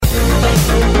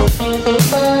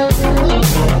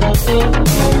Welcome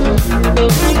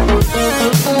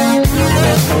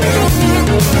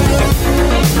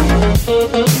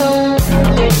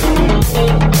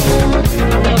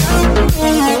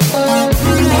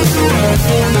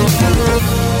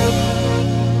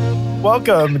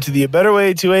to the A Better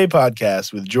Way to a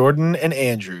podcast with Jordan and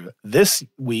Andrew. This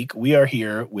week we are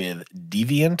here with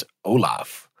Deviant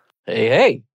Olaf.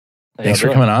 Hey. Thanks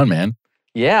for coming on, man.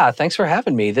 Yeah, thanks for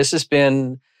having me. This has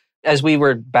been, as we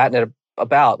were batting it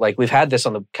about, like we've had this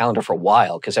on the calendar for a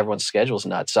while because everyone's schedule's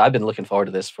nuts. So I've been looking forward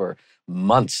to this for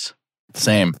months.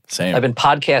 Same. I've been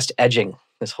podcast edging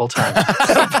this whole time.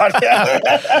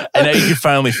 I know you can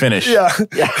finally finish. Yeah.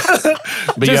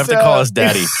 But you have to call us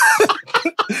daddy.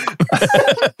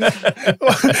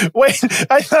 Wait,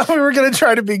 I thought we were going to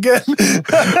try to be good.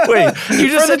 Wait, you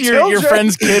just said your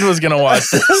friend's kid was going to watch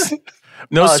this.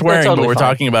 No swearing, totally, but we're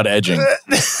talking about edging.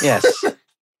 Yes.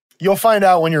 You'll find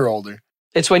out when you're older.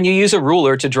 It's when you use a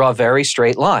ruler to draw very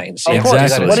straight lines.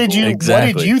 Exactly. What did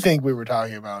you think we were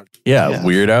talking about? Yeah.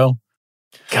 Weirdo.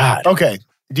 God. Okay.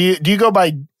 Do you go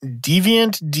by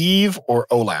Deviant, Deve, or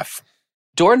Olaf?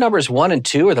 Door numbers 1 and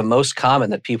 2 are the most common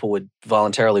that people would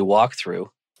voluntarily walk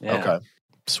through. Yeah. Okay.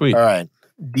 Sweet. All right.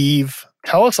 Deve,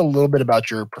 tell us a little bit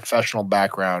about your professional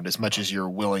background as much as you're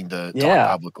willing to talk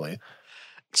publicly.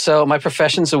 So my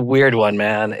profession's a weird one,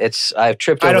 man. I've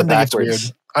tripped over backwards. Think it's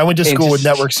weird. I went to school with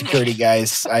network security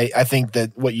guys. I think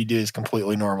that what you do is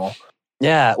completely normal.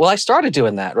 Yeah. Well, I started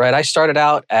doing that, right? I started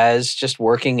out as just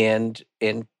working in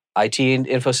IT and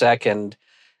InfoSec, and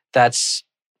that's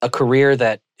a career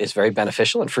that is very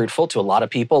beneficial and fruitful to a lot of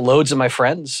people. Loads of my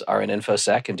friends are in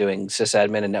InfoSec and doing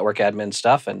sysadmin and network admin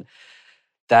stuff, and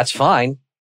that's fine.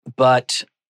 But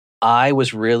I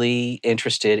was really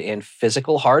interested in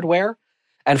physical hardware.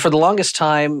 And for the longest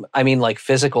time, I mean, like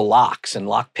physical locks and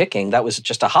lock picking, that was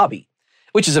just a hobby,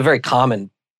 which is a very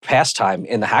common pastime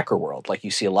in the hacker world. Like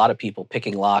you see a lot of people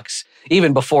picking locks.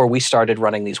 Even before we started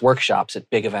running these workshops at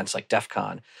big events like DEF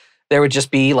CON, there would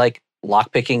just be like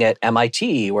lock picking at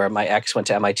MIT, where my ex went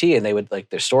to MIT, and they would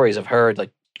like, there's stories I've heard like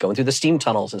going through the steam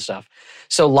tunnels and stuff.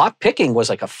 So lock picking was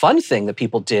like a fun thing that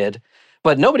people did,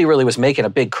 but nobody really was making a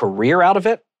big career out of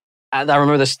it. And I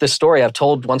remember this story I've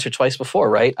told once or twice before,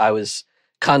 right? I was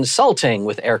consulting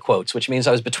with air quotes, which means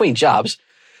I was between jobs,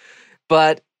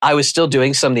 but I was still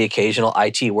doing some of the occasional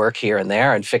IT work here and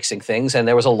there and fixing things. And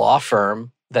there was a law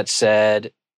firm that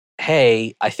said,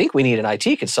 hey, I think we need an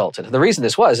IT consultant. The reason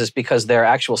this was is because their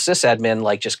actual sysadmin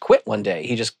like just quit one day.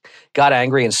 He just got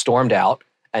angry and stormed out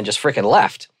and just freaking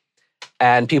left.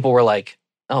 And people were like,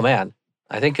 oh man,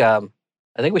 I think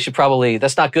we should probably,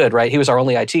 that's not good, right? He was our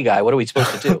only IT guy. What are we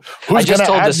supposed to do? Who's going to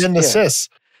admin the sys?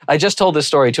 I just told this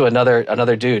story to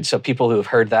another dude. So people who have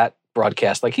heard that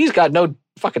broadcast, like he's got no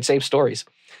fucking safe stories.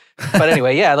 But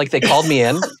anyway, yeah, like they called me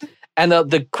in, and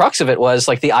the crux of it was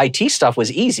like the IT stuff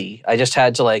was easy. I just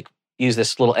had to like use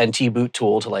this little NT boot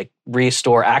tool to like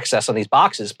restore access on these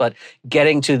boxes. But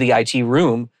getting to the IT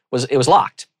room was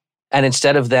locked. And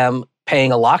instead of them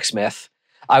paying a locksmith,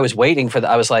 I was waiting for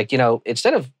I was like,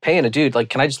 instead of paying a dude, like,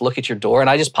 can I just look at your door? And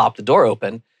I just popped the door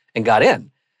open and got in.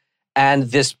 And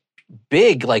this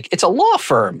big, like, it's a law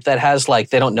firm that has like,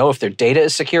 they don't know if their data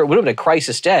is secure. It would have been a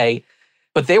crisis day,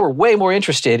 but they were way more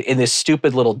interested in this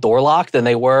stupid little door lock than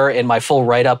they were in my full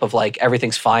write-up of like,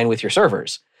 everything's fine with your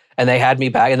servers. And they had me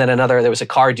back. And then there was a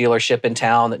car dealership in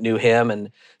town that knew him. And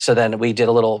so then we did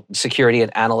a little security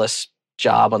and analyst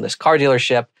job on this car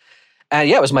dealership. And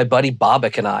yeah, it was my buddy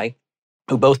Bobak and I,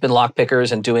 who both been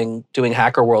lockpickers and doing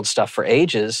hacker world stuff for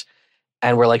ages.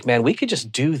 And we're like, man, we could just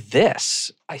do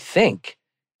this, I think.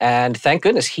 And thank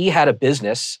goodness he had a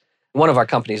business. One of our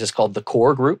companies is called the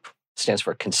Core Group. It stands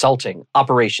for Consulting,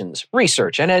 Operations,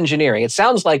 Research, and Engineering. It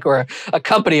sounds like we're a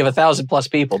company of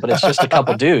 1,000+ people, but it's just a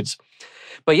couple dudes.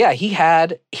 But yeah, he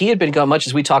had been going, much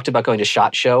as we talked about going to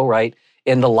SHOT Show, right?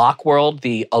 In the lock world,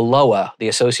 the ALOA, the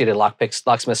Associated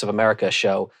Locksmiths of America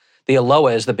show, the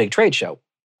ALOA is the big trade show.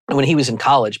 And when he was in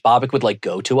college, Bobak would like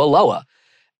go to ALOA.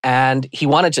 And he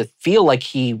wanted to feel like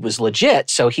he was legit.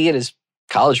 So he and his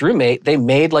college roommate, they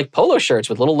made like polo shirts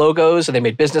with little logos, and they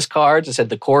made business cards that said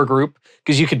the Core Group,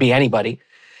 because you could be anybody.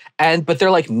 But they're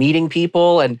like meeting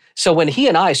people. And so when he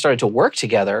and I started to work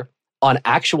together on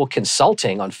actual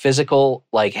consulting on physical,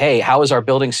 like, hey, how is our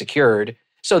building secured?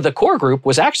 So the Core Group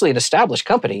was actually an established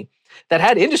company that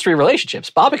had industry relationships.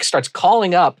 Bobak starts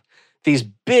calling up these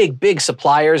big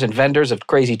suppliers and vendors of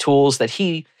crazy tools that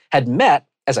he had met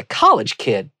as a college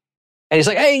kid. And he's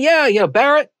like, hey,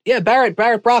 Barrett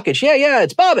Brockage. Yeah,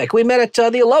 it's Bobak. We met at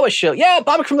the ALOA show. Yeah,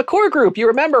 Bobak from the Core Group. You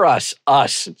remember us.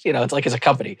 It's like as a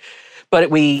company. But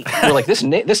we were like, this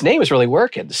name is really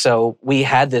working. So we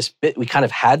kind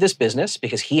of had this business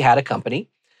because he had a company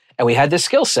and we had this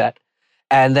skill set.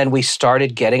 And then we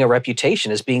started getting a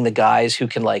reputation as being the guys who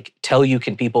can like tell you,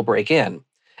 can people break in?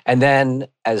 And then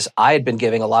as I had been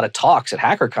giving a lot of talks at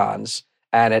HackerCons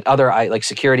and at other like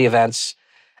security events,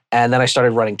 and then I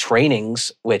started running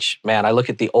trainings, which, man, I look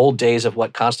at the old days of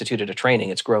what constituted a training.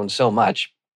 It's grown so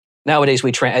much. Nowadays,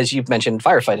 we train, as you've mentioned,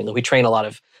 firefighting. We train a lot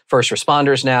of first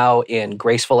responders now in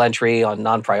graceful entry on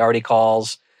non-priority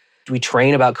calls. We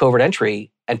train about covert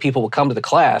entry, and people will come to the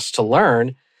class to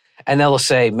learn, and they'll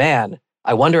say, man,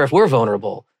 I wonder if we're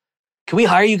vulnerable. Can we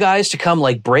hire you guys to come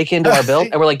like break into our build?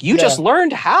 And we're like, you just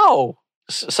learned how,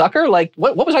 sucker. Like,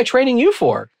 what was I training you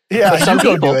for? Yeah, but some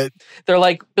you people, do it. They're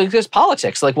like, because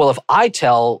politics. Like, well, if I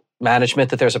tell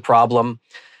management that there's a problem,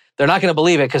 they're not going to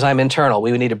believe it because I'm internal.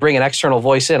 We would need to bring an external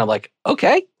voice in. I'm like,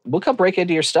 okay, we'll come break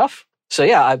into your stuff. So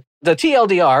yeah, the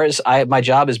TLDR is my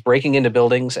job is breaking into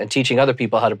buildings and teaching other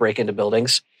people how to break into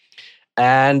buildings.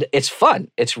 And it's fun.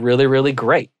 It's really, really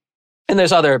great. And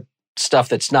there's other stuff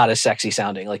that's not as sexy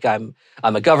sounding. Like I'm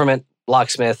a government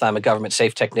locksmith. I'm a government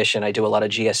safe technician. I do a lot of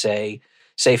GSA,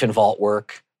 safe and vault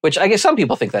work, which I guess some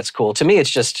people think that's cool. To me, it's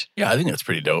just... Yeah, I think that's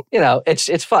pretty dope.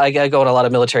 It's fun. I go on a lot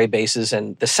of military bases,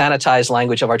 and the sanitized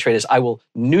language of our trade is I will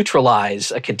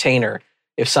neutralize a container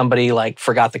if somebody like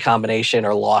forgot the combination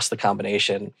or lost the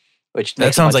combination, which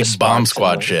that sounds like bomb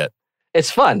squad shit. It's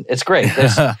fun. It's great.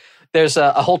 There's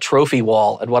a whole trophy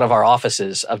wall at one of our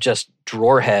offices of just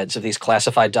drawer heads of these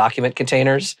classified document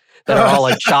containers that are all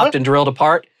like chopped and drilled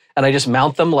apart. And I just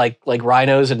mount them like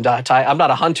rhinos and tie. I'm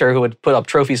not a hunter who would put up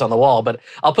trophies on the wall, but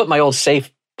I'll put my old safe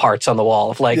parts on the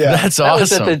wall. Of like, that's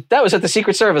awesome. That was at the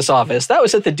Secret Service office. That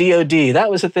was at the DOD.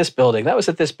 That was at this building. That was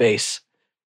at this base.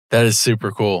 That is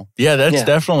super cool. Yeah, that's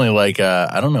definitely like,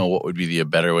 I don't know what would be the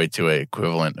better way to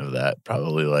equivalent of that.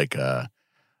 Probably like, I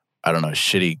don't know,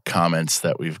 shitty comments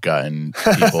that we've gotten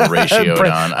people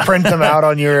ratioed on. Print them out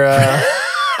on your...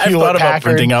 I've thought about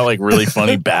printing out like really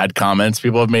funny bad comments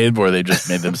people have made where they just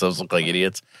made themselves look like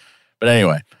idiots. But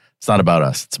anyway, it's not about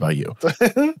us. It's about you.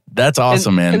 That's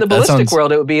awesome, man. In the ballistic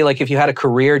world, it would be like if you had a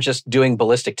career just doing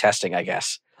ballistic testing, I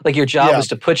guess. Like your job was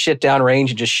to put shit down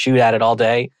range and just shoot at it all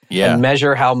day and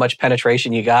measure how much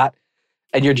penetration you got.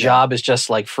 And your job is just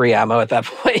like free ammo at that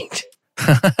point.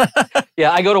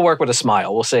 Yeah, I go to work with a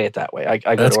smile. We'll say it that way.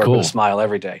 I go to work with a smile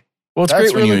every day. Well, it's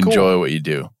great when you enjoy what you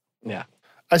do. Yeah.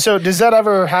 And so does that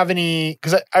ever have any,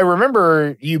 because I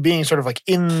remember you being sort of like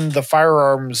in the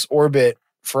firearms orbit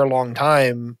for a long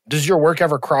time. Does your work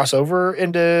ever cross over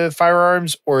into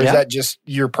firearms, or is that just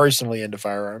you're personally into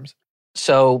firearms?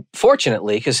 So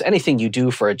fortunately, because anything you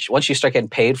do for it, once you start getting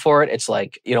paid for it, it's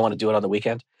like you don't want to do it on the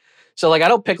weekend. So like I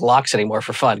don't pick locks anymore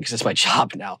for fun because it's my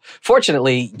job now.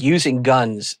 Fortunately, using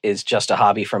guns is just a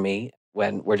hobby for me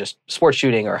when we're just sport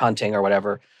shooting or hunting or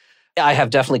whatever. I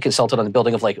have definitely consulted on the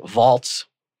building of like vaults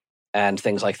and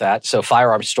things like that. So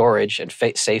firearm storage and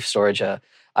safe storage.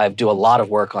 I do a lot of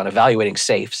work on evaluating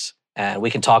safes, and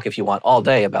we can talk if you want all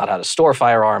day about how to store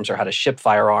firearms or how to ship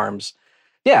firearms.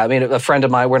 Yeah, I mean, a friend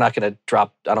of mine, we're not going to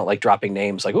drop, I don't like dropping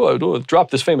names like, oh, I don't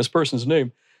drop this famous person's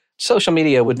name. Social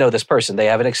media would know this person. They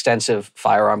have an extensive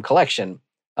firearm collection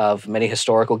of many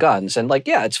historical guns. And like,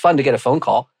 yeah, it's fun to get a phone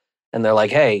call. And they're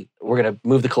like, hey, we're going to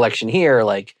move the collection here.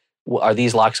 Like, are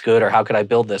these locks good, or how could I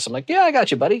build this? I'm like, yeah, I got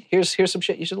you, buddy. Here's some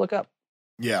shit you should look up.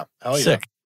 Yeah. Hell yeah. Sick.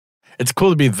 It's cool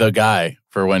to be the guy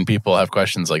for when people have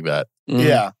questions like that. Mm-hmm.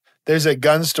 Yeah. There's a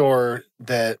gun store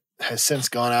that has since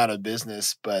gone out of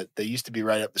business, but they used to be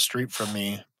right up the street from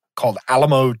me, called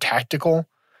Alamo Tactical.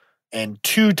 And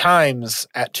 2 times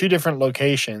at 2 different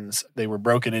locations, they were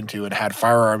broken into and had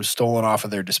firearms stolen off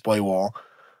of their display wall.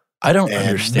 I don't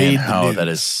understand how that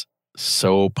is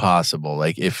so possible.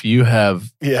 Like if you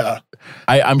have... Yeah.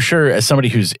 I'm sure as somebody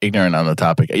who's ignorant on the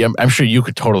topic, I'm sure you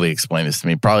could totally explain this to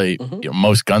me. Probably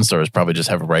most gun stores probably just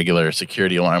have a regular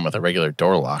security alarm with a regular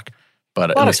door lock.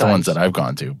 But at least the ones that I've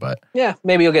gone to. But yeah,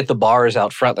 maybe you'll get the bars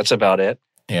out front. That's about it.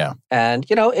 Yeah. And,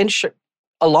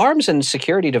 alarms and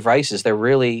security devices, they're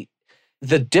really...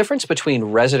 The difference between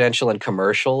residential and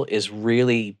commercial is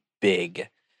really big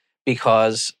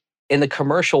because in the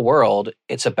commercial world,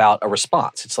 it's about a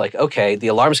response. It's like, okay, the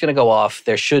alarm's going to go off.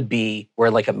 We're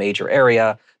in like a major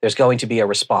area. There's going to be a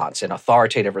response, an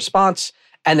authoritative response,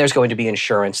 and there's going to be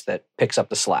insurance that picks up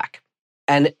the slack.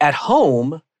 And at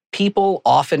home, people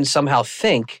often somehow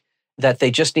think that they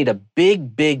just need a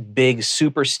big, big, big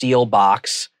super steel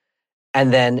box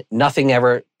and then nothing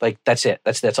ever, like, that's it.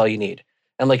 That's all you need.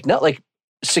 And like, no, like,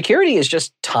 security is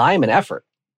just time and effort.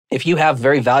 If you have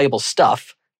very valuable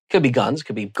stuff, could be guns,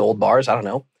 could be gold bars, I don't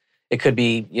know. It could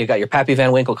be you got your Pappy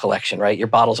Van Winkle collection, right? Your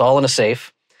bottles all in a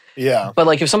safe. Yeah. But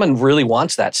like if someone really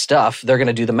wants that stuff, they're going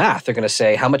to do the math. They're going to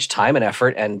say, how much time and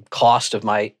effort and cost of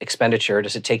my expenditure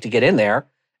does it take to get in there?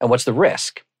 And what's the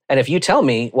risk? And if you tell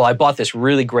me, well, I bought this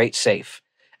really great safe.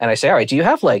 And I say, all right, do you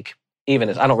have like, even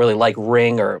I don't really like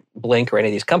Ring or Blink or any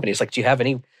of these companies. Like, do you have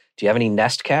any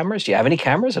Nest cameras? Do you have any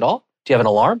cameras at all? Do you have an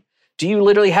alarm? Do you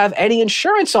literally have any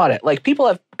insurance on it? Like people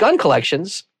have gun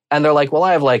collections and they're like, well,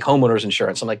 I have like homeowners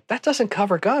insurance. I'm like, that doesn't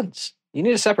cover guns. You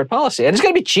need a separate policy and it's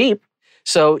going to be cheap.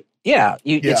 So yeah,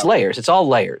 it's layers. It's all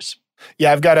layers.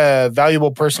 Yeah, I've got a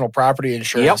valuable personal property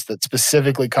insurance that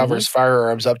specifically covers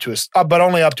firearms up to but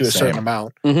only up to a certain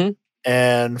amount. Mm-hmm.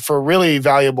 And for really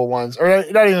valuable ones, or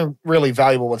not even really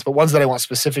valuable ones, but ones that I want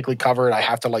specifically covered, I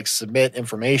have to like submit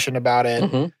information about it.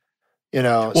 Mm-hmm. You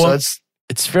know, well, so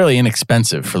it's fairly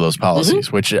inexpensive for those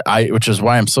policies, which is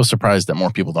why I'm so surprised that more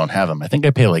people don't have them. I think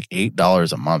I pay like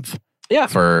 $8 a month. Yeah.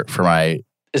 For my.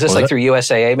 Is this like through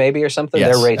USAA maybe or something?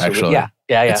 Yes, their rates actually. Yeah.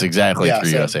 It's exactly through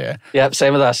same. USAA. Yep,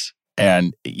 same with us.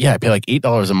 And yeah, I pay like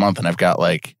 $8 a month, and I've got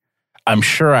like, I'm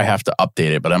sure I have to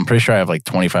update it, but I'm pretty sure I have like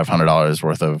 $2,500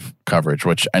 worth of coverage,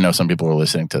 which I know some people are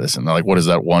listening to this and they're like, what is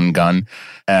that one gun?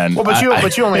 And but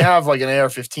you only have like an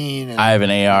AR-15. And I have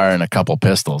an AR and a couple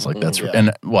pistols. Like that's,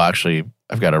 and well, actually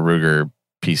I've got a Ruger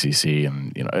PCC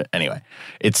and anyway,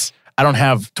 I don't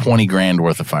have 20 grand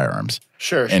worth of firearms.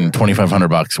 Sure. And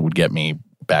 $2,500 would get me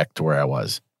back to where I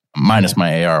was, minus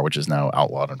my AR, which is now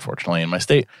outlawed, unfortunately, in my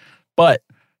state. But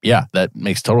yeah, that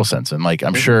makes total sense. And like,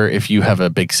 I'm sure if you have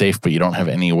a big safe, but you don't have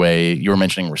any way, you were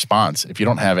mentioning response, if you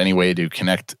don't have any way to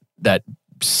connect that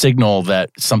signal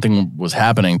that something was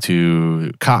happening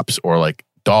to cops or like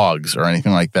dogs or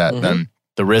anything like that, then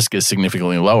the risk is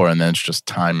significantly lower. And then it's just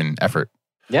time and effort.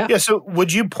 Yeah. Yeah. So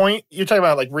would you you're talking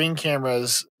about like Ring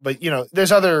cameras, but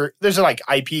there's like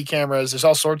IP cameras. There's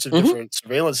all sorts of different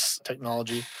surveillance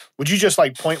technology. Would you just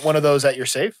like point one of those at your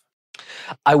safe?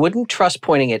 I wouldn't trust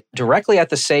pointing it directly at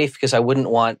the safe because I wouldn't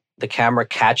want the camera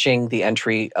catching the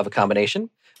entry of a combination.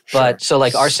 Sure. But so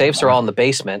like our safes are all in the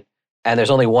basement and there's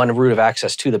only one route of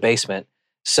access to the basement.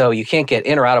 So you can't get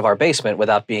in or out of our basement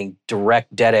without being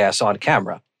direct dead ass on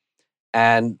camera.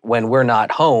 And when we're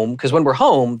not home, because when we're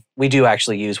home, we do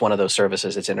actually use one of those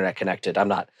services that's internet connected. I'm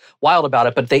not wild about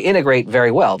it, but they integrate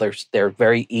very well. They're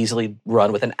very easily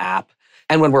run with an app.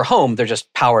 And when we're home, they're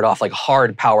just powered off, like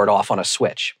hard powered off on a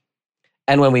switch.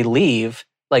 And when we leave,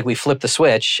 like we flip the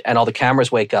switch and all the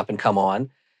cameras wake up and come on.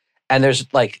 And there's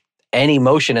like any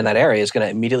motion in that area is going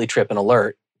to immediately trip an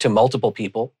alert to multiple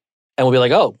people. And we'll be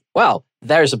like, oh, wow,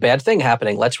 there's a bad thing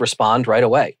happening. Let's respond right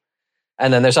away.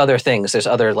 And then there's other things. There's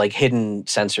other like hidden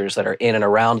sensors that are in and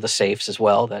around the safes as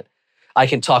well that I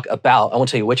can talk about. I won't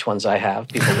tell you which ones I have.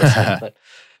 People listen,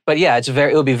 but yeah,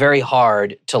 it would be very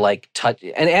hard to like touch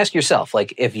and ask yourself,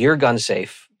 like if you're gun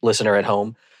safe, listener at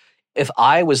home, if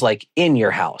I was like in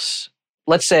your house,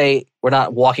 let's say we're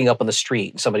not walking up on the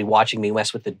street and somebody watching me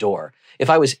mess with the door.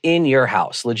 If I was in your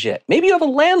house, legit, maybe you have a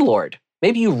landlord,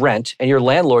 maybe you rent and your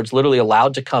landlord's literally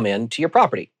allowed to come in to your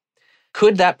property.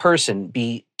 Could that person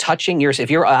be touching if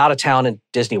you're out of town in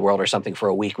Disney World or something for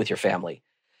a week with your family,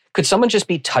 could someone just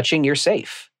be touching your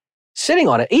safe, sitting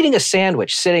on it, eating a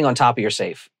sandwich, sitting on top of your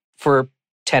safe for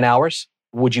 10 hours?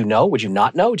 Would you know? Would you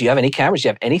not know? Do you have any cameras? Do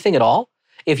you have anything at all?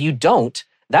 If you don't,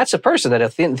 that's a person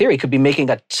that in theory could be making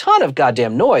a ton of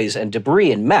goddamn noise and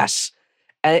debris and mess.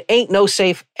 And it ain't no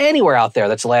safe anywhere out there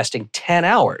that's lasting 10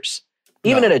 hours.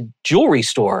 Even at a jewelry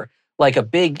store, like a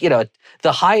big,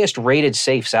 the highest rated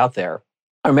safes out there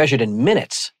are measured in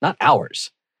minutes, not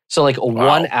hours. So like a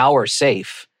 1 hour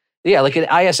safe, like an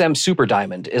ISM Super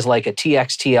Diamond is like a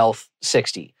TXTL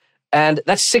 60. And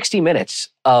that's 60 minutes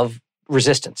of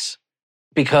resistance.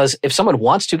 Because if someone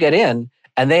wants to get in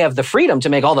and they have the freedom to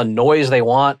make all the noise they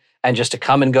want and just to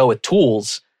come and go with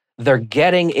tools, they're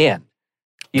getting in.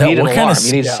 You need an alarm.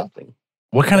 You need something.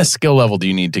 What kind of skill level do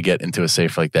you need to get into a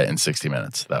safe like that in 60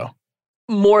 minutes, though?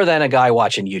 More than a guy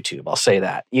watching YouTube, I'll say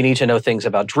that. You need to know things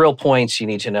about drill points. You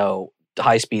need to know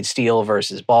high-speed steel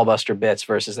versus ballbuster bits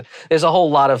versus... There's a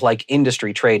whole lot of like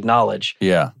industry trade knowledge.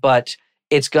 Yeah. But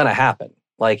it's going to happen.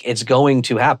 Like it's going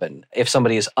to happen if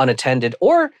somebody is unattended.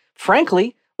 Or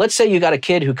frankly, let's say you got a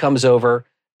kid who comes over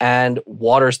and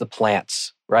waters the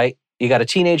plants, right? You got a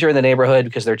teenager in the neighborhood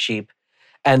because they're cheap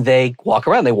and they walk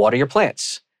around, they water your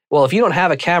plants. Well, if you don't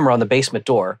have a camera on the basement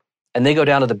door and they go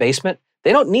down to the basement,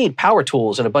 they don't need power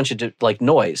tools and a bunch of like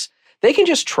noise. They can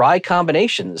just try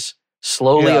combinations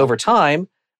slowly over time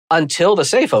until the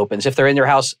safe opens if they're in your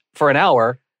house for an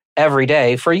hour every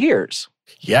day for years.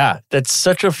 Yeah, that's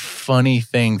such a funny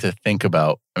thing to think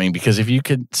about. I mean, because if you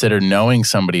consider knowing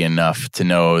somebody enough to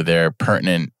know their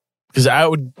pertinent, because I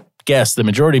would guess the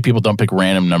majority of people don't pick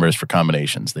random numbers for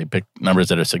combinations. They pick numbers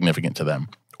that are significant to them,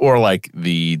 or like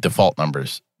the default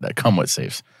numbers that come with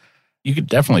safes. You could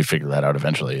definitely figure that out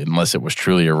eventually, unless it was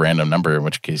truly a random number, in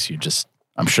which case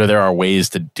I'm sure there are ways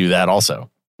to do that also.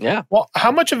 Yeah. Well,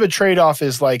 how much of a trade-off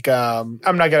is like, I'm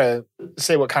not going to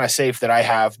say what kind of safe that I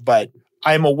have, but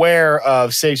I'm aware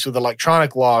of safes with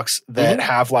electronic locks that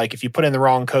have like, if you put in the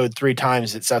wrong code 3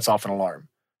 times, it sets off an alarm.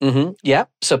 Yeah.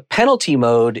 So penalty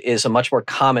mode is a much more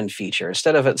common feature.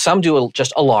 Instead of some do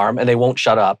just alarm and they won't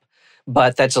shut up,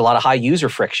 but that's a lot of high user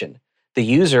friction. The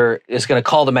user is going to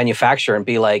call the manufacturer and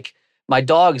be like, my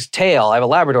dog's tail, I have a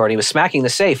Labrador and he was smacking the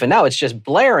safe and now it's just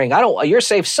blaring. Your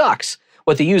safe sucks.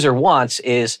 What the user wants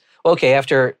is, okay,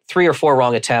 after 3 or 4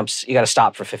 wrong attempts, you got to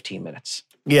stop for 15 minutes.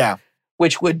 Yeah.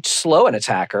 Which would slow an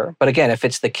attacker. But again, if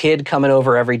it's the kid coming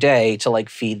over every day to like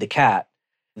feed the cat,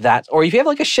 or if you have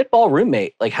like a shitball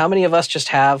roommate, like how many of us just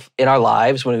have in our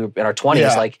lives when we were in our 20s,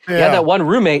 you had that one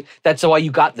roommate, that's why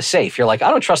you got the safe. You're like,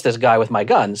 I don't trust this guy with my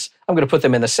guns. I'm going to put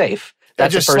them in the safe.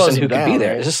 That's a person who could be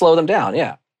there. Right? Just slow them down,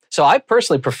 yeah. So I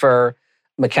personally prefer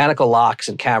mechanical locks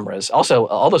and cameras. Also,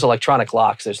 all those electronic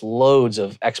locks, there's loads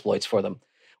of exploits for them.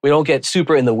 We don't get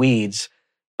super in the weeds,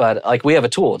 but like we have a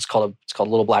tool. It's called a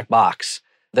little black box.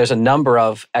 There's a number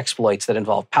of exploits that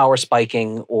involve power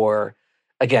spiking or,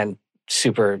 again,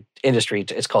 super industry.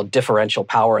 It's called differential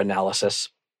power analysis.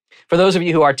 For those of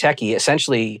you who are techie,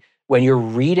 essentially, when you're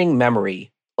reading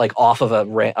memory, like off of a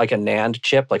NAND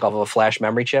chip, like off of a flash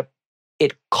memory chip,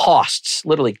 it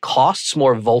literally costs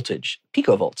more voltage,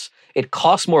 picovolts. It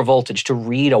costs more voltage to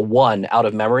read a 1 out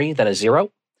of memory than a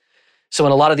 0. So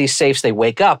in a lot of these safes, they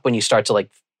wake up when you start to like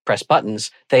press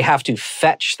buttons, they have to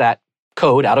fetch that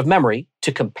code out of memory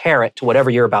to compare it to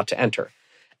whatever you're about to enter.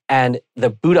 And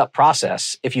the boot up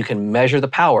process, if you can measure the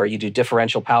power, you do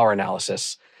differential power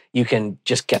analysis, you can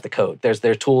just get the code. There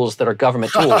are tools that are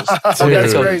government tools. So we get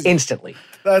the code instantly.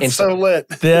 That's so lit.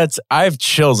 I have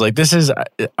chills. Like this is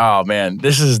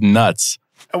nuts.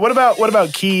 And what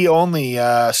about key only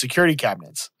security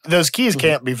cabinets? Those keys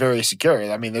can't be very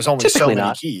secure. I mean, there's only so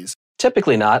many keys.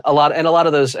 Typically not. A lot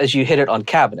of those, as you hit it on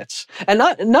cabinets. And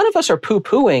none of us are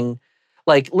poo-pooing,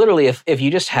 like literally if you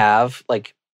just have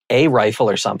like a rifle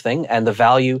or something and the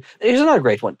value, here's another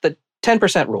great one, the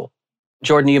 10% rule.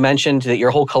 Jordan, you mentioned that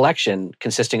your whole collection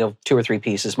consisting of 2 or 3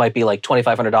 pieces might be like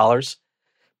 $2,500.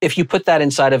 If you put that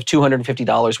inside of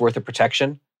 $250 worth of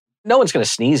protection, no one's going to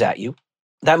sneeze at you.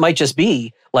 That might just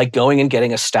be like going and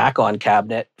getting a stack-on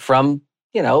cabinet from,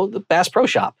 the Bass Pro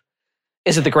Shop.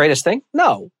 Is it the greatest thing?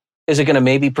 No. Is it going to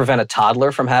maybe prevent a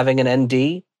toddler from having an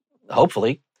ND?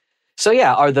 Hopefully. So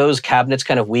yeah, are those cabinets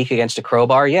kind of weak against a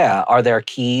crowbar? Yeah. Are there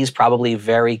keys probably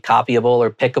very copyable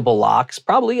or pickable locks?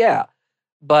 Probably, yeah.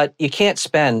 But you can't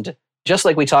spend, just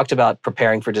like we talked about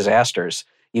preparing for disasters,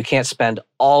 you can't spend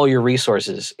all your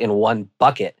resources in one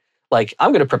bucket. Like,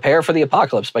 I'm going to prepare for the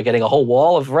apocalypse by getting a whole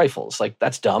wall of rifles. Like,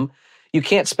 that's dumb. You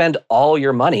can't spend all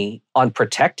your money on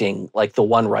protecting, like, the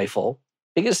one rifle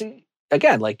because,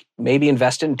 again, like, maybe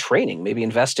invest in training, maybe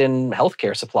invest in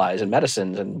healthcare supplies and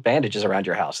medicines and bandages around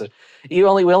your house. We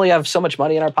only have so much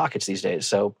money in our pockets these days.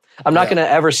 So I'm not going to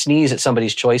ever sneeze at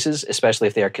somebody's choices, especially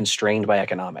if they are constrained by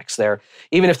economics.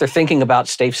 Even if they're thinking about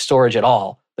safe storage at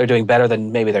all, they're doing better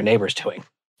than maybe their neighbor's doing.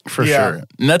 For sure.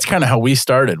 And that's kind of how we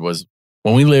started was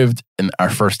when we lived in our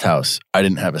first house, I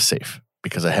didn't have a safe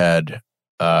because I had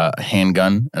a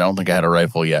handgun. I don't think I had a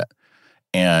rifle yet.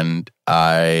 And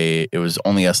it was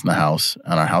only us in the house,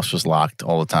 and our house was locked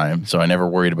all the time. So I never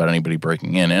worried about anybody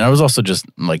breaking in. And I was also just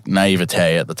like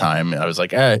naivete at the time. I was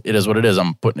like, it is what it is.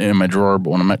 I'm putting it in my drawer,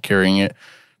 but when I'm not carrying it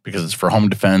because it's for home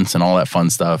defense and all that fun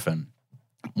stuff. And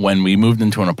when we moved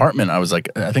into an apartment, I was like,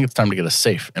 I think it's time to get a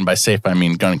safe. And by safe, I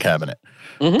mean gun cabinet.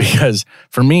 Mm-hmm. Because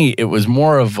for me, it was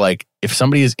more of like, if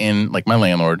somebody is in, like my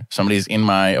landlord, somebody's in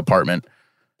my apartment,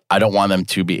 I don't want them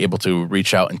to be able to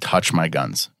reach out and touch my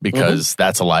guns because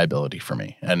that's a liability for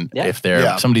me. And if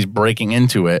somebody's breaking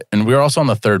into it, and we were also on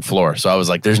the 3rd floor. So I was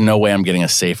like, there's no way I'm getting a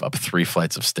safe up 3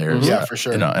 flights of stairs for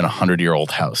sure. in a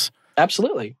 100-year-old house.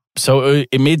 Absolutely. So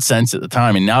it made sense at the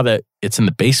time. And now that it's in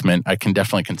the basement, I can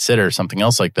definitely consider something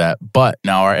else like that. But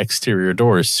now our exterior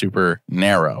door is super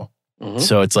narrow. Mm-hmm.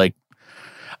 So it's like,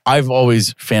 I've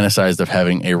always fantasized of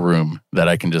having a room that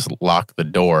I can just lock the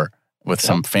door with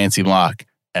some fancy lock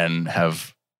and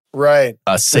have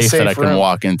a safe that I can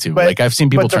walk into. But, like I've seen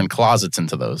people turn closets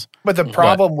into those. But the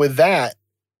problem with that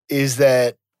is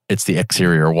that it's the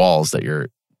exterior walls that you're.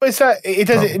 But it's not. It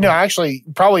doesn't. No, actually,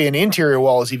 probably an interior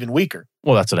wall is even weaker.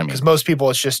 Well, that's what I mean. Because most people,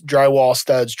 it's just drywall,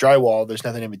 studs, drywall. There's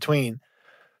nothing in between.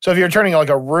 So if you're turning like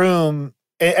a room,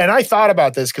 and I thought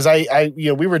about this because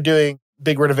we were doing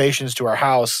big renovations to our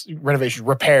house,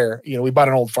 repair. We bought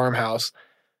an old farmhouse.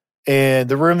 And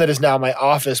the room that is now my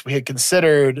office, we had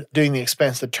considered doing the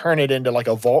expense to turn it into like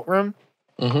a vault room.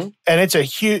 Mm-hmm. And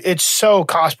it's so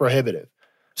cost prohibitive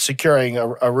securing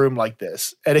a room like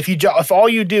this. And if all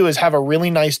you do is have a really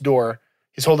nice door,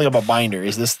 he's holding up a binder.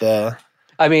 Is this the...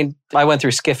 I mean, I went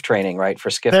through skiff training, right,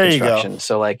 for skiff There construction. You go.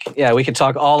 So like, yeah, we could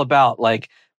talk all about like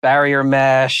barrier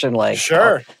mesh and like...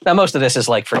 Sure. Now, most of this is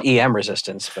like for EM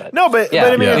resistance, but... No, but yeah,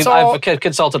 I mean, it's all... I've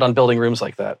consulted on building rooms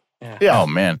like that. Yeah. Oh,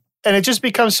 man. And it just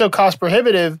becomes so cost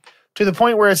prohibitive to the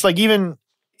point where it's like, even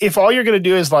if all you're going to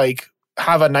do is like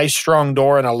have a nice strong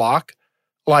door and a lock,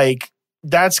 like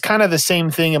that's kind of the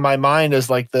same thing in my mind as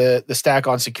like the stack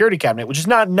on security cabinet, which is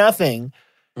not nothing.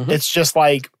 Mm-hmm. It's just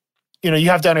like, you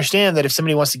have to understand that if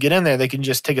somebody wants to get in there, they can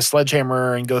just take a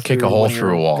sledgehammer and go through. Kick a hole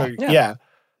through a wall. Yeah.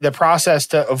 The process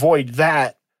to avoid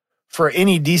that for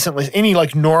any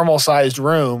like normal sized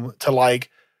room to like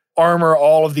armor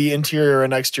all of the interior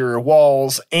and exterior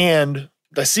walls and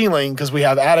the ceiling because we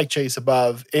have attic chase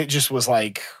above. It just was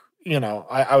like,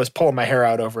 I was pulling my hair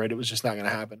out over it. It was just not going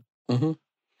to happen. Mm-hmm.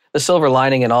 The silver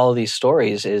lining in all of these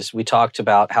stories is we talked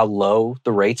about how low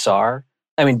the rates are.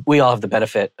 I mean, we all have the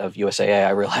benefit of USAA,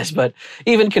 I realize, but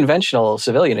even conventional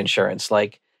civilian insurance,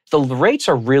 like the rates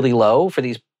are really low for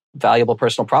these valuable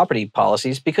personal property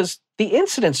policies because the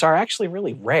incidents are actually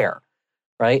really rare,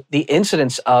 right? The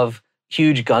incidents of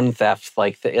huge gun theft,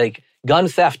 like gun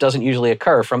theft doesn't usually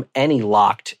occur from any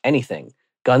locked anything.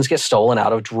 Guns get stolen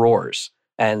out of drawers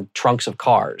and trunks of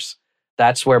cars.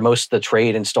 That's where most of the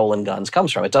trade in stolen guns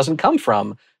comes from. It doesn't come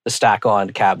from the stack-on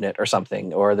cabinet or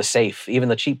something, or the safe, even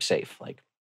the cheap safe.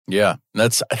 Yeah, I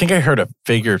think I heard a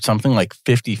figure, something like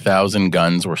 50,000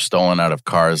 guns were stolen out of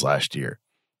cars last year,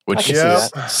 which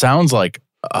sounds like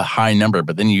a high number,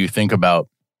 but then you think about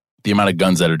the amount of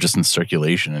guns that are just in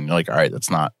circulation, and you're like, all right,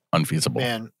 that's not unfeasible.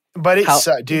 Man, but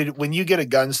dude, when you get a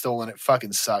gun stolen, it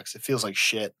fucking sucks. It feels like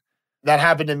shit. That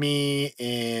happened to me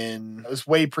it was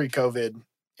way pre-COVID,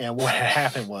 and what had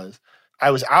happened was I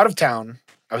was out of town.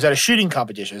 I was at a shooting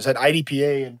competition. It was at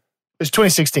IDPA, and it was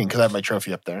 2016 because I have my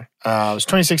trophy up there. It was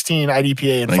 2016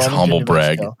 IDPA in nice Farmington, humble New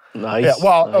brag. Mexico. Nice. Yeah,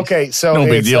 well, nice. Okay, so no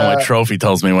big deal. My trophy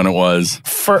tells me when it was.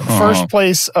 First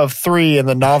place of 3 in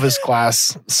the novice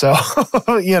class. So,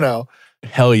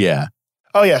 Hell yeah.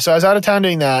 Oh, yeah. So I was out of town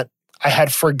doing that. I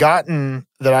had forgotten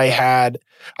that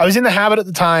I was in the habit at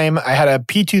the time. I had a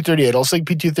P238, Old Sig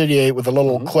P238 with a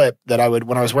little clip that I would,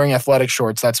 when I was wearing athletic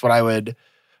shorts, that's what I would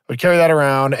carry that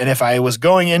around. And if I was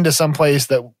going into some place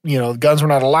that, guns were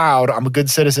not allowed, I'm a good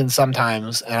citizen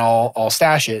sometimes, and I'll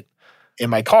stash it in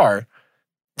my car.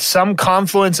 Some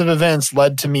confluence of events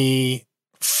led to me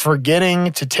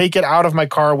forgetting to take it out of my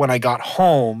car when I got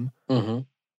home. Mm-hmm.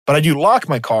 But I do lock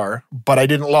my car, but I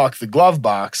didn't lock the glove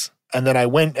box. And then I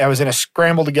was in a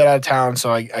scramble to get out of town.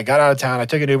 So I got out of town. I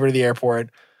took an Uber to the airport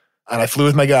and I flew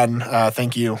with my gun.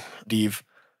 Thank you, Dave.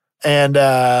 And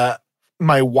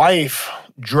my wife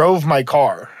drove my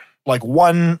car like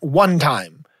one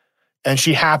time. And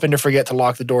she happened to forget to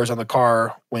lock the doors on the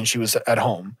car when she was at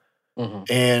home. Mm-hmm.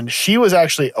 And she was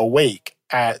actually awake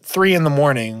at 3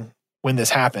 a.m. when this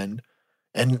happened.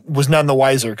 And was none the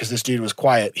wiser because this dude was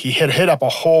quiet. He had hit up a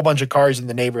whole bunch of cars in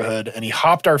the neighborhood, and he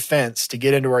hopped our fence to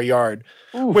get into our yard,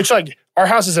 which, like, our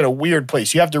house is in a weird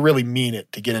place. You have to really mean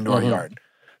it to get into our yard.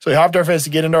 So he hopped our fence to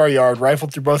get into our yard,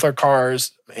 rifled through both our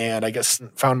cars, and I guess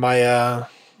found my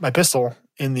my pistol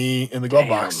in the glove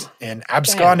box and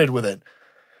absconded with it.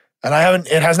 And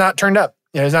it has not turned up.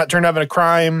 It has not turned up in a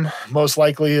crime. Most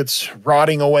likely it's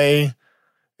rotting away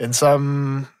in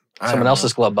someone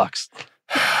else's glove box.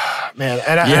 Man,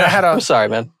 and I had I'm sorry,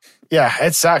 man. Yeah,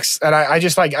 it sucks. And I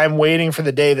just I'm waiting for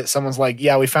the day that someone's like,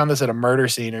 yeah, we found this at a murder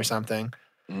scene or something.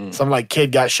 Some like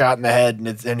kid got shot in the head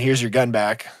and here's your gun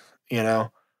back, And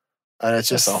it's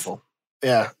just awful.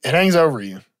 Yeah, it hangs over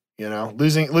you,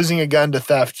 Losing a gun to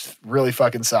theft really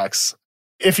fucking sucks.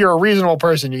 If you're a reasonable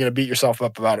person, you're going to beat yourself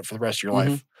up about it for the rest of your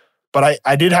life. But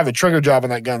I did have a trigger job on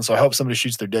that gun, so I hope somebody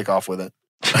shoots their dick off with it.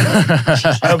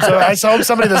 I hope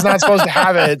somebody that's not supposed to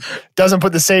have it doesn't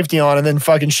put the safety on and then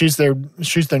fucking shoots their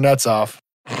nuts off.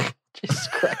 Jesus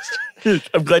Christ!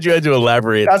 I'm glad you had to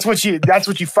elaborate. That's what you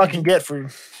fucking get for.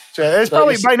 So it's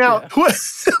probably by now.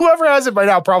 Whoever has it by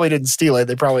now probably didn't steal it.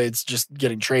 It's just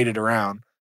getting traded around.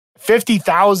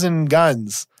 50,000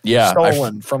 guns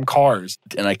stolen from cars,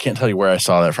 and I can't tell you where I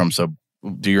saw that from. So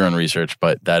do your own research,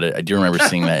 but I do remember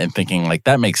seeing that and thinking like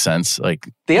that makes sense. Like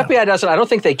the FBI doesn't. I don't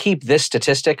think they keep this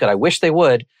statistic, and I wish they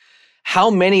would. How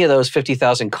many of those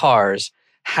 50,000 cars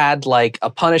had like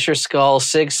a Punisher skull,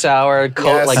 Sig Sauer,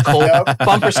 cold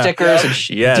bumper stickers and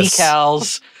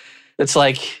decals? It's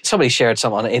like somebody shared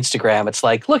some on Instagram. It's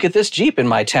like, look at this Jeep in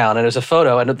my town. And it was a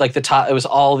photo and like the top, it was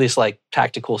all this like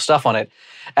tactical stuff on it.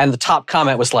 And the top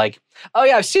comment was like, oh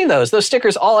yeah, I've seen those. Those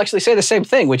stickers all actually say the same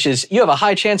thing, which is you have a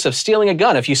high chance of stealing a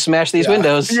gun if you smash these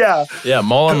windows. Yeah. Yeah,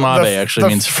 Molen Mabe actually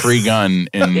means free gun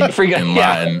in, free gun, in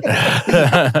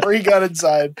Latin. Free gun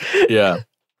inside. Yeah.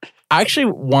 I actually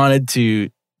wanted to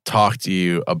talk to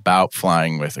you about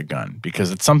flying with a gun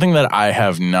because it's something that I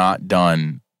have not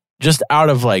done just out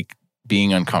of like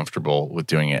being uncomfortable with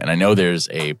doing it. And I know there's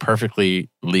a perfectly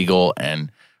legal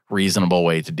and reasonable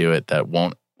way to do it that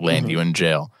won't land you in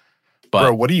jail. But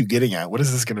bro, what are you getting at? What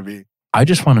is this going to be? I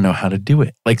just want to know how to do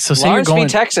it. Like, so say Lawrence you're going.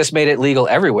 v. Texas made it legal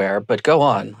everywhere, but go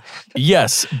on.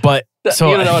 Yes, but so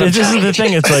You don't know what I'm this is the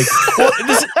thing. It's like, well,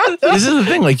 this is the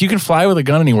thing. Like, you can fly with a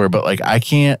gun anywhere, but like, I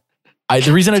can't.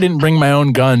 The reason I didn't bring my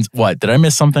own guns. What? Did I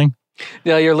miss something?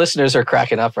 No, your listeners are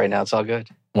cracking up right now. It's all good.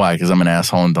 Why? Because I'm an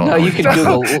asshole and don't. No, know you can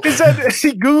Google. He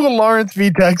said, Google Lawrence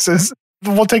v. Texas.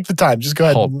 We'll take the time. Just go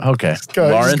ahead. Okay. Go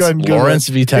ahead and Google Lawrence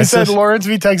it. v. Texas. He said Lawrence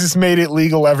v. Texas made it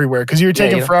legal everywhere because you're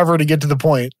taking forever to get to the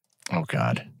point. Oh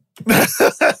God.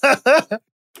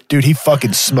 Dude, he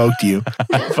fucking smoked you.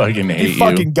 I fucking hate you. He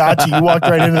fucking got you. You walked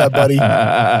right into that, buddy.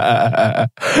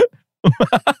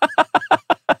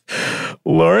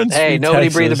 Lawrence. Hey, v. nobody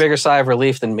Texas. breathed a bigger sigh of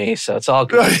relief than me, so it's all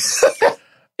good.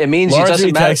 It means Lawrence it doesn't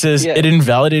v. matter. Texas. Yeah. It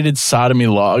invalidated sodomy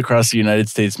law across the United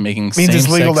States, making Means it's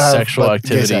legal same-sex to have, sexual but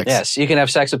activity. gay sex. Yes, you can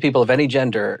have sex with people of any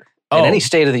gender in any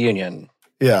state of the union.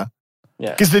 Yeah.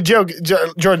 Yeah. Because the joke,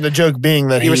 Jordan, the joke being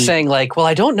that You were saying like, well,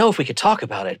 I don't know if we could talk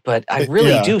about it, but I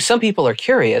really do. Some people are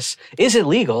curious. Is it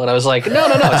legal? And I was like, no,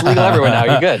 it's legal everywhere now.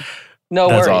 You're good. No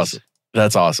That's worries. awesome.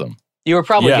 That's awesome. You were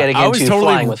probably getting I was into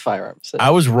totally- flying with firearms.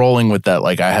 I was rolling with that.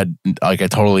 Like I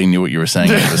totally knew what you were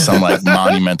saying. It was some like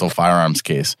monumental firearms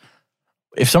case.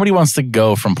 If somebody wants to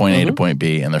go from point A to point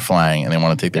B and they're flying and they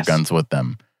want to take their guns with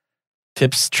them,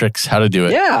 tips, tricks, how to do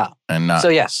it. Yeah. And not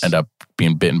end up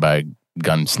being bitten by a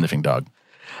gun sniffing dog.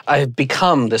 I've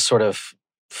become this sort of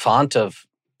font of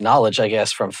knowledge, I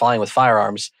guess, from flying with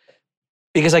firearms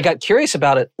because I got curious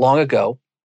about it long ago.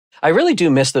 I really do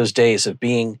miss those days of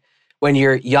being when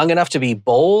you're young enough to be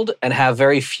bold and have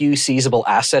very few seizable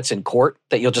assets in court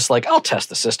that you'll just like, I'll test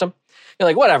the system. You're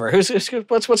like, whatever, what's going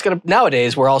to,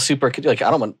 nowadays we're all super, like, I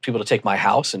don't want people to take my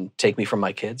house and take me from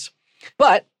my kids.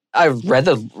 But I read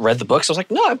the books. I was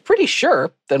like, no, I'm pretty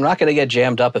sure that I'm not going to get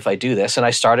jammed up if I do this. And I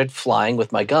started flying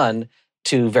with my gun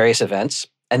to various events.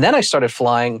 And then I started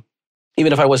flying,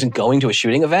 even if I wasn't going to a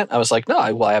shooting event. I was like, no,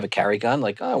 I have a carry gun.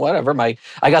 Like, oh, whatever. I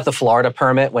got the Florida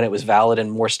permit when it was valid in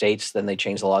more states. Then they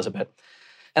changed the laws a bit.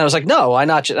 And I was like, no, why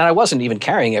not? And I wasn't even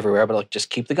carrying everywhere, but like, just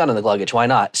keep the gun in the luggage. Why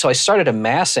not? So I started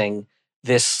amassing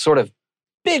this sort of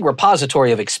big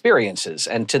repository of experiences.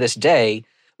 And to this day,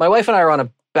 my wife and I are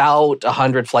on about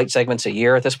 100 flight segments a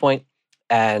year at this point.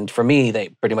 And for me, they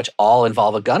pretty much all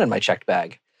involve a gun in my checked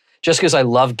bag, just because I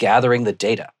love gathering the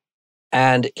data.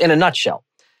 And in a nutshell,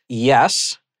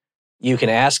 yes, you can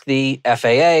ask the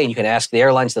FAA and you can ask the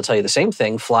airlines, they'll tell you the same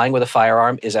thing. Flying with a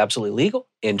firearm is absolutely legal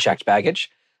in checked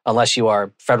baggage, unless you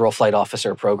are federal flight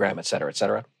officer program, et cetera, et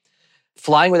cetera.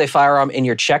 Flying with a firearm in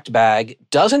your checked bag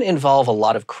doesn't involve a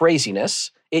lot of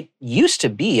craziness. It used to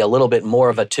be a little bit more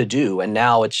of a to-do, and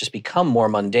now it's just become more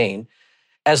mundane.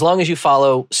 As long as you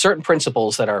follow certain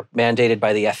principles that are mandated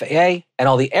by the FAA, and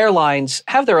all the airlines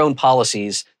have their own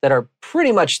policies that are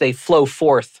pretty much, they flow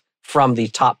forth from the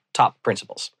top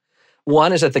principles.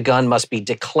 One is that the gun must be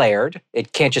declared.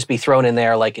 It can't just be thrown in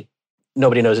there like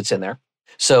nobody knows it's in there.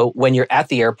 So when you're at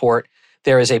the airport,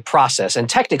 there is a process, and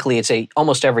technically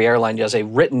almost every airline does a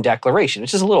written declaration,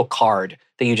 which is a little card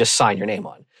that you just sign your name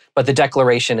on. But the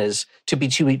declaration is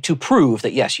to prove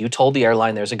that, yes, you told the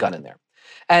airline there's a gun in there.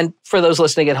 And for those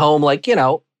listening at home, like,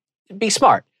 be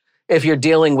smart. If you're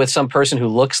dealing with some person who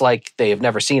looks like they have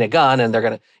never seen a gun and they're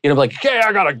going to, be like, hey,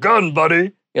 I got a gun,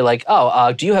 buddy. You're like,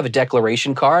 do you have a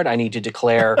declaration card? I need to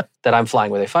declare that I'm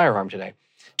flying with a firearm today.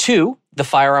 2, the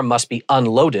firearm must be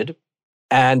unloaded.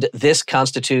 And this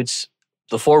constitutes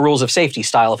the 4 rules of safety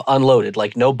style of unloaded,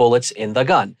 like no bullets in the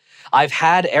gun. I've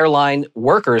had airline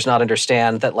workers not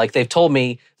understand that, like, they've told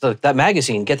me, that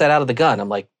magazine, get that out of the gun. I'm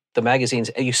like, the magazines,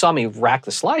 you saw me rack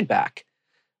the slide back.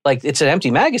 Like, it's an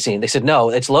empty magazine. They said, no,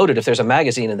 it's loaded if there's a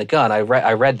magazine in the gun. I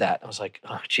read that. I was like,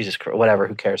 oh, Jesus Christ, whatever,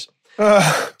 who cares?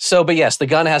 But yes, the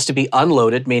gun has to be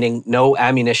unloaded, meaning no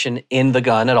ammunition in the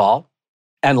gun at all.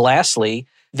 And lastly,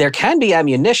 there can be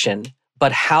ammunition,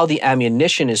 but how the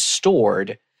ammunition is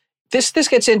stored, this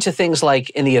gets into things like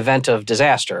in the event of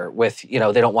disaster with, they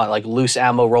don't want like loose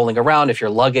ammo rolling around if your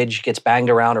luggage gets banged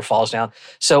around or falls down.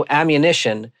 So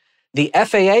ammunition, The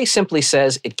FAA simply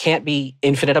says it can't be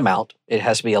infinite amount. It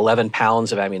has to be 11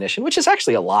 pounds of ammunition, which is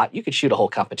actually a lot. You could shoot a whole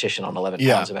competition on 11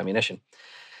 pounds of ammunition.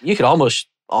 You could almost,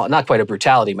 not quite a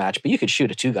brutality match, but you could shoot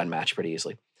a 2-gun match pretty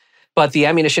easily. But the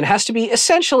ammunition has to be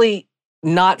essentially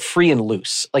not free and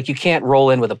loose. Like you can't roll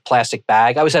in with a plastic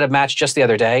bag. I was at a match just the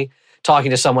other day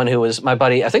talking to someone who was my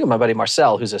buddy, I think my buddy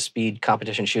Marcel, who's a speed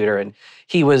competition shooter. And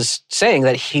he was saying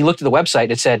that he looked at the website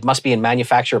and it said must be in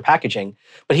manufacturer packaging,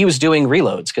 but he was doing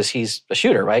reloads because he's a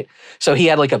shooter, right? So he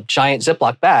had like a giant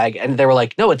Ziploc bag and they were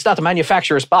like, no, it's not the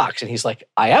manufacturer's box. And he's like,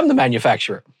 I am the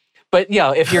manufacturer. But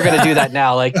if you're going to do that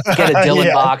now, like get a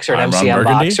Dillon box or an MCM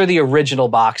box or the original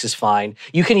box is fine.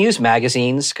 You can use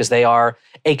magazines because they are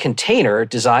a container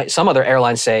designed. Some other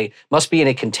airlines say must be in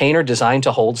a container designed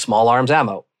to hold small arms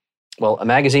ammo. Well, a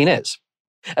magazine is.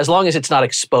 As long as it's not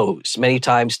exposed. Many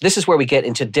times, this is where we get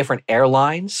into different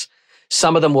airlines.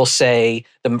 Some of them will say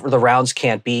the rounds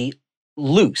can't be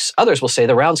loose. Others will say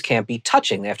the rounds can't be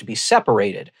touching. They have to be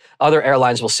separated. Other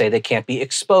airlines will say they can't be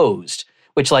exposed,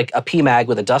 which like a PMAG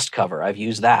with a dust cover. I've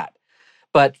used that.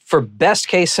 But for best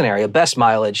case scenario, best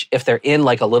mileage, if they're in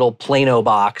like a little Plano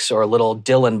box or a little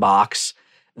Dillon box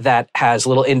that has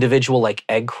little individual like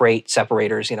egg crate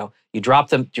separators, you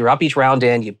drop each round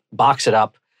in, you box it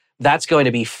up, that's going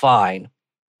to be fine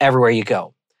everywhere you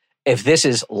go. If this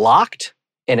is locked,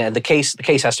 and the case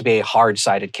has to be a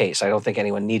hard-sided case. I don't think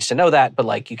anyone needs to know that, but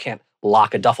like you can't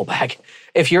lock a duffel bag.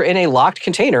 If you're in a locked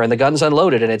container and the gun's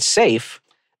unloaded and it's safe,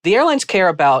 the airlines care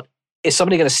about, is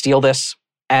somebody going to steal this?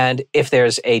 And if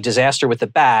there's a disaster with the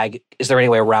bag, is there any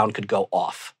way a round could go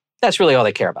off? That's really all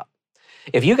they care about.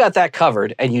 If you got that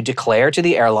covered and you declare to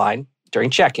the airline during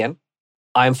check-in,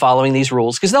 I'm following these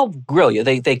rules, because they'll grill you.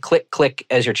 They click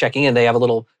as you're checking in. They have a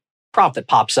little prompt that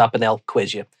pops up and they'll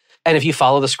quiz you. And if you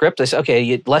follow the script, they say,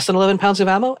 okay, less than 11 pounds of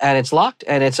ammo and it's locked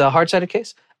and it's a hard-sided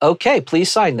case. Okay,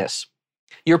 please sign this.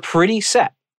 You're pretty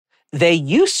set. They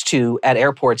used to, at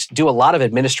airports, do a lot of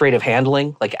administrative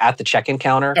handling, like at the check-in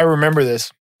counter. I remember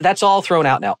this. That's all thrown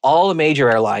out now. All the major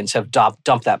airlines have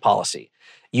dumped that policy.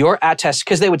 Your attest,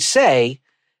 because they would say,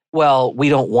 well, we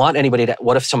don't want anybody to,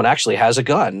 what if someone actually has a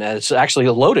gun and it's actually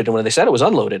loaded? And when they said it was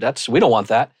unloaded, we don't want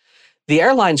that. The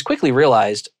airlines quickly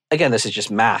realized, again, this is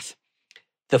just math.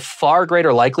 The far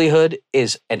greater likelihood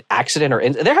is an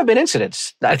accident there have been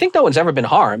incidents. I think no one's ever been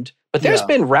harmed, but there's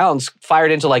been rounds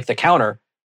fired into like the counter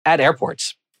at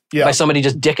airports by somebody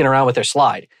just dicking around with their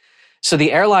slide. So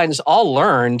the airlines all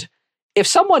learned, if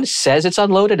someone says it's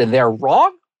unloaded and they're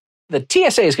wrong, the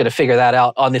TSA is going to figure that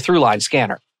out on the through-line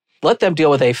scanner. Let them deal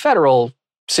with a federal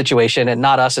situation and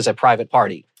not us as a private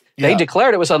party. They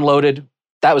declared it was unloaded.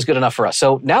 That was good enough for us.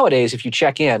 So nowadays, if you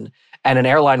check in and an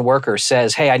airline worker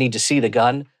says, hey, I need to see the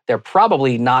gun, they're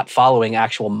probably not following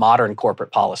actual modern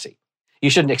corporate policy. You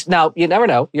shouldn't, now, you never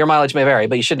know. Your mileage may vary,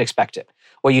 but you shouldn't expect it.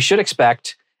 What you should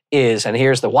expect is, and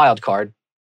here's the wild card,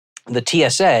 the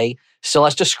TSA still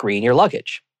has to screen your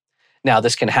luggage. Now,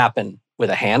 this can happen with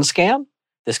a hand scan.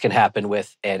 This can happen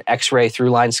with an X-ray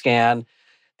through-line scan.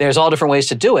 There's all different ways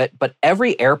to do it, but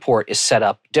every airport is set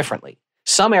up differently.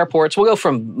 Some airports will go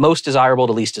from most desirable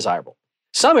to least desirable.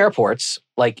 Some airports,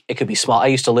 like it could be small. I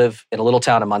used to live in a little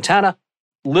town in Montana.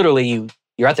 Literally,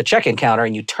 you're at the check-in counter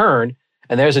and you turn,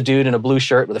 and there's a dude in a blue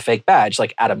shirt with a fake badge,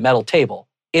 like at a metal table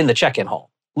in the check-in hall.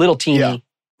 Little teeny,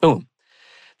 boom.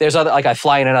 There's other, like I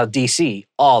fly in and out of DC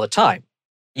all the time.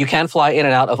 You can fly in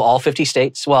and out of all 50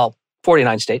 states, well,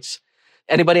 49 states.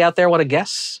 Anybody out there want to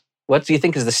guess? What do you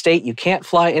think is the state you can't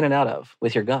fly in and out of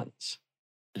with your guns?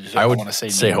 I would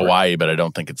say Hawaii, but I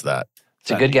don't think it's that.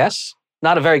 It's a good guess.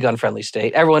 Not a very gun-friendly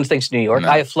state. Everyone thinks New York. No.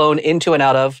 I have flown into and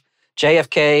out of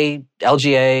JFK,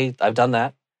 LGA. I've done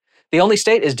that. The only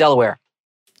state is Delaware.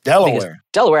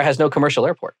 Delaware has no commercial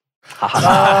airport.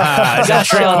 That's a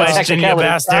trick question, you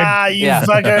bastard. You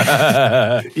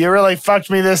fucker. You really fucked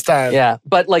me this time. Yeah,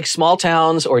 but like small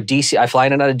towns or DC, I fly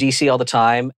in and out of DC all the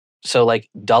time. So like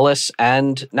Dulles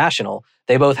and National,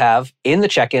 they both have in the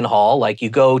check-in hall, like you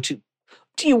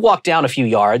walk down a few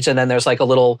yards and then there's like a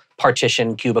little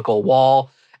partition cubicle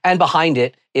wall and behind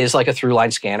it is like a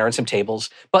through-line scanner and some tables.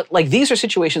 But like these are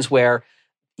situations where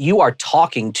you are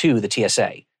talking to the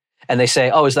TSA and they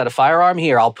say, oh, is that a firearm?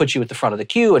 Here, I'll put you at the front of the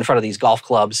queue in front of these golf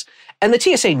clubs. And the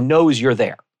TSA knows you're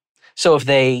there. So if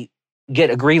they get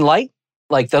a green light,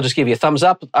 like they'll just give you a thumbs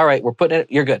up. All right, we're putting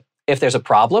it, you're good. If there's a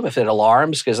problem, if it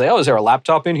alarms because is there a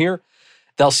laptop in here?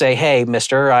 They'll say, hey,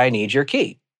 mister, I need your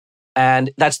key. And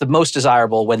that's the most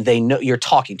desirable when they know you're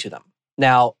talking to them.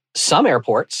 Now, some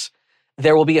airports,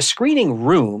 there will be a screening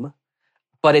room,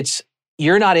 but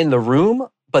you're not in the room,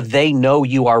 but they know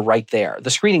you are right there.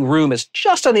 The screening room is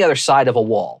just on the other side of a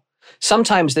wall.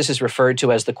 Sometimes this is referred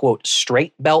to as the, quote,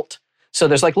 straight belt, So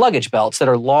there's like luggage belts that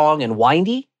are long and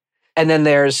windy. And then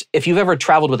there's, if you've ever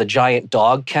traveled with a giant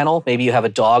dog kennel, maybe you have a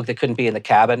dog that couldn't be in the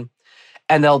cabin,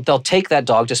 and they'll take that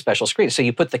dog to special screens. So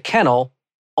you put the kennel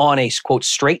on a, quote,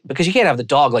 straight, because you can't have the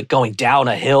dog like going down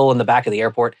a hill in the back of the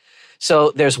airport.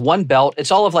 So there's one belt,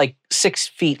 it's all of like 6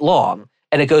 feet long,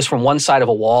 and it goes from one side of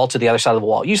a wall to the other side of the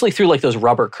wall, usually through like those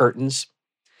rubber curtains.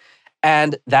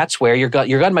 And that's where your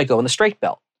gun might go in the straight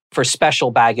belt for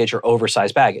special baggage or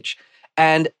oversized baggage.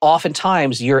 And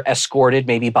oftentimes you're escorted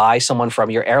maybe by someone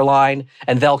from your airline,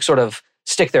 and they'll sort of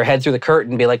stick their head through the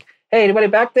curtain and be like, hey, anybody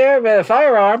back there? A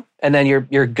firearm? And then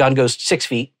your gun goes 6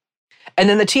 feet. And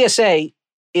then the TSA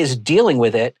is dealing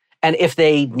with it. And if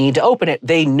they need to open it,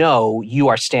 they know you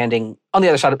are standing on the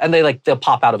other side and they'll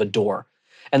pop out of a door.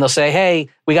 And they'll say, hey,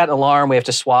 we got an alarm. We have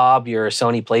to swab your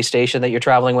Sony PlayStation that you're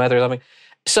traveling with or something.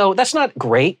 So that's not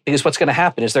great, because what's going to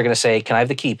happen is they're going to say, can I have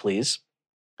the key, please?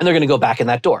 And they're going to go back in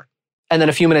that door. And then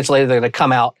a few minutes later, they're going to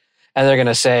come out and they're going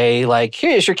to say, like,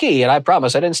 here's your key. And I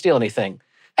promise I didn't steal anything.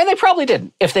 And they probably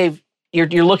didn't. If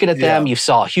you're looking at them, you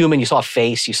saw a human, you saw a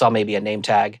face, you saw maybe a name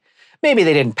tag. Maybe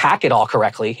they didn't pack it all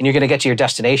correctly, and you're going to get to your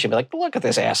destination and be like, look at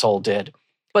this asshole did.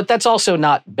 But that's also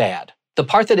not bad. The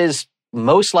part that is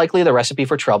most likely the recipe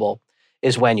for trouble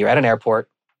is when you're at an airport,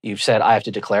 you've said, I have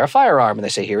to declare a firearm, and they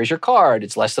say, here is your card.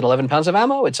 It's less than 11 pounds of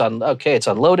ammo. It's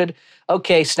unloaded.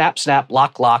 Okay, snap, snap,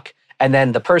 lock. And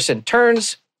then the person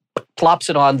turns, plops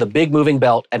it on the big moving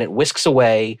belt, and it whisks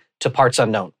away to parts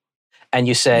unknown. And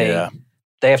you say,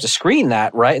 they have to screen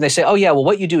that, right? And they say, oh yeah, well,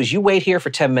 what you do is you wait here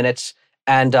for 10 minutes,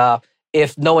 and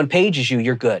if no one pages you,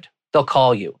 you're good. They'll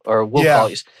call you, or we'll call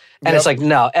you. And it's like,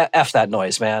 no, F that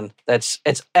noise, man. It's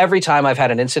every time I've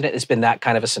had an incident, it's been that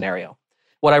kind of a scenario.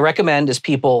 What I recommend is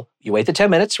you wait the 10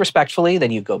 minutes respectfully,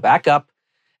 then you go back up,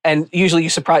 and usually you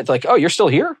surprise, like, oh, you're still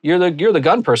here? You're the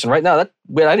gun person, right? No, I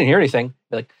didn't hear anything.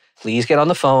 Be like, please get on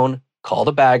the phone, call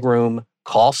the bag room,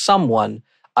 call someone.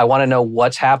 I want to know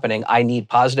what's happening. I need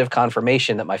positive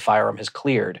confirmation that my firearm has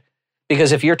cleared.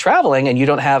 Because if you're traveling and you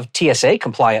don't have TSA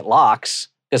compliant locks,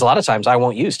 because a lot of times I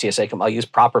won't use TSA,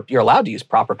 you're allowed to use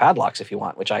proper padlocks if you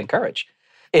want, which I encourage.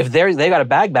 If they got a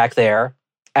bag back there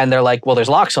and they're like, well, there's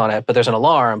locks on it, but there's an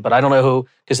alarm, but I don't know who,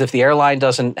 because if the airline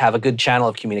doesn't have a good channel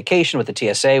of communication with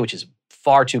the TSA, which is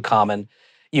far too common,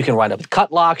 you can wind up with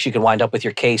cut locks, you can wind up with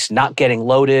your case not getting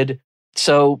loaded.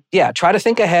 So yeah, try to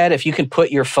think ahead. If you can put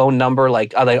your phone number,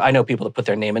 like I know people that put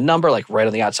their name and number like right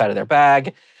on the outside of their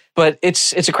bag, but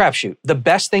it's a crapshoot. The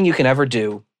best thing you can ever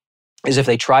do is if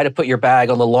they try to put your bag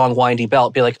on the long windy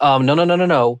belt, be like,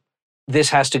 no. This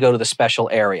has to go to the special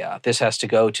area. This has to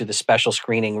go to the special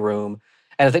screening room.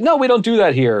 And if they, no, we don't do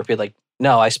that here. Be like,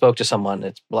 no, I spoke to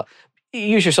someone.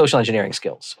 Use your social engineering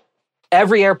skills.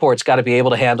 Every airport's got to be able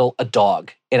to handle a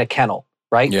dog in a kennel,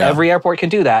 right? Yeah. Every airport can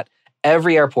do that.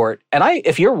 Every airport. And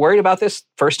if you're worried about this,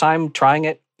 first time trying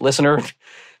it, listener,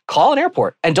 call an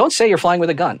airport. And don't say you're flying with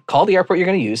a gun. Call the airport you're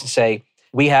going to use and say,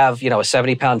 we have, a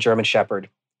 70-pound German Shepherd,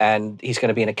 and he's going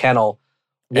to be in a kennel.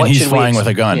 And he's flying with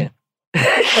a gun. Yeah.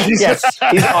 Yes,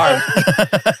 he's armed.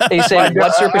 And you say,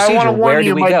 what's your procedure? Where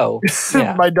do we go?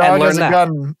 Yeah. My dog has a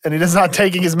gun, and he is not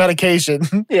taking his medication.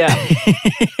 Yeah.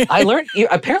 I learned,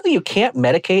 apparently you can't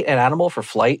medicate an animal for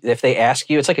flight. If they ask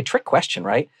you, it's like a trick question,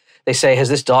 right? They say, has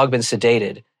this dog been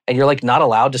sedated? And you're like not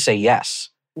allowed to say yes.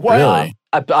 What? Really?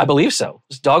 I believe so.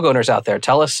 There's dog owners out there.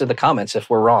 Tell us in the comments if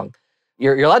we're wrong.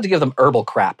 You're allowed to give them herbal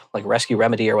crap, like Rescue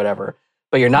Remedy or whatever.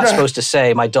 But you're not supposed to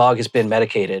say, my dog has been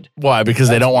medicated. Why? Because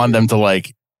they don't want them to have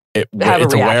a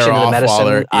reaction to the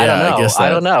medicine. I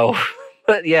don't know.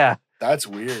 But yeah. That's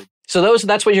weird. So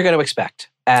that's what you're going to expect.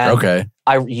 And okay.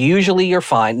 Usually you're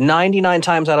fine. 99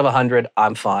 times out of 100,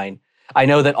 I'm fine. I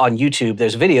know that on YouTube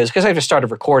there's videos, because I've just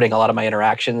started recording a lot of my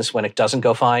interactions when it doesn't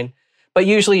go fine. But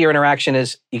usually your interaction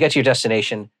is, you get to your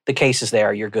destination, the case is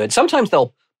there, you're good. Sometimes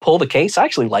they'll pull the case. I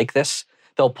actually like this.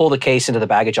 They'll pull the case into the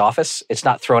baggage office. It's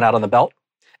not thrown out on the belt.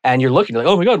 And you're looking, like,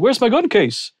 oh my God, where's my gun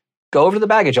case? Go over to the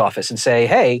baggage office and say,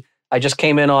 hey, I just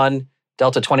came in on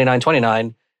Delta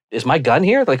 2929. Is my gun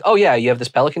here? They're like, oh yeah, you have this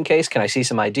Pelican case. Can I see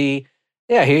some ID?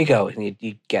 Yeah, here you go. And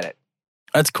you get it.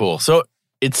 That's cool. So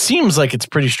it seems like it's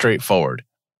pretty straightforward.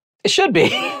 It should be.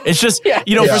 It's just,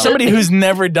 for somebody who's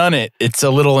never done it, it's a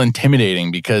little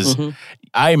intimidating because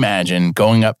I imagine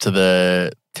going up to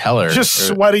the teller. Just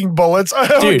sweating bullets. I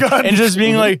have a gun. And just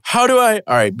being like, how do I?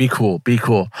 All right, be cool.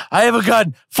 I have a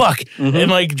gun. Fuck.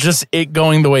 And just it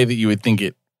going the way that you would think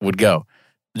it would go.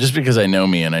 Just because I know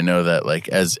me and I know that,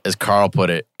 as Carl put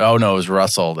it, oh no, it was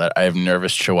Russell, that I have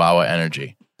nervous Chihuahua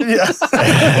energy. Yeah.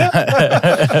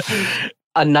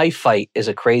 A knife fight is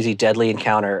a crazy, deadly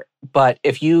encounter. But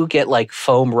if you get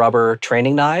foam rubber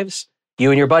training knives,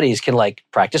 You and your buddies can like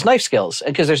practice knife skills.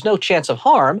 And because there's no chance of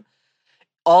harm,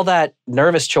 all that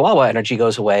nervous chihuahua energy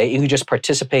goes away. You can just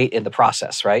participate in the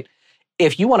process, right?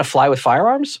 If you want to fly with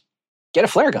firearms, get a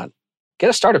flare gun. Get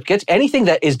a startup. Get anything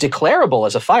that is declarable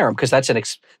as a firearm, because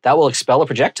that will expel a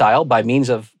projectile by means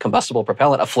of combustible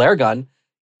propellant. A flare gun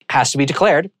has to be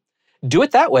declared. Do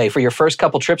it that way for your first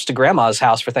couple trips to grandma's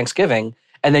house for Thanksgiving,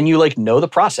 and then you like know the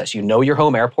process. You know your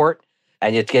home airport,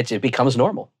 and it becomes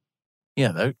normal.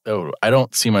 Yeah, I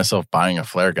don't see myself buying a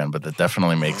flare gun, but that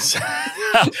definitely makes.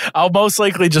 I'll most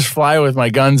likely just fly with my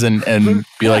guns and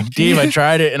be like, Dave, I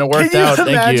tried it and it worked out.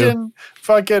 Thank you.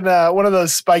 Fucking one of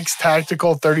those Spikes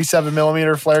tactical 37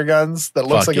 millimeter flare guns that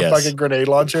looks like a fucking grenade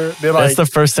launcher. That's the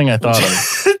first thing I thought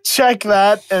of. Check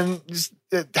that and just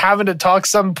having to talk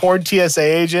some poor TSA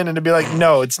agent and to be like,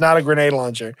 no, it's not a grenade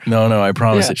launcher. No, I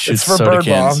promise it shoots for soda bird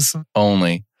cans bombs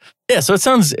only. Yeah, so it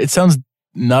sounds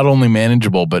not only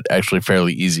manageable but actually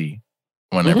fairly easy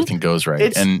when everything goes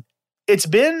right. It's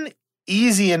been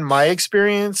easy in my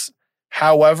experience.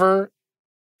 However,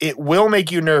 it will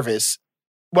make you nervous.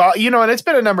 Well, and it's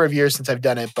been a number of years since I've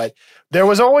done it, but there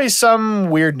was always some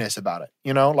weirdness about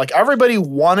it, like everybody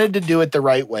wanted to do it the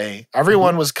right way.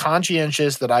 Everyone was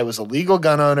conscientious that I was a legal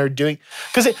gun owner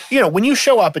because when you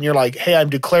show up and you're like, hey, I'm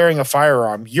declaring a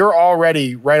firearm, you're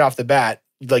already right off the bat,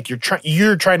 like you're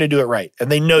trying to do it right. And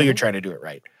they know you're trying to do it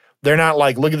right. They're not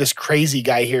like, look at this crazy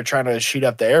guy here trying to shoot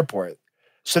up the airport.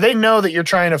 So they know that you're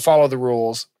trying to follow the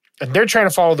rules and they're trying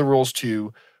to follow the rules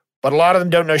too. But a lot of them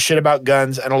don't know shit about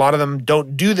guns, and a lot of them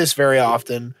don't do this very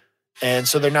often, and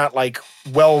so they're not, like,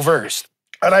 well-versed.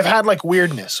 And I've had, like,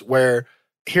 weirdness where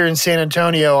here in San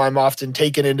Antonio, I'm often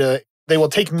taken into – they will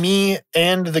take me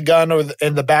and the gun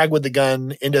and the bag with the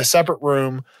gun into a separate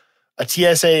room. A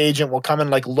TSA agent will come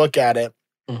and, like, look at it.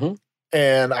 Mm-hmm.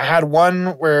 And I had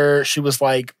one where she was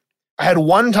like – I had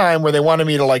one time where they wanted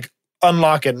me to, like,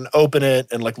 unlock it and open it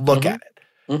and, like, look at it.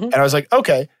 Mm-hmm. And I was like,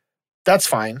 okay, that's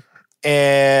fine.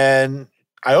 And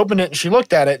I opened it and she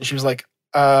looked at it and she was like,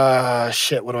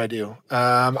 shit, what do I do?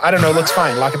 I don't know. It looks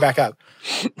fine. Lock it back up.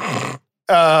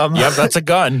 Yep, that's a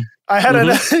gun. I had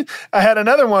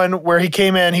another one where he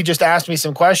came in, he just asked me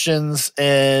some questions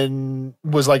and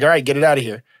was like, all right, get it out of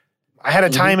here. I had a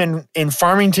time in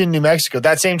Farmington, New Mexico,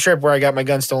 that same trip where I got my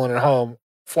gun stolen at home,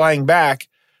 flying back,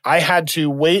 I had to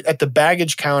wait at the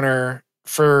baggage counter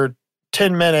for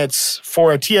 10 minutes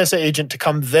for a TSA agent to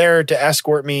come there to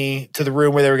escort me to the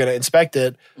room where they were going to inspect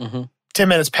it. 10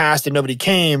 minutes passed and nobody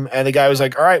came. And the guy was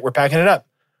like, all right, we're packing it up.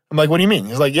 I'm like, what do you mean?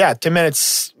 He's like, yeah, 10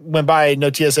 minutes went by. No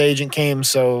TSA agent came.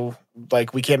 So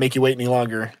like, we can't make you wait any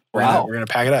longer. We're going to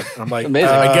pack it up. And I'm like, amazing.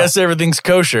 I guess everything's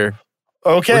kosher.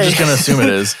 Okay. We're just going to assume it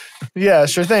is. Yeah,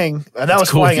 sure thing. And that was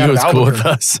cool flying out of Albuquerque. Cool with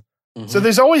us. So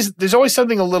there's always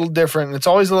something a little different. And it's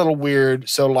always a little weird.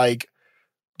 So like,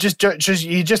 just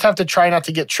you just have to try not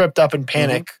to get tripped up and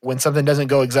panic when something doesn't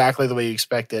go exactly the way you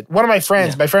expect it. One of my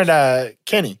friends, my friend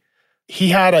Kenny, he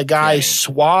had a guy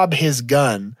swab his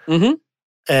gun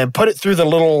and put it through the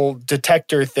little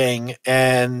detector thing,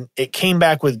 and it came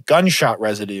back with gunshot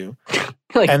residue.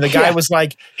 And the guy was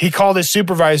like, he called his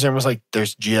supervisor and was like,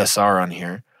 "There's GSR on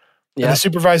here." Yeah. And the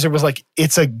supervisor was like,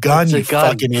 "It's a gun, you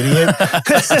fucking idiot."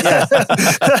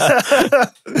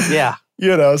 Yeah.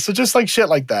 So just like shit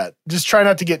like that. Just try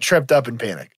not to get tripped up and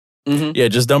panic. Yeah,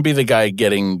 just don't be the guy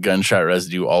getting gunshot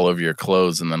residue all over your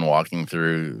clothes and then walking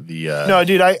through the. No,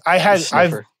 dude, I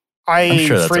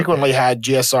frequently had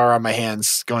GSR on my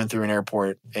hands going through an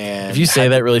airport. And if you say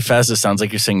that really fast, it sounds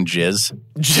like you're saying jizz.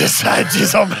 Just had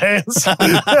jizz on my hands.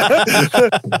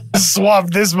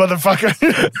 Swab this motherfucker.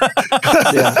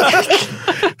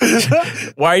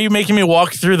 Why are you making me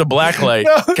walk through the black light?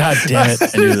 No. God damn it!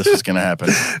 I knew this was gonna happen.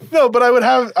 No, but I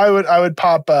would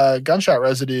pop gunshot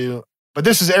residue. But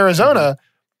this is Arizona.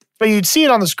 But you'd see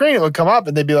it on the screen. It would come up,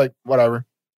 and they'd be like, "Whatever."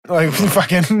 Like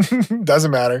fucking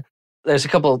doesn't matter. There's a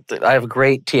couple. I have a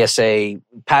great TSA.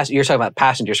 You're talking about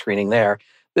passenger screening there.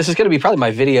 This is going to be probably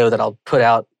my video that I'll put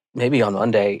out maybe on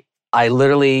Monday. I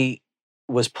literally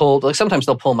was pulled. Like sometimes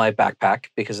they'll pull my backpack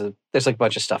because there's like a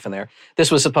bunch of stuff in there. This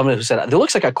was someone who said it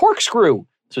looks like a corkscrew.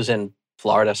 This was in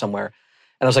Florida somewhere,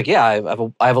 and I was like, yeah,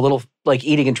 I have a little like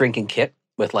eating and drinking kit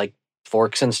with like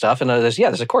forks and stuff, and there's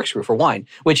a corkscrew for wine,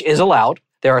 which is allowed.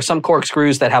 There are some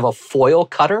corkscrews that have a foil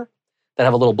cutter that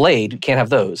have a little blade. You can't have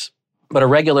those, but a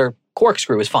regular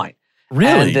corkscrew is fine.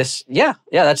 Really? And that's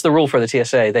the rule for the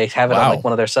TSA. They have it on like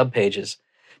one of their sub pages.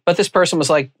 But this person was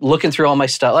like looking through all my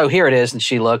stuff. Oh, here it is. And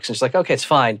she looks and she's like, okay, it's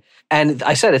fine. And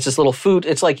I said, it's this little food.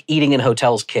 It's like eating in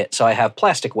hotels kit. So I have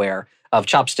plasticware of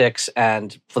chopsticks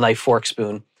and knife, fork,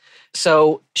 spoon.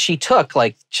 So she took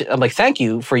I'm like, thank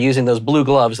you for using those blue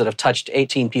gloves that have touched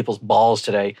 18 people's balls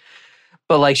today.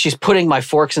 But like she's putting my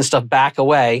forks and stuff back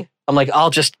away. I'm like,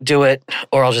 I'll just do it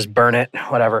or I'll just burn it,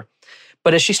 whatever.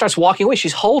 But as she starts walking away,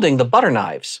 she's holding the butter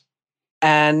knives.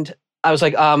 And I was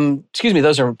like, excuse me,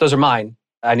 those are mine.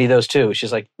 I need those too.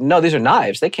 She's like, no, these are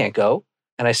knives. They can't go.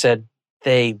 And I said,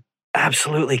 they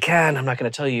absolutely can. I'm not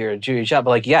going to tell you you're do your job.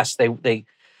 But like, yes, they.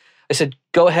 I said,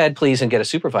 go ahead, please, and get a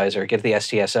supervisor. Get the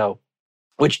STSO.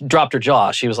 Which dropped her jaw.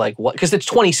 She was like, what? Because it's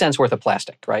 20 cents worth of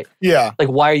plastic, right? Yeah. Like,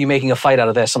 why are you making a fight out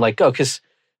of this? I'm like, oh, because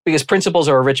principles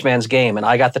are a rich man's game, and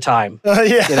I got the time.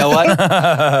 Yeah. You know what?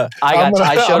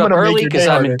 I showed up early because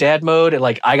I'm in dad mode, and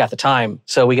like, I got the time.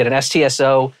 So we get an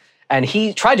STSO, and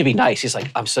he tried to be nice. He's like,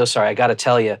 I'm so sorry. I got to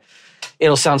tell you,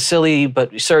 it'll sound silly,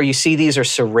 but sir, you see these are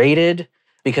serrated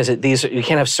because you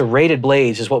can't have serrated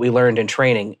blades is what we learned in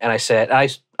training. And I said, I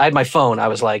had my phone. I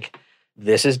was like,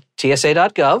 this is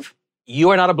TSA.gov.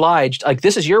 You are not obliged. Like,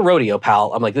 this is your rodeo,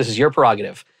 pal. I'm like, this is your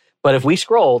prerogative. But if we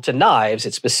scroll to knives,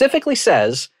 it specifically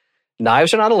says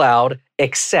knives are not allowed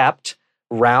except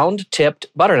round-tipped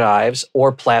butter knives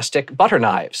or plastic butter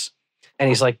knives. And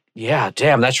he's like, yeah,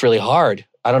 damn, that's really hard.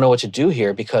 I don't know what to do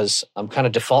here because I'm kind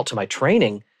of default to my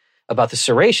training about the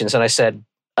serrations. And I said,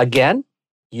 again,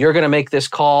 you're going to make this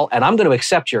call and I'm going to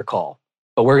accept your call,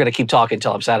 but we're going to keep talking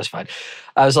until I'm satisfied.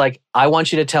 I was like, I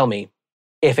want you to tell me,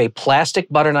 if a plastic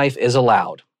butter knife is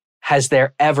allowed, has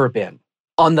there ever been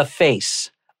on the face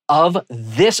of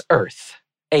this earth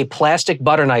a plastic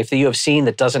butter knife that you have seen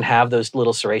that doesn't have those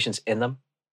little serrations in them?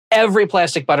 Every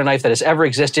plastic butter knife that has ever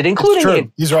existed,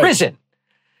 including in prison,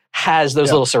 has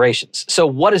those little serrations. So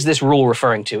what is this rule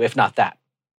referring to, if not that?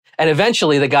 And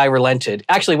eventually the guy relented.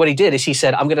 Actually, what he did is he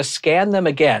said, I'm going to scan them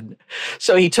again.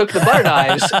 So he took the butter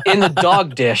knives in the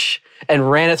dog dish and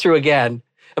ran it through again.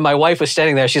 And my wife was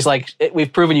standing there. She's like,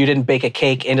 we've proven you didn't bake a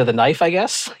cake into the knife, I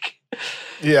guess.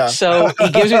 Yeah. So he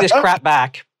gives me this crap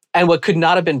back. And what could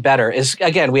not have been better is,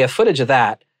 again, we have footage of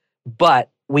that, but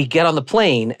we get on the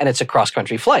plane and it's a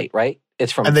cross-country flight, right?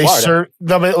 It's from Florida.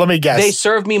 Let me guess. They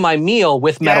served me my meal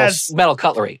with metal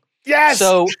cutlery. Yes.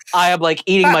 So I am like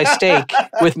eating my steak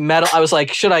with metal. I was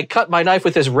like, should I cut my knife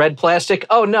with this red plastic?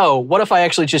 Oh no. What if I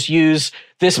actually just use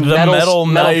this metal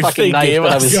fucking knife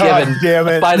that I was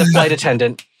given by the flight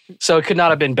attendant? So it could not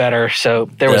have been better. So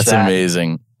there was that. That's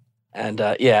amazing. And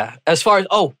as far as,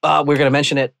 we're going to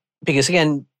mention it because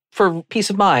again, for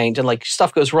peace of mind and like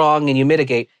stuff goes wrong and you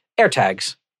mitigate,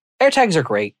 AirTags. AirTags are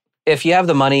great. If you have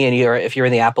the money and if you're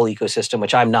in the Apple ecosystem,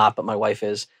 which I'm not, but my wife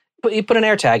is, but you put an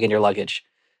AirTag in your luggage.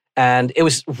 And it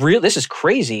was real. This is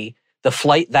crazy.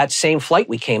 That same flight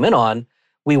we came in on,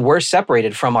 we were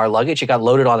separated from our luggage. It got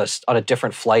loaded on a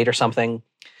different flight or something.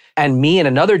 And me and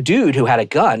another dude who had a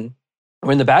gun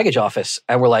were in the baggage office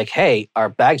and we're like, hey, our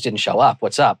bags didn't show up.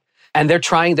 What's up? And they're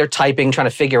typing, trying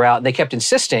to figure out. And they kept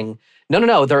insisting,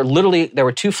 no. There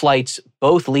were two flights,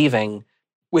 both leaving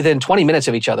within 20 minutes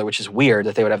of each other, which is weird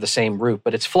that they would have the same route,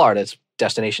 but it's Florida, it's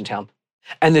destination town.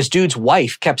 And this dude's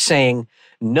wife kept saying,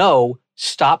 no,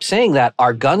 stop saying that.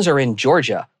 Our guns are in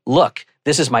Georgia. Look,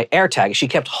 this is my AirTag. She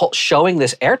kept showing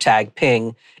this AirTag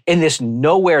ping in this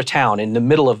nowhere town in the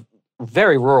middle of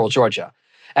very rural Georgia.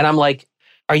 And I'm like,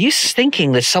 are you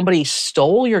thinking that somebody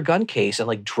stole your gun case and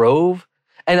like drove?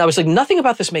 And I was like, nothing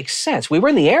about this makes sense. We were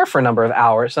in the air for a number of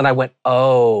hours and I went,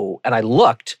 oh, and I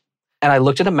looked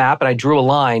at a map and I drew a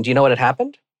line. Do you know what had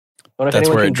happened? That's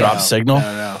where it drops signal?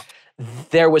 No.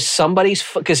 There was somebody's,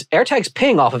 because AirTags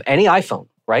ping off of any iPhone,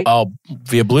 right? Oh,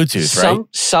 via Bluetooth, right?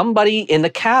 Somebody in the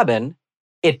cabin,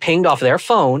 it pinged off their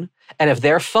phone. And if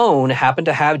their phone happened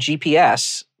to have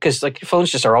GPS, because like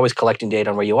phones just are always collecting data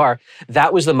on where you are,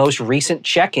 that was the most recent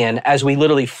check-in as we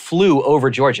literally flew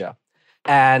over Georgia.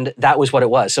 And that was what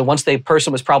it was. So once the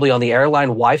person was probably on the airline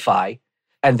Wi-Fi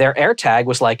and their AirTag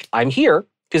was like, I'm here,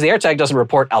 because the AirTag doesn't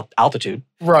report altitude.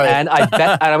 Right. And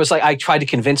I was like, I tried to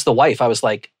convince the wife. I was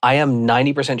like, I am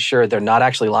 90% sure they're not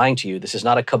actually lying to you. This is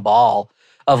not a cabal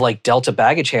of like Delta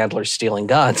baggage handlers stealing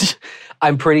guns.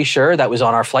 I'm pretty sure that was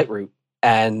on our flight route.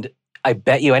 And I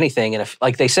bet you anything. And if,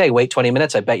 like they say, wait 20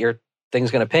 minutes, I bet your thing's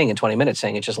going to ping in 20 minutes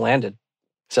saying it just landed.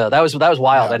 So that was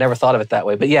wild. Yeah. I never thought of it that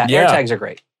way. But yeah, AirTags are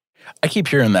great. I keep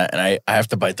hearing that, and I have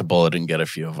to bite the bullet and get a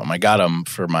few of them. I got them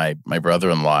for my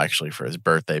brother-in-law, actually, for his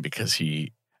birthday, because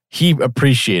he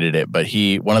appreciated it, but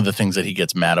one of the things that he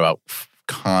gets mad about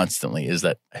constantly is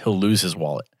that he'll lose his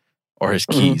wallet or his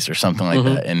keys or something like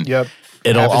that, and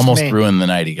it'll almost ruin the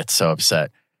night. He gets so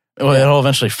upset. Well, it'll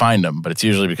eventually find him, but it's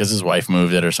usually because his wife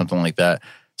moved it or something like that.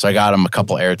 So I got him a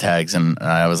couple AirTags, and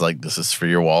I was like, this is for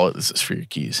your wallet, this is for your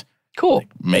keys. Cool. Like,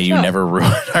 may you never ruin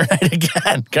our night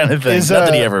again, kind of thing. Not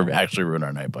that he ever actually ruined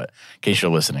our night, but in case you're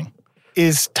listening.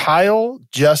 Is Tile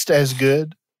just as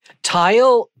good?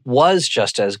 Tile was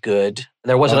just as good.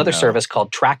 There was another no. service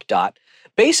called TrackDot.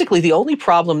 Basically, the only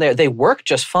problem there, they work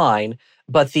just fine,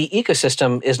 but the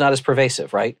ecosystem is not as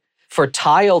pervasive, right? For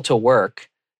Tile to work,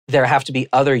 there have to be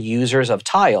other users of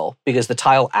Tile because the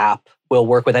Tile app will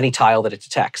work with any tile that it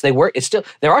detects.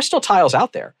 There are still tiles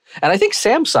out there. And I think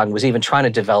Samsung was even trying to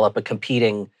develop a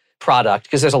competing product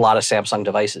because there's a lot of Samsung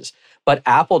devices. But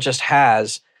Apple just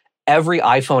has every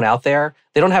iPhone out there.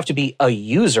 They don't have to be a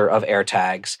user of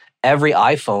AirTags. Every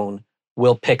iPhone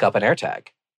will pick up an AirTag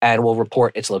and will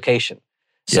report its location.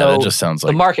 So that just sounds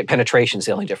like the market penetration is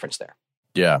the only difference there.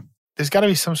 Yeah. There's got to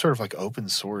be some sort of like open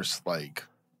source like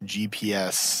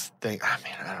GPS thing. I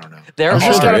mean, I don't know. There There's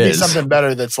sure got to there be is. something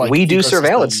better that's like we do ecosystem.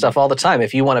 surveillance stuff all the time.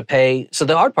 If you want to pay, so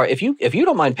the hard part, if you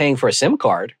don't mind paying for a SIM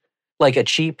card, like a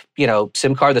cheap,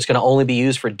 SIM card that's going to only be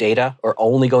used for data or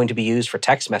only going to be used for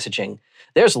text messaging,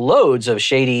 there's loads of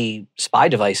shady spy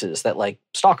devices that like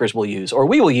stalkers will use or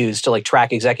we will use to like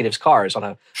track executives' cars on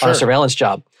a surveillance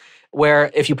job.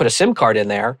 Where if you put a SIM card in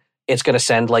there, it's going to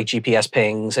send like GPS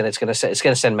pings and it's going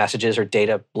to send messages or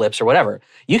data blips or whatever.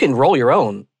 You can roll your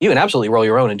own. You can absolutely roll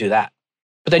your own and do that.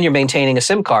 But then you're maintaining a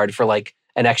SIM card for like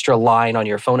an extra line on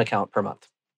your phone account per month.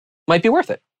 Might be worth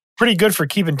it. Pretty good for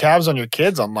keeping tabs on your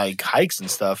kids on like hikes and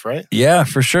stuff, right? Yeah,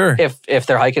 for sure. If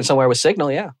they're hiking somewhere with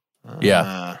signal, yeah.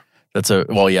 Yeah.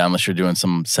 Unless you're doing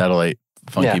some satellite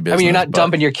funky business. I mean, you're not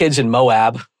dumping your kids in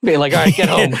Moab, being like, all right, get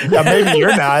home. Yeah, maybe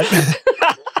you're not.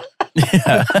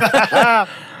 Yeah.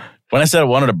 When I said I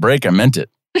wanted a break, I meant it.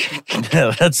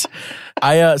 So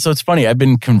it's funny. I've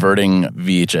been converting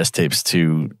VHS tapes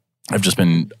I've just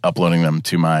been uploading them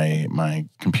to my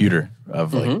computer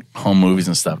of like home movies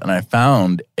and stuff. And I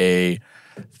found a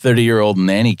 30-year-old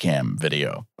nanny cam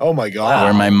video. Oh my God.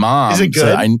 Where my mom Is it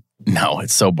good? No,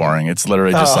 it's so boring. It's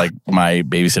literally just like my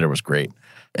babysitter was great.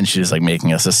 And she's like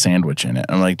making us a sandwich in it.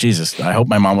 I'm like, Jesus, I hope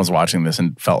my mom was watching this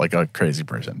and felt like a crazy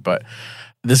person. But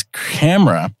this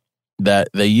camera that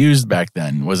they used back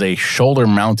then was a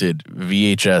shoulder-mounted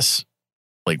VHS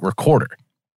like recorder.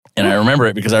 And I remember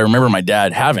it because I remember my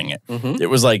dad having it. Mm-hmm. It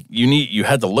was like you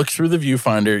had to look through the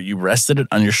viewfinder, you rested it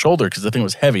on your shoulder because the thing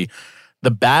was heavy. The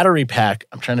battery pack,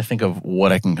 I'm trying to think of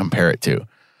what I can compare it to.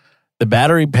 The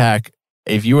battery pack,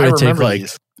 if you were to take like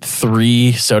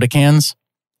 3 soda cans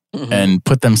and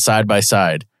put them side by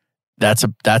side, that's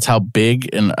how big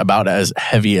and about as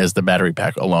heavy as the battery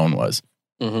pack alone was.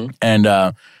 Mm-hmm. And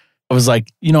I was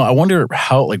like, I wonder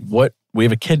how, like, what, we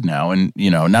have a kid now. And,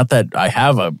 not that I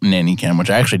have a nanny cam, which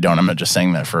I actually don't. I'm not just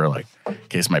saying that for, like, in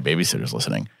case my babysitter's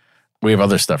listening. We have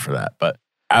other stuff for that. But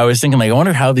I was thinking, like, I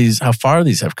wonder how far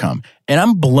these have come. And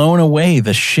I'm blown away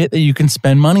the shit that you can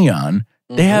spend money on.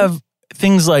 Mm-hmm. They have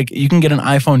things like, you can get an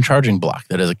iPhone charging block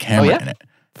that has a camera in it,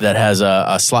 that has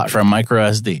a slot for a micro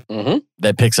SD,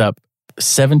 that picks up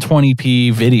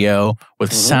 720p video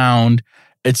with sound.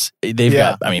 They've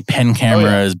got, pen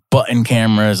cameras, button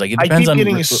cameras. Like it depends on. I keep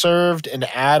getting served an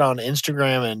ad on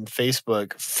Instagram and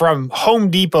Facebook from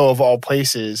Home Depot of all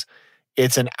places.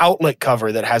 It's an outlet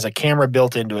cover that has a camera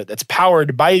built into it that's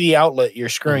powered by the outlet you're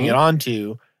screwing it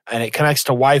onto, and it connects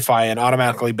to Wi-Fi and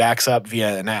automatically backs up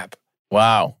via an app.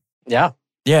 Wow. Yeah.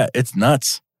 Yeah, it's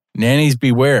nuts. Nannies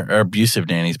beware, or abusive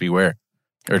nannies beware,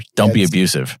 or don't be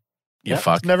abusive. You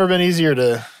fuck. It's never been easier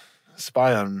to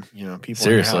spy on people.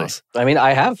 Seriously. In your house. I mean,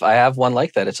 I have one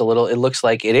like that. It looks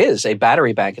like it is a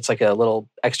battery bank. It's like a little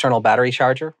external battery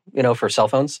charger, for cell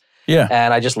phones. Yeah.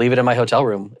 And I just leave it in my hotel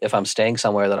room if I'm staying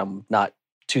somewhere that I'm not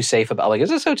too safe about. Like, is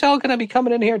this hotel going to be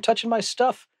coming in here and touching my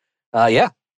stuff? Yeah,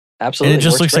 absolutely. And it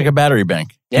just looks like a battery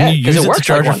bank. Yeah, can you use it to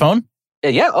charge your phone?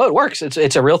 Yeah. Oh, it works.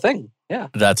 It's a real thing. Yeah.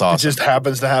 That's awesome. It just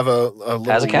happens to have a little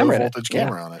camera low voltage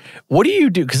camera on it. What do you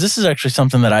do? Because this is actually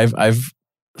something that I've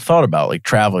thought about, like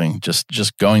traveling,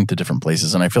 just going to different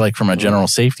places. And I feel like from a general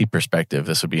safety perspective,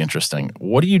 this would be interesting.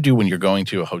 What do you do when you're going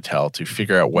to a hotel to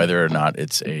figure out whether or not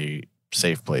it's a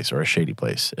safe place or a shady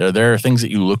place? Are there things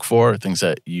that you look for, things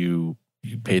that you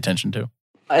pay attention to?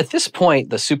 At this point,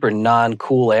 the super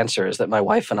non-cool answer is that my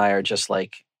wife and I are just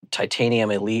like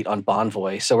titanium elite on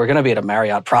Bonvoy. So we're going to be at a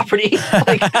Marriott property.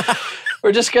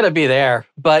 We're just going to be there.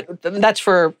 But that's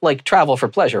for like travel for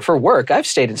pleasure. For work, I've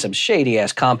stayed in some shady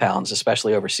ass compounds,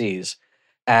 especially overseas.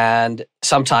 And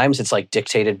sometimes it's like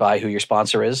dictated by who your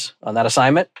sponsor is on that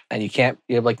assignment. And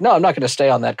you're like, no, I'm not going to stay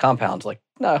on that compound. Like,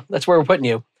 no, that's where we're putting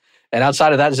you. And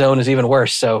outside of that zone is even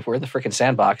worse. So we're in the freaking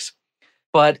sandbox.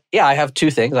 But yeah, I have 2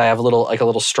 things. I have a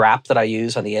little strap that I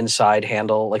use on the inside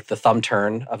handle, like the thumb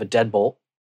turn of a deadbolt.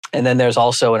 And then there's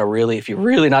also if you're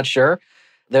really not sure,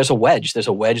 there's a wedge. There's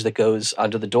a wedge that goes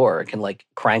under the door. It can like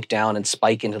crank down and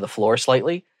spike into the floor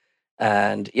slightly.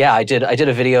 And yeah, I did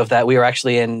a video of that. We were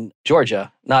actually in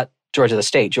Georgia, not Georgia the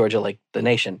state, Georgia like the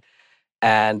nation.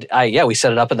 And we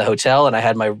set it up in the hotel, and I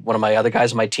had one of my other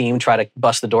guys on my team try to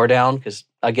bust the door down because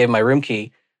I gave him my room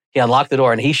key. He unlocked the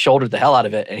door and he shouldered the hell out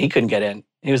of it, and he couldn't get in.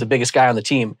 He was the biggest guy on the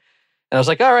team. And I was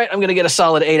like, all right, I'm going to get a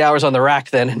solid 8 hours on the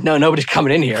rack then. No, nobody's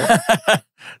coming in here.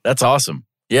 That's awesome.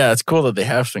 Yeah, it's cool that they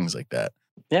have things like that.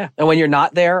 Yeah. And when you're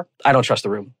not there, I don't trust the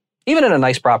room. Even in a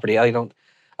nice property, I don't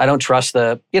trust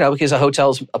because a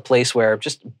hotel's a place where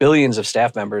just billions of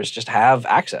staff members just have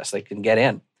access. They can get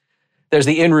in. There's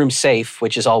the in-room safe,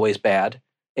 which is always bad.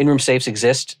 In-room safes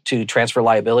exist to transfer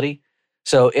liability.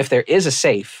 So if there is a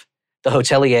safe, the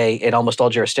hotelier in almost all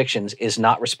jurisdictions is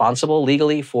not responsible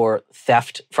legally for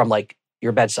theft from like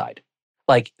your bedside.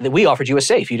 Like we offered you a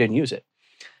safe, you didn't use it.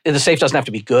 The safe doesn't have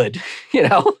to be good,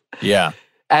 Yeah.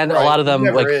 And Right. a lot of them,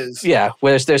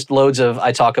 where there's loads of,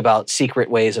 I talk about secret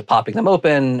ways of popping them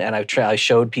open, and I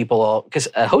showed people because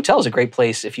a hotel is a great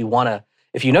place if you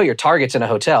know your target's in a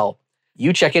hotel.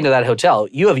 You check into that hotel,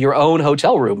 you have your own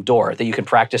hotel room door that you can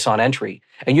practice on entry,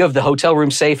 and you have the hotel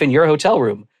room safe in your hotel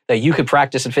room that you could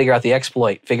practice and figure out the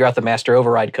exploit, figure out the master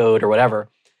override code or whatever,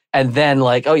 and then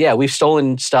like, oh yeah, we've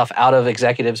stolen stuff out of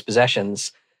executives'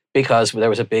 possessions because there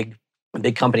was a big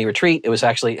company retreat. It was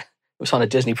on a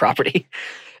Disney property.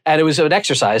 And it was an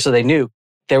exercise, so they knew.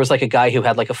 There was like a guy who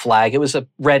had like a flag. It was a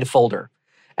red folder.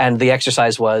 And the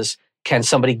exercise was, can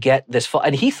somebody get this?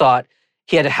 And he thought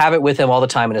he had to have it with him all the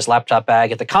time in his laptop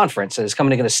bag at the conference. And he's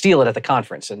going to steal it at the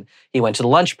conference. And he went to the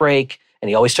lunch break, and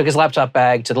he always took his laptop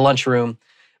bag to the lunchroom.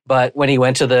 But when he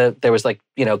went to there was like,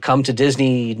 come to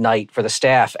Disney night for the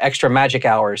staff, extra magic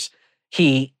hours.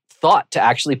 He thought to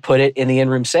actually put it in the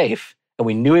in-room safe. And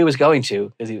we knew he was going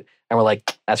to, and we're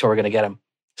like, that's where we're going to get him.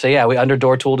 So yeah, we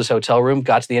under-door tooled his hotel room,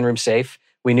 got to the in-room safe.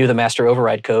 We knew the master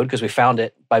override code because we found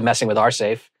it by messing with our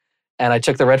safe. And I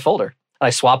took the red folder and I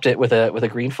swapped it with a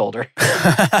green folder.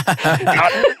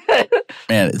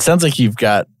 Man, it sounds like you've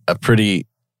got a pretty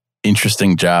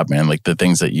interesting job, man. Like the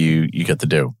things that you get to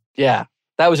do. Yeah,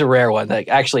 that was a rare one. Like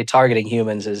actually targeting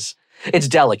humans it's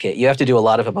delicate. You have to do a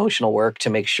lot of emotional work to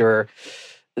make sure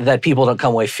that people don't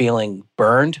come away feeling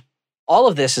burned. All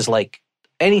of this is like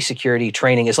any security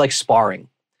training is like sparring.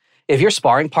 If your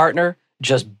sparring partner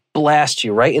just blasts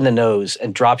you right in the nose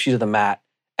and drops you to the mat,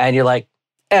 and you're like,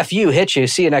 F you, hit you,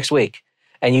 see you next week,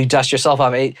 and you dust yourself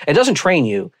off, it doesn't train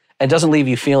you and doesn't leave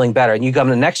you feeling better. And you come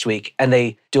the next week and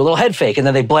they do a little head fake and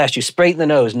then they blast you straight in the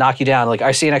nose, knock you down, like,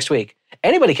 I see you next week.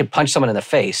 Anybody can punch someone in the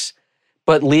face,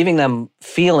 but leaving them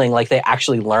feeling like they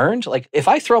actually learned. Like if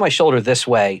I throw my shoulder this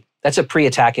way, that's a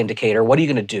pre-attack indicator. What are you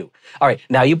going to do? All right,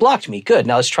 now you blocked me. Good.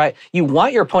 Now let's try. You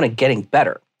want your opponent getting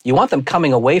better. You want them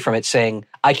coming away from it saying,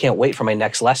 I can't wait for my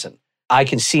next lesson. I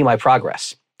can see my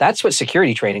progress. That's what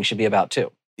security training should be about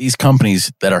too. These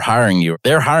companies that are hiring you,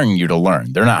 they're hiring you to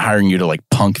learn. They're not hiring you to like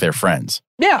punk their friends.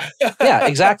 Yeah,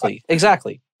 exactly.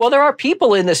 Well, there are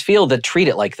people in this field that treat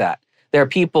it like that. There are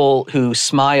people who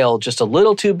smile just a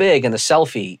little too big in the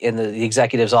selfie in the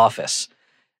executive's office.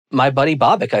 My buddy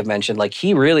Bobik, I've mentioned, like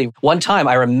he really, one time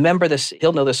I remember this,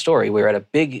 he'll know this story. We were at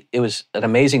it was an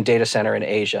amazing data center in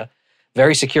Asia,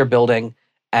 very secure building.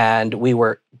 And we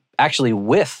were actually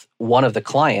with one of the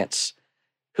clients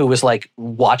who was like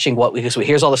watching because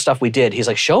here's all the stuff we did. He's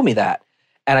like, show me that.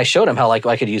 And I showed him how like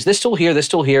I could use this tool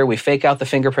here. We fake out the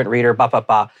fingerprint reader,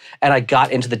 and I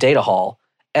got into the data hall.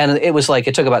 And it was like,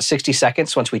 it took about 60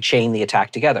 seconds once we chained the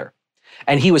attack together.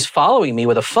 And he was following me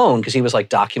with a phone because he was like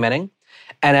documenting.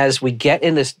 And as we get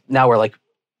in this, now we're like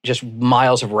just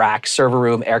miles of rack, server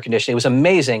room, air conditioning. It was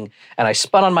amazing. And I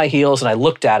spun on my heels and I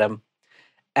looked at him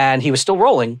and he was still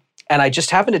rolling. And I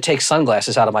just happened to take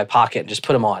sunglasses out of my pocket and just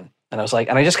put them on. And I was like,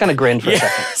 and I just kind of grinned for a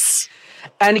second.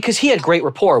 And because he had great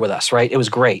rapport with us, right? It was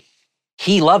great.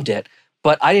 He loved it.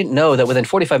 But I didn't know that within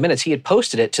 45 minutes, he had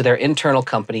posted it to their internal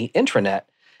company intranet.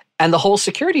 And the whole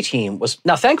security team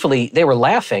now thankfully, they were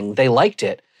laughing. They liked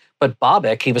it. But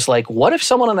Bobik, he was like, what if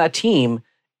someone on that team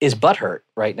is butthurt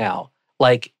right now?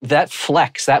 Like that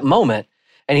flex, that moment.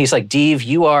 And he's like, Dave,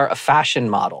 you are a fashion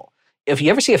model. If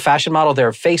you ever see a fashion model,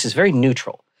 their face is very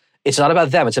neutral. It's not about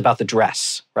them. It's about the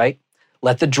dress, right?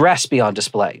 Let the dress be on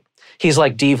display. He's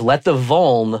like, Dave, let the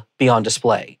vuln be on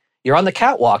display. You're on the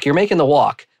catwalk. You're making the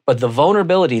walk. But the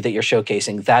vulnerability that you're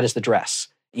showcasing, that is the dress.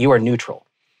 You are neutral.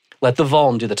 Let the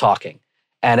vuln do the talking.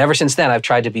 And ever since then, I've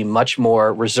tried to be much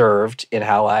more reserved in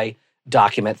how I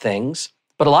document things.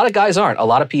 But a lot of guys aren't. A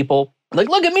lot of people, like,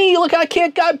 look at me. Look,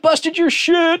 I busted your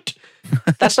shit.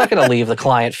 That's not going to leave the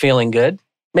client feeling good.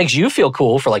 Makes you feel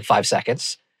cool for like 5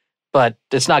 seconds. But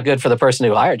it's not good for the person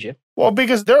who hired you. Well,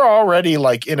 because they're already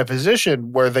like in a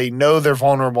position where they know they're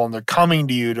vulnerable and they're coming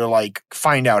to you to like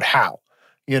find out how.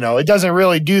 It doesn't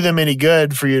really do them any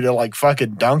good for you to like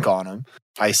fucking dunk on them.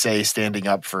 I say standing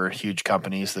up for huge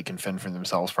companies that can fend for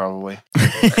themselves, probably.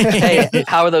 Hey,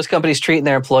 how are those companies treating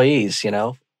their employees,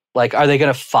 Like, are they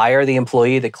going to fire the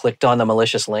employee that clicked on the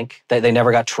malicious link that they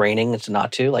never got training to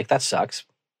not to? Like, that sucks.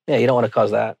 Yeah, you don't want to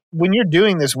cause that. When you're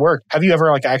doing this work, have you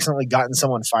ever like accidentally gotten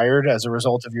someone fired as a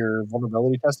result of your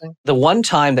vulnerability testing? The one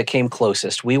time that came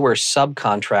closest, we were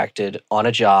subcontracted on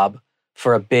a job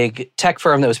for a big tech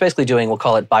firm that was basically doing, we'll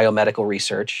call it biomedical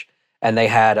research. And they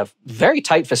had a very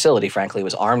tight facility, frankly. It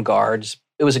was armed guards.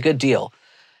 It was a good deal.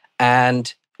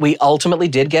 And we ultimately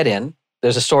did get in.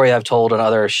 There's a story I've told on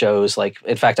other shows. Like,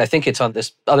 in fact, I think it's on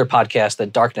this other podcast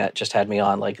that Darknet just had me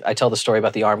on. Like, I tell the story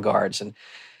about the armed guards. And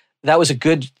that was a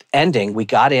good ending. We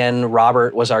got in.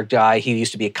 Robert was our guy. He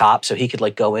used to be a cop, so he could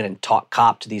like go in and talk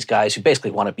cop to these guys who basically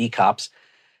want to be cops.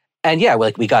 And yeah,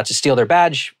 we got to steal their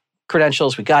badge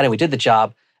credentials. We got in. We did the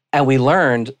job. And we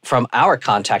learned from our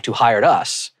contact who hired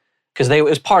us, because it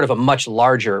was part of a much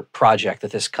larger project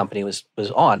that this company was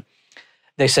on.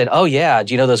 They said, oh yeah,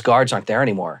 do you know those guards aren't there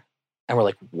anymore? And we're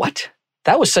like, what?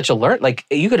 That was such a like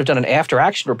you could have done an after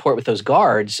action report with those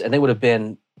guards and they would have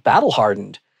been battle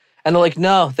hardened. And they're like,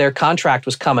 no, their contract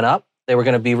was coming up. They were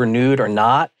going to be renewed or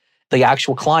not. The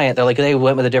actual client, they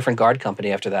went with a different guard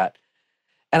company after that.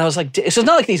 And I was like, so it's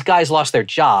not like these guys lost their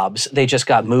jobs. They just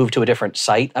got moved to a different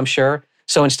site, I'm sure.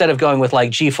 So instead of going with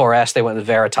like G4S, they went with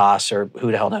Veritas or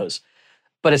who the hell knows.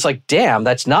 But it's like, damn,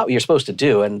 that's not what you're supposed to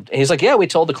do. And he's like, yeah, we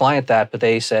told the client that, but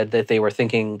they said that they were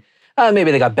thinking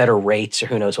maybe they got better rates or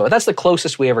who knows what. That's the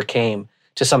closest we ever came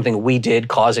to something we did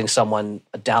causing someone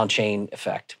a down chain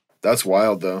effect. That's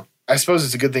wild, though. I suppose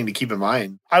it's a good thing to keep in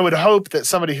mind. I would hope that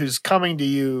somebody who's coming to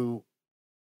you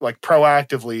like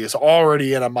proactively is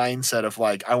already in a mindset of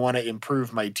like, I want to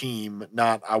improve my team,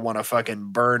 not I want to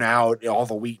fucking burn out all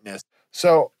the weakness.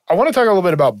 So I want to talk a little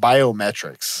bit about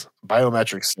biometrics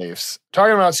safes.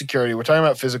 Talking about security, we're talking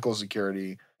about physical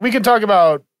security. We can talk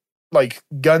about like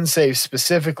gun safes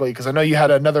specifically, because I know you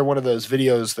had another one of those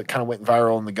videos that kind of went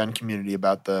viral in the gun community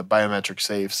about the biometric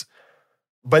safes.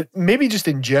 But maybe just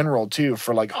in general too,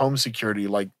 for like home security,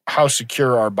 like how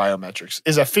secure are biometrics?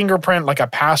 Is a fingerprint like a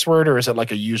password or is it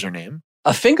like a username?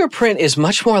 A fingerprint is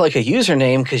much more like a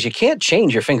username because you can't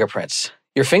change your fingerprints.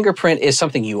 Your fingerprint is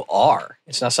something you are.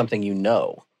 It's not something you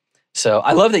know. So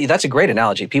I love that. That's a great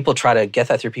analogy. People try to get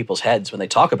that through people's heads when they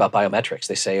talk about biometrics.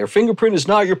 They say, your fingerprint is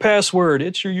not your password.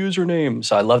 It's your username.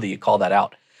 So I love that you call that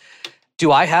out.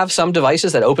 Do I have some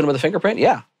devices that open with a fingerprint?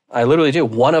 Yeah, I literally do.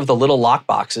 One of the little lock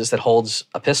boxes that holds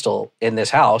a pistol in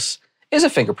this house is a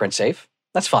fingerprint safe.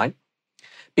 That's fine.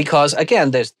 Because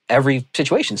again, every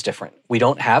situation's different. We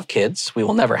don't have kids. We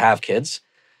will never have kids.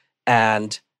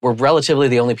 And we're relatively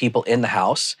the only people in the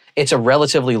house. It's a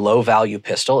relatively low-value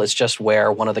pistol. It's just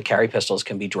where one of the carry pistols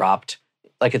can be dropped,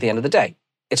 like at the end of the day.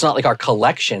 It's not like our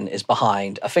collection is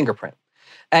behind a fingerprint.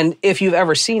 And if you've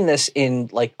ever seen this in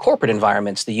like corporate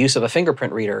environments, the use of a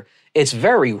fingerprint reader, it's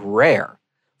very rare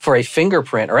for a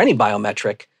fingerprint or any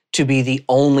biometric to be the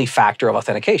only factor of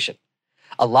authentication.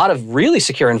 A lot of really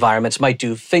secure environments might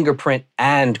do fingerprint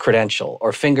and credential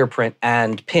or fingerprint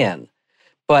and PIN.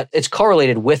 But it's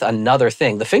correlated with another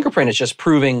thing. The fingerprint is just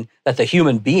proving that the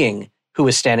human being who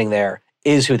is standing there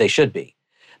is who they should be.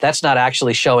 That's not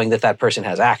actually showing that that person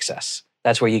has access.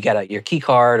 That's where you get your key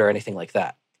card or anything like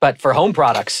that. But for home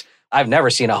products, I've never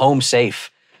seen a home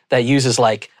safe that uses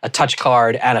like a touch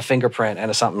card and a fingerprint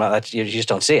and something that you just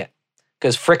don't see it.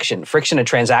 Because friction and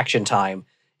transaction time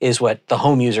is what the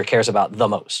home user cares about the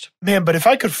most. Man, but if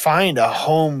I could find a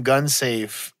home gun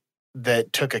safe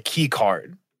that took a key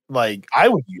card, like, I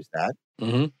would use that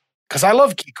because I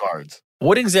love key cards.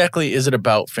 What exactly is it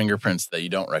about fingerprints that you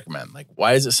don't recommend? Like,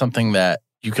 why is it something that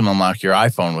you can unlock your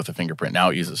iPhone with a fingerprint? Now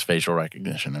it uses facial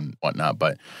recognition and whatnot,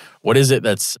 but what is it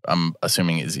that's, I'm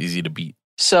assuming, is easy to beat?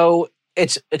 So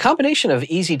it's a combination of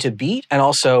easy to beat and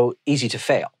also easy to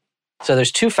fail. So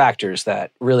there's two factors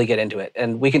that really get into it.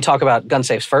 And we can talk about gun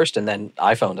safes first and then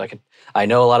iPhones. I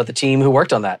know a lot of the team who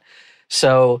worked on that.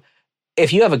 So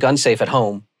if you have a gun safe at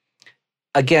home,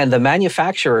 again, the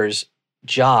manufacturer's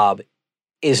job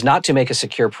is not to make a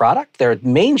secure product. Their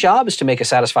main job is to make a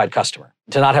satisfied customer,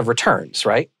 to not have returns,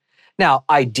 right? Now,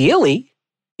 ideally,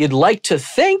 you'd like to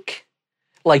think,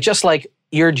 like just like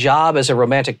your job as a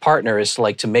romantic partner is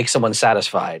like to make someone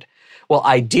satisfied. Well,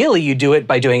 ideally, you do it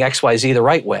by doing XYZ the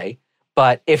right way.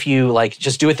 But if you like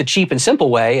just do it the cheap and simple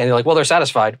way, and you're like, well, they're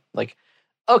satisfied, like,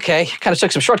 okay, kind of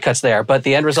took some shortcuts there, but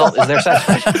the end result is they're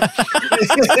satisfied.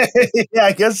 Yeah,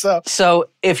 I guess so. So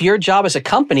if your job as a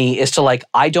company is to like,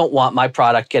 I don't want my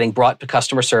product getting brought to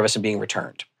customer service and being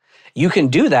returned. You can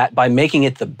do that by making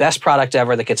it the best product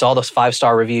ever that gets all those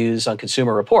 5-star reviews on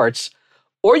Consumer Reports,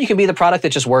 or you can be the product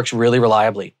that just works really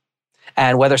reliably.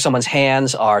 And whether someone's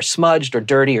hands are smudged or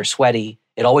dirty or sweaty,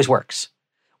 it always works.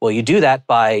 Well, you do that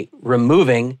by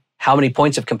removing how many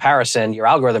points of comparison your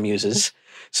algorithm uses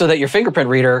so that your fingerprint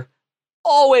reader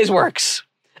always works.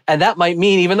 And that might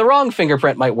mean even the wrong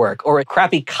fingerprint might work, or a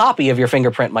crappy copy of your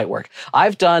fingerprint might work.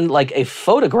 I've done like a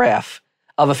photograph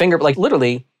of a fingerprint, like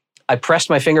literally, I pressed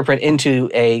my fingerprint into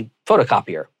a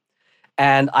photocopier.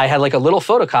 And I had like a little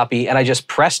photocopy and I just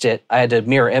pressed it. I had to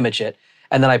mirror image it.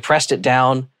 And then I pressed it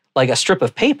down like a strip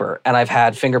of paper, and I've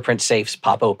had fingerprint safes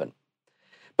pop open.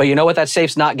 But you know what that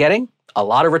safe's not getting? A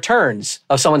lot of returns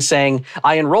of someone saying,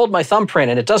 I enrolled my thumbprint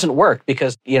and it doesn't work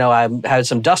because, I had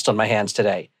some dust on my hands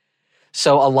today.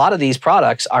 So a lot of these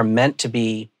products are meant to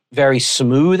be very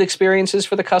smooth experiences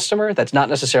for the customer. That's not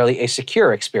necessarily a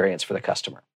secure experience for the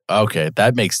customer. Okay,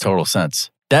 that makes total sense.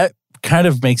 That kind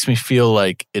of makes me feel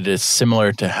like it is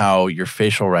similar to how your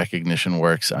facial recognition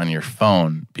works on your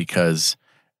phone because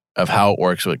of how it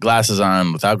works with glasses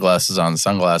on, without glasses on,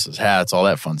 sunglasses, hats, all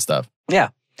that fun stuff. Yeah.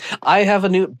 I have a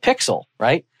new Pixel,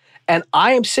 right? And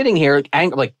I am sitting here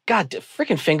angry, like, God,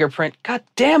 freaking fingerprint, God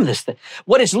damn this thing.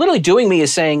 What it's literally doing me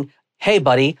is saying, hey,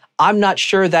 buddy, I'm not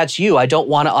sure that's you. I don't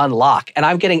want to unlock. And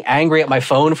I'm getting angry at my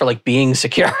phone for like being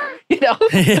secure,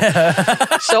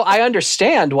 Yeah. So I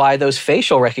understand why those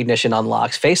facial recognition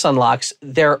unlocks, face unlocks,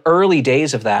 they're early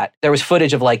days of that. There was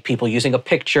footage of like people using a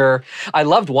picture. I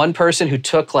loved one person who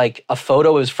took like a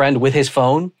photo of his friend with his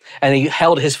phone and he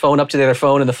held his phone up to the other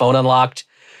phone and the phone unlocked.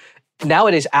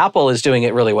 Nowadays, Apple is doing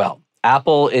it really well.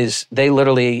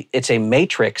 It's a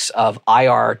matrix of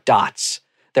IR dots.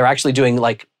 They're actually doing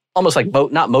like, almost like,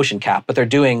 not motion cap, but they're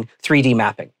doing 3D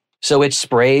mapping. So it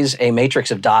sprays a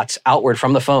matrix of dots outward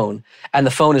from the phone, and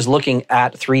the phone is looking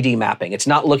at 3D mapping. It's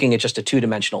not looking at just a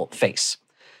two-dimensional face.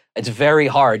 It's very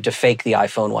hard to fake the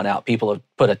iPhone one out. People have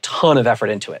put a ton of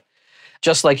effort into it.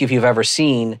 Just like if you've ever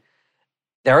seen,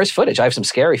 there is footage. I have some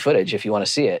scary footage if you want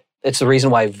to see it. It's the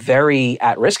reason why very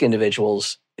at-risk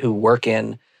individuals who work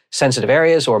in sensitive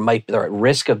areas or they're at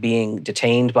risk of being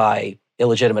detained by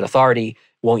illegitimate authority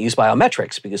won't use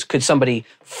biometrics, because could somebody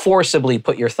forcibly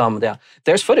put your thumb down?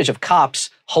 There's footage of cops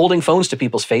holding phones to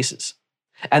people's faces,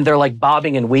 and they're like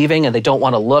bobbing and weaving and they don't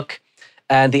want to look.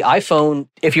 And the iPhone,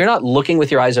 if you're not looking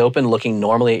with your eyes open, looking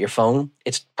normally at your phone,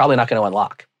 it's probably not going to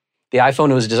unlock. The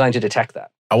iPhone was designed to detect that.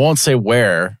 I won't say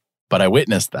where, but I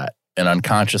witnessed that. An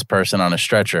unconscious person on a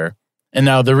stretcher. And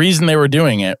now the reason they were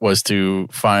doing it was to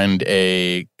find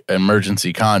a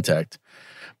emergency contact.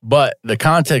 But the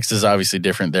context is obviously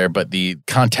different there, but the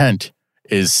content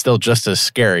is still just as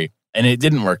scary. And it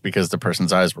didn't work because the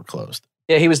person's eyes were closed.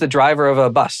 Yeah, he was the driver of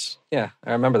a bus. Yeah,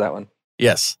 I remember that one.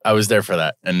 Yes, I was there for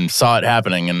that and saw it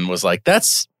happening and was like,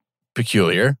 that's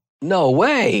peculiar. No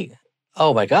way.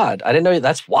 Oh my God. I didn't know.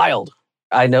 That's wild.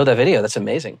 I know that video. That's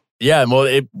amazing. Yeah, well,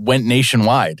 it went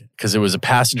nationwide because it was a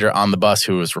passenger on the bus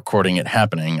who was recording it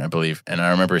happening, I believe. And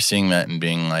I remember seeing that and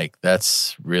being like,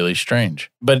 that's really strange.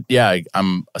 But yeah,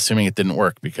 I'm assuming it didn't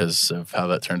work because of how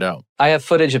that turned out. I have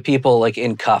footage of people like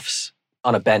in cuffs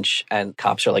on a bench and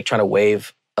cops are like trying to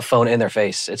wave a phone in their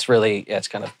face. It's really, it's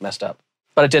kind of messed up.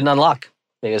 But it didn't unlock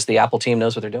because the Apple team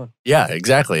knows what they're doing. Yeah,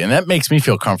 exactly. And that makes me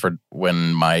feel comfort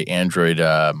when my Android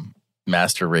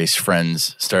master race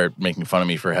friends start making fun of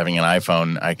me for having an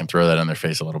iPhone. I can throw that in their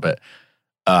face a little bit.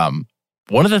 One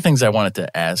of the things I wanted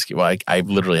to ask you, well, I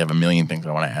literally have a million things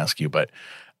I want to ask you, but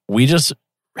we just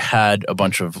had a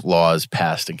bunch of laws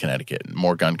passed in Connecticut,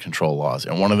 more gun control laws,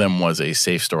 and one of them was a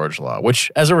safe storage law,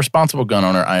 which as a responsible gun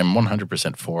owner, I am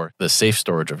 100% for the safe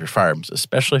storage of your firearms,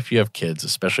 especially if you have kids,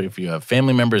 especially if you have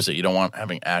family members that you don't want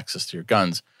having access to your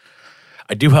guns.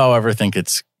 I do, however, think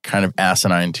it's kind of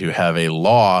asinine to have a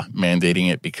law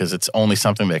mandating it because it's only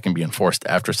something that can be enforced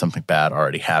after something bad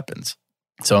already happens.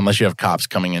 So unless you have cops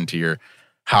coming into your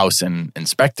house and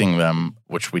inspecting them,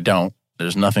 which we don't,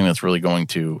 there's nothing that's really going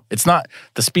to, it's not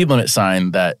the speed limit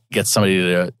sign that gets somebody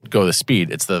to go the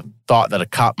speed. It's the thought that a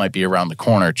cop might be around the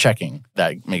corner checking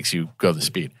that makes you go the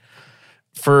speed.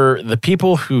 For the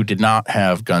people who did not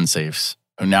have gun safes,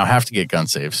 who now have to get gun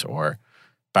safes or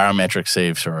biometric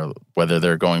safes, or whether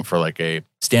they're going for like a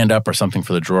stand up or something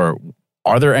for the drawer,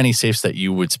 are there any safes that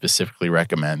you would specifically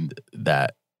recommend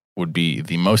that would be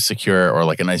the most secure, or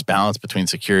like a nice balance between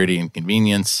security and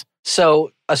convenience?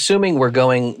 So assuming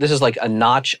this is like a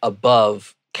notch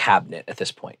above cabinet at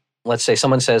this point. Let's say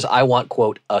someone says, I want,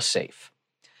 quote, a safe.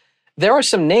 There are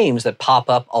some names that pop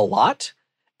up a lot,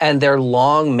 and they're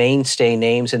long mainstay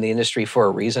names in the industry for a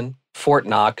reason. Fort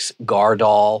Knox,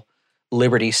 Gardall,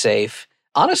 Liberty Safe.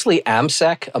 Honestly,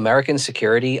 AMSEC, American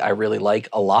Security, I really like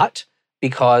a lot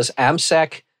because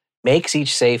AMSEC makes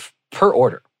each safe per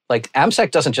order. Like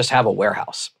AMSEC doesn't just have a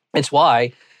warehouse. It's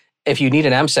why if you need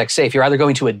an AMSEC safe, you're either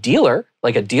going to a dealer,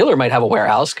 like a dealer might have a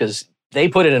warehouse because they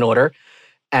put it in order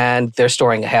and they're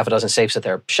storing a half a dozen safes at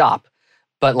their shop.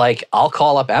 But like, I'll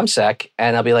call up AMSEC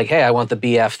and I'll be like, hey, I want the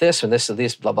BF this and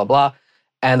this, blah, blah, blah.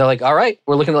 And they're like, all right,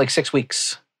 we're looking at like 6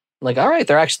 weeks. I'm like, all right,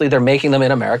 they're making them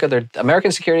in America. They're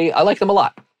American Security. I like them a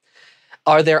lot.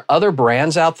 Are there other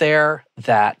brands out there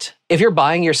that if you're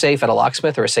buying your safe at a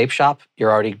locksmith or a safe shop,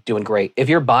 you're already doing great. If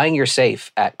you're buying your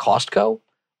safe at Costco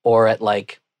or at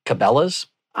like Cabela's,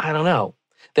 I don't know.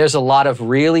 There's a lot of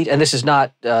really, and this is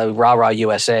not rah-rah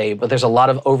USA, but there's a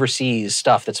lot of overseas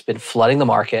stuff that's been flooding the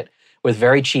market with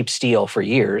very cheap steel for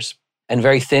years and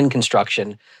very thin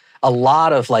construction. A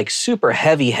lot of like super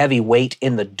heavy weight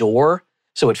in the door.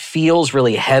 So it feels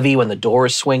really heavy when the door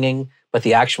is swinging, but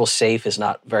the actual safe is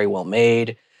not very well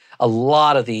made. A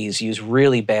lot of these use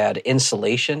really bad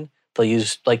insulation. They'll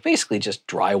use like basically just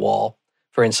drywall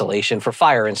for insulation, for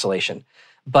fire insulation.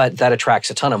 But that attracts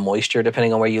a ton of moisture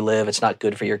depending on where you live. It's not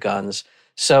good for your guns.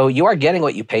 So you are getting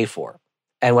what you pay for.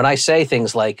 And when I say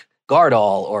things like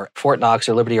Guardall or Fort Knox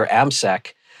or Liberty or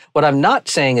AMSEC, what I'm not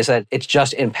saying is that it's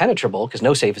just impenetrable, because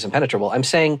no safe is impenetrable. I'm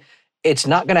saying it's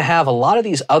not going to have a lot of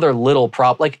these other little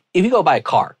problems. Like if you go buy a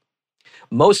car,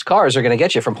 most cars are going to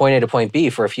get you from point A to point B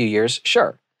for a few years,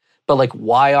 sure. But like,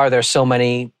 why are there so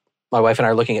many, my wife and I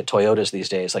are looking at Toyotas these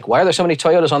days. Like, why are there so many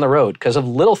Toyotas on the road? Because of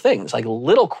little things. Like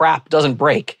little crap doesn't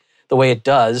break the way it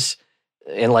does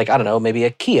in like, I don't know, maybe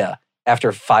a Kia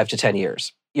after 5 to 10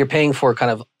 years. You're paying for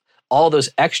kind of all those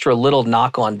extra little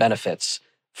knock-on benefits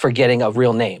for getting a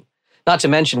real name. Not to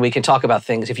mention, we can talk about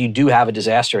things if you do have a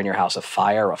disaster in your house, a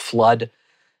fire, a flood,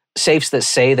 safes that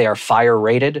say they are fire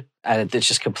rated and it's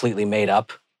just completely made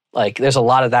up. Like there's a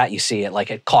lot of that you see at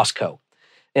like at Costco.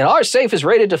 And our safe is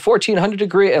rated to 1400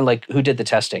 degree. And like, who did the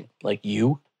testing? Like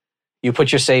you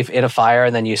put your safe in a fire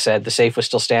and then you said the safe was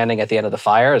still standing at the end of the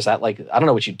fire. Is that like, I don't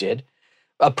know what you did.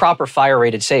 A proper fire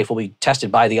rated safe will be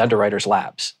tested by the underwriter's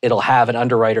labs. It'll have an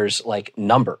underwriter's like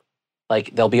number.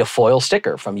 Like there'll be a foil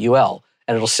sticker from UL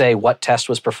and it'll say what test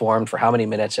was performed for how many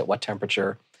minutes at what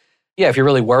temperature. Yeah, if you're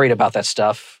really worried about that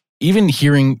stuff. Even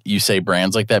hearing you say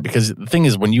brands like that, because the thing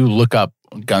is when you look up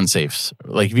gun safes,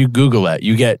 like if you Google that,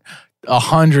 you get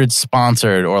 100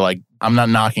 sponsored, or like, I'm not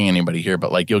knocking anybody here,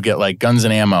 but like you'll get like Guns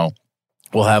and Ammo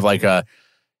will have like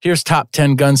here's top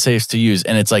 10 gun safes to use.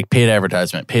 And it's like paid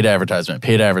advertisement.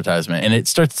 And it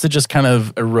starts to just kind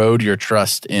of erode your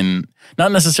trust in,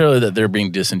 not necessarily that they're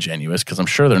being disingenuous, because I'm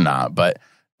sure they're not, but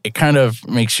it kind of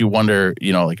makes you wonder,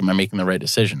 you know, like, am I making the right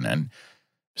decision? And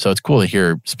so it's cool to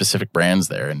hear specific brands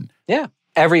there. And yeah,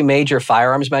 every major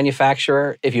firearms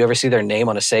manufacturer, if you ever see their name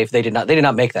on a safe, they did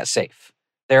not make that safe.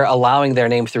 They're allowing their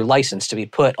name through license to be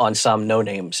put on some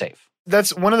no-name safe.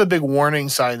 That's one of the big warning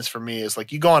signs for me is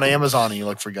like you go on Amazon and you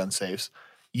look for gun safes.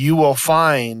 You will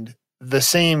find the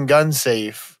same gun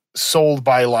safe sold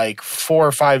by like 4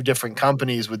 or 5 different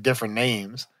companies with different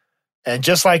names. And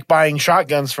just like buying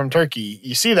shotguns from Turkey,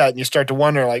 you see that and you start to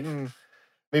wonder like,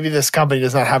 maybe this company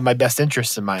does not have my best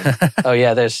interests in mind. Oh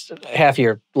yeah, there's half of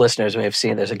your listeners may have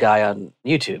seen, there's a guy on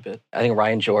YouTube, I think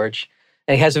Ryan George,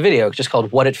 and he has a video just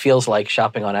called What It Feels Like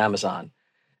Shopping on Amazon.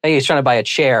 And he's trying to buy a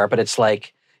chair, but it's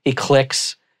like, he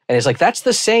clicks and he's like, that's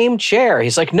the same chair.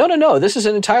 He's like, no, this is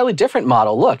an entirely different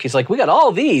model. Look, he's like, we got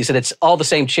all these and it's all the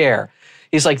same chair.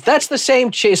 He's like, that's the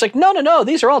same chair. He's like, no,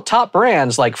 these are all top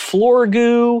brands like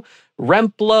Floorgoo,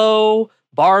 Remplo,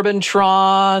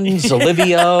 Barbentron,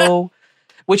 Zolivio,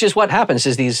 which is what happens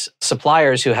is these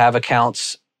suppliers who have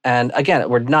accounts, and again,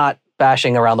 we're not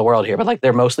bashing around the world here, but like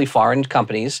they're mostly foreign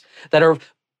companies that are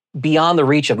beyond the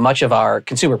reach of much of our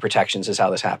consumer protections is how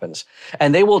this happens.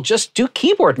 And they will just do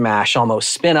keyboard mash, almost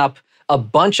spin up a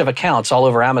bunch of accounts all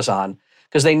over Amazon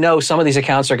because they know some of these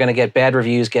accounts are going to get bad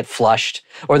reviews, get flushed,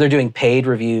 or they're doing paid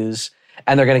reviews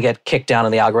and they're going to get kicked down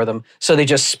in the algorithm. So they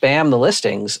just spam the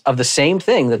listings of the same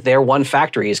thing that their one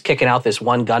factory is kicking out this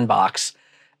one gun box.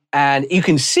 And you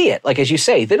can see it. Like, as you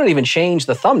say, they don't even change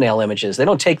the thumbnail images. They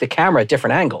don't take the camera at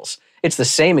different angles. It's the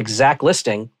same exact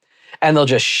listing. And they'll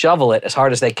just shovel it as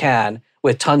hard as they can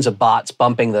with tons of bots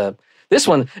bumping this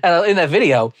one. And in that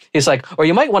video, he's like, or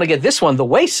you might want to get this one, the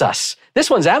way sus. This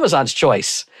one's Amazon's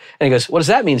choice. And he goes, what does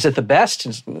that mean? Is it the best?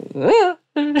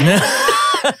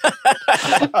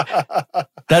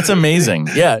 That's amazing.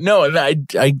 Yeah, no,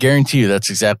 I guarantee you that's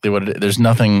exactly what it is. There's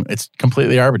nothing, it's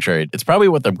completely arbitrary. It's probably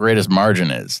what the greatest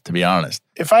margin is, to be honest.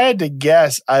 If I had to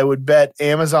guess, I would bet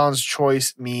Amazon's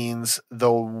choice means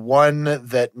the one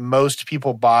that most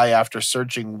people buy after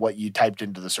searching what you typed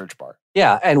into the search bar.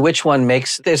 Yeah, and which one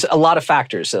there's a lot of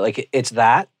factors. Like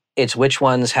it's which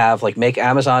ones have like make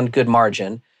Amazon good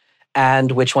margin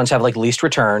and which ones have like least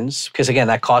returns. Because again,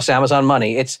 that costs Amazon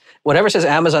money. It's whatever says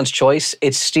Amazon's choice,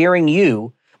 it's steering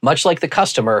you, much like the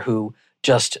customer who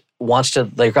just wants to,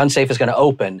 like unsafe is going to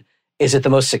open. Is it the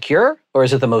most secure or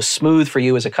is it the most smooth for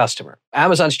you as a customer?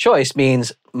 Amazon's choice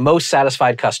means most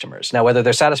satisfied customers. Now, whether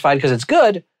they're satisfied because it's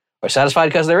good or satisfied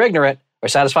because they're ignorant or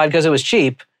satisfied because it was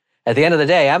cheap, at the end of the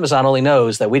day, Amazon only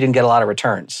knows that we didn't get a lot of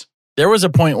returns. There was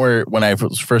a point where when I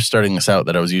was first starting this out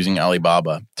that I was using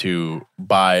Alibaba to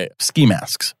buy ski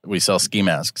masks. We sell ski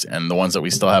masks, and the ones that we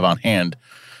still have on hand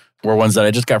were ones that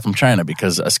I just got from China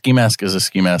because a ski mask is a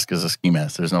ski mask is a ski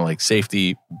mask. There's no like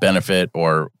safety benefit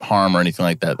or harm or anything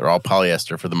like that. They're all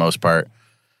polyester for the most part.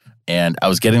 And I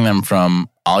was getting them from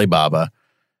Alibaba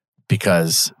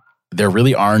because there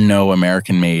really are no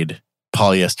American-made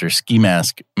polyester ski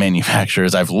mask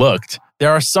manufacturers. I've looked.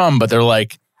 There are some, but they're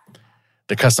like,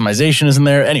 the customization isn't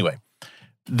there. Anyway,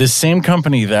 the same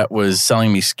company that was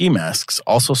selling me ski masks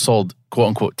also sold quote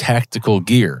unquote tactical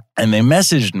gear. And they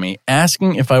messaged me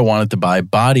asking if I wanted to buy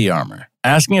body armor,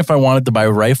 asking if I wanted to buy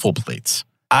rifle plates.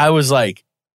 I was like,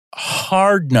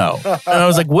 hard no. And I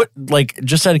was like, what, like,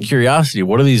 just out of curiosity,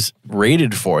 what are these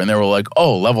rated for? And they were like,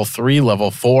 oh, level 3,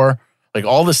 level 4, like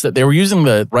all this, that they were using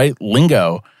the right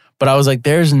lingo. But I was like,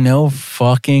 there's no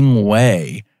fucking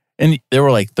way. And they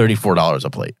were like $34 a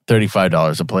plate,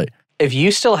 $35 a plate. If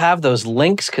you still have those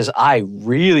links, because I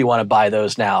really want to buy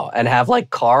those now and have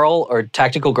like Carl or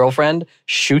Tactical Girlfriend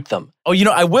shoot them. Oh, you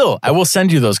know, I will. I will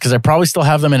send you those because I probably still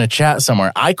have them in a chat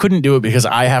somewhere. I couldn't do it because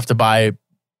I have to buy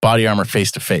body armor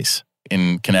face-to-face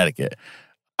in Connecticut.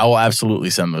 I will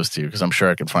absolutely send those to you because I'm sure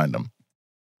I could find them.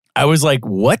 I was like,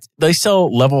 what? They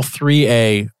sell level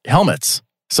 3A helmets,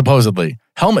 supposedly.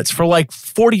 Helmets for like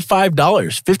 $45,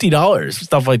 $50,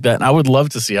 stuff like that. And I would love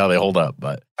to see how they hold up.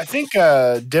 But I think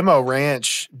Demo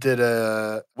Ranch did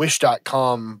a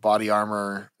Wish.com body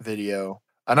armor video.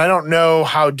 And I don't know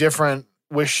how different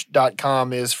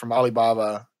Wish.com is from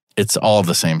Alibaba. It's all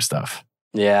the same stuff.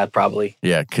 Yeah, probably.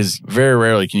 Yeah, because very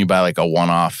rarely can you buy like a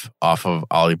one-off off of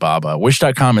Alibaba.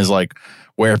 Wish.com is like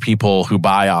where people who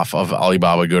buy off of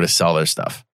Alibaba go to sell their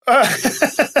stuff.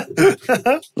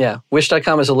 Yeah,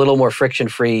 Wish.com is a little more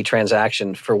friction-free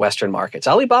transaction for Western markets.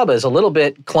 Alibaba is a little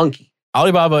bit clunky.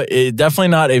 Alibaba is definitely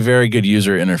not a very good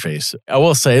user interface. I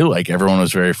will say, like, everyone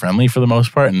was very friendly for the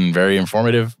most part and very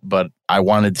informative, but I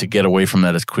wanted to get away from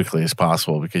that as quickly as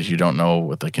possible because you don't know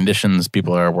what the conditions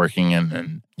people are working in.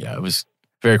 And yeah, it was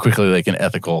very quickly like an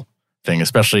ethical thing,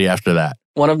 especially after that.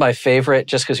 One of my favorite,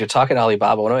 just because you're talking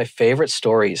Alibaba, one of my favorite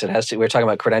stories, we're talking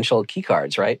about credential key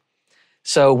cards, right?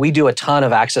 So we do a ton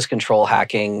of access control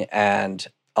hacking and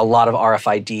a lot of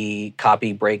RFID,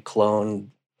 copy, break, clone,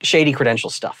 shady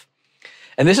credential stuff.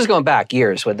 And this is going back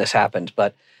years when this happened,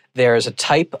 but there's a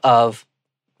type of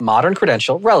modern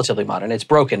credential, relatively modern, it's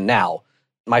broken now,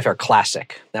 MyFair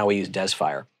Classic. Now we use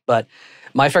Desfire. But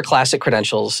MyFair Classic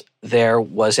credentials,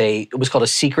 it was called a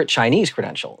secret Chinese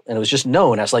credential. And it was just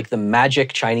known as like the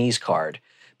magic Chinese card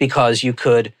because you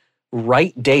could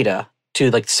write data to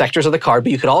like sectors of the card,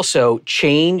 but you could also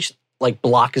change like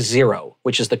block 0,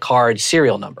 which is the card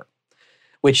serial number,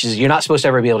 which is, you're not supposed to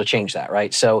ever be able to change that,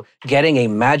 right? So getting a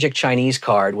magic Chinese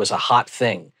card was a hot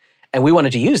thing. And we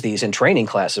wanted to use these in training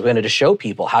classes. We wanted to show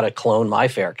people how to clone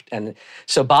MyFair. And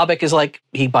so Bobik is like,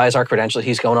 he buys our credentials.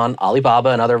 He's going on Alibaba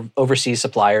and other overseas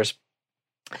suppliers.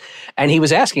 And he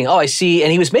was asking, oh, I see.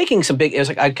 And he was making some big, it was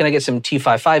like, can I get some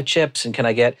T55 chips? And can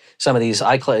I get some of these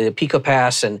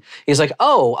PicoPass? And he's like,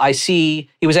 oh, I see.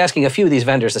 He was asking a few of these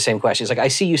vendors the same question. He's like, I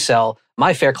see you sell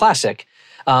MyFair Classic.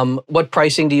 What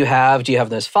pricing do you have? Do you have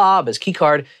them as fob, as key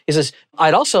card? He says,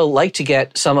 I'd also like to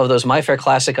get some of those MyFair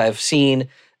Classic. I've seen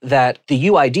that the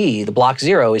UID, the block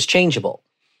 0, is changeable.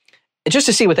 Just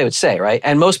to see what they would say, right?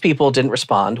 And most people didn't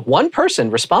respond. One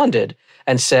person responded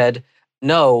and said,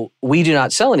 no, we do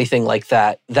not sell anything like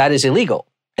that. That is illegal.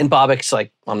 And Bobik's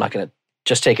like, well, I'm not going to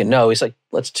just take a no. He's like,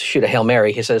 let's shoot a Hail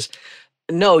Mary. He says,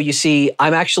 no, you see,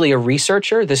 I'm actually a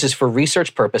researcher. This is for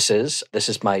research purposes. This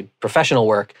is my professional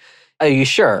work. Are you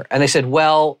sure? And they said,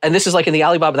 well, and this is like in the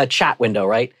Alibaba, that chat window,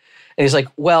 right? And he's like,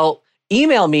 well,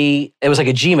 email me. It was like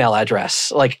a Gmail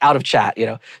address, like out of chat, you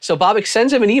know? So Bobik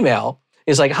sends him an email.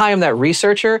 He's like, hi, I'm that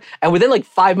researcher. And within like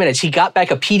 5 minutes, he got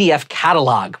back a PDF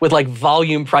catalog with like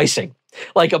volume pricing.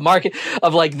 like a market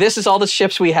of like, this is all the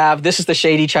ships we have. This is the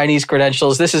shady Chinese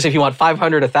credentials. This is if you want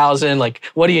 500, 1,000. Like,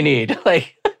 what do you need?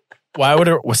 Like, why would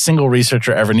a single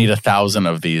researcher ever need 1,000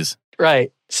 of these?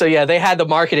 Right. So yeah, they had the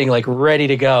marketing like ready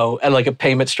to go and like a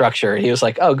payment structure. And he was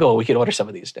like, "Oh, cool, we can order some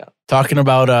of these now." Talking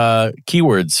about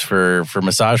keywords for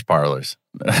massage parlors.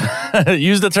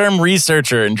 Use the term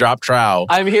researcher and drop trow.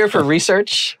 I'm here for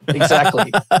research.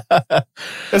 Exactly.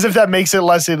 As if that makes it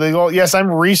less illegal. Yes,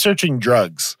 I'm researching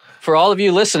drugs. For all of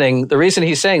you listening, the reason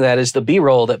he's saying that is the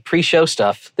B-roll, that pre-show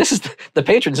stuff. This is the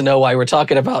patrons know why we're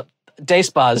talking about day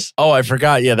spas. Oh, I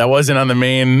forgot. Yeah, that wasn't on the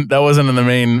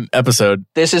main episode.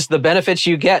 This is the benefits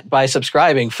you get by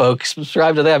subscribing, folks.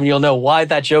 Subscribe to them and you'll know why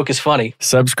that joke is funny.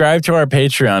 Subscribe to our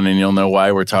Patreon and you'll know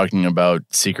why we're talking about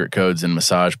secret codes in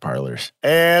massage parlors.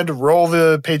 And roll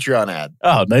the Patreon ad.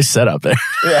 Oh, nice setup there.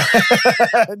 Yeah.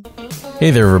 Hey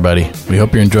there, everybody. We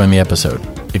hope you're enjoying the episode.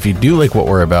 If you do like what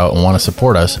we're about and want to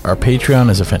support us, our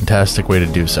Patreon is a fantastic way to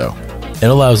do so. It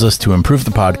allows us to improve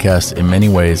the podcast in many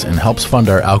ways and helps fund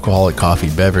our alcoholic coffee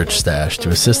beverage stash to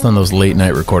assist on those late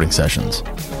night recording sessions.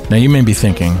 Now you may be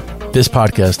thinking, this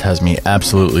podcast has me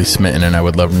absolutely smitten and I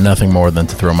would love nothing more than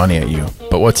to throw money at you.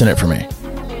 But what's in it for me?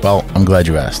 Well, I'm glad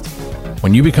you asked.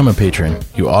 When you become a patron,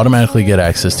 you automatically get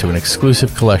access to an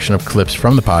exclusive collection of clips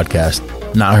from the podcast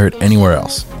not heard anywhere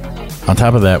else. On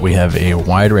top of that, we have a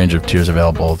wide range of tiers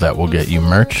available that will get you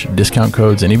merch, discount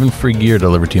codes, and even free gear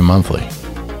delivered to you monthly.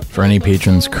 For any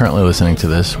patrons currently listening to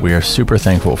this, we are super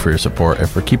thankful for your support and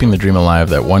for keeping the dream alive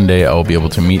that one day I will be able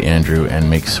to meet Andrew and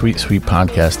make sweet, sweet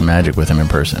podcast magic with him in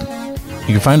person. You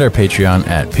can find our Patreon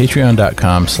at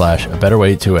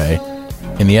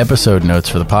patreon.com/abetterway2a in the episode notes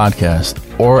for the podcast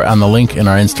or on the link in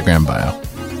our Instagram bio.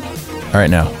 All right,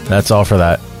 now, that's all for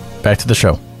that. Back to the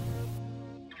show.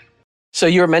 So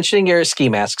you were mentioning your ski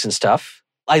masks and stuff.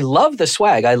 I love the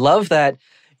swag. I love that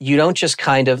you don't just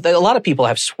kind of, a lot of people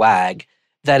have swag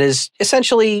that is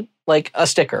essentially like a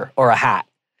sticker or a hat.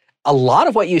 A lot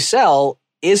of what you sell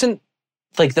isn't,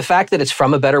 like, the fact that it's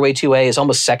from A Better Way 2A is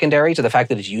almost secondary to the fact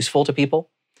that it's useful to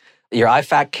people. Your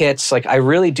IFAC kits, like, I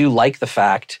really do like the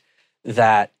fact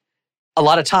that a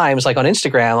lot of times, like on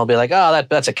Instagram, I'll be like, oh,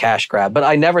 that's a cash grab. But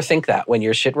I never think that when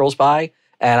your shit rolls by.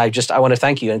 And I want to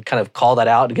thank you and kind of call that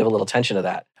out and give a little attention to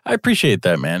that. I appreciate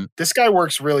that, man. This guy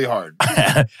works really hard.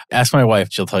 Ask my wife.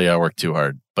 She'll tell you I work too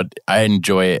hard. But I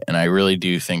enjoy it, and I really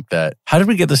do think that... How did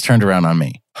we get this turned around on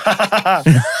me?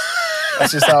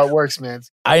 That's just how it works, man.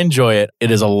 I enjoy it.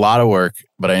 It is a lot of work,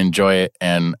 but I enjoy it.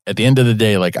 And at the end of the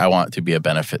day, like, I want to be a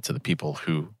benefit to the people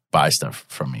who buy stuff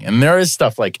from me. And there is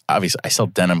stuff like, obviously, I sell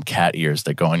denim cat ears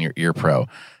that go on your ear pro.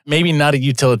 Maybe not a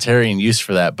utilitarian use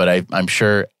for that, but I'm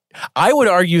sure... I would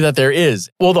argue that there is.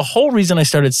 Well, the whole reason I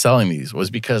started selling these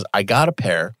was because I got a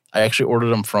pair. I actually ordered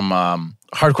them from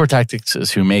Hardcore Tactics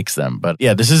is who makes them. But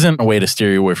yeah, this isn't a way to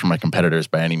steer you away from my competitors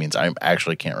by any means. I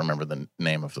actually can't remember the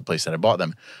name of the place that I bought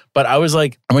them. But I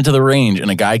went to the range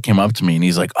and a guy came up to me and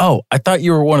he's like, oh, I thought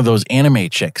you were one of those anime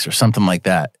chicks or something like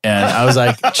that. And I was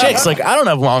like, chicks, like, I don't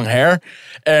have long hair.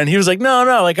 And he was like, no,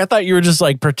 like, I thought you were just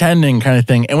like pretending kind of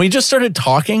thing. And we just started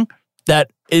talking.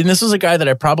 And this was a guy that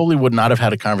I probably would not have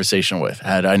had a conversation with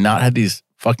had I not had these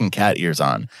fucking cat ears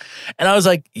on. And I was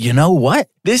like, you know what?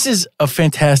 This is a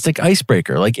fantastic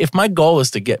icebreaker. Like, if my goal is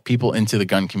to get people into the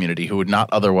gun community who would not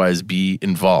otherwise be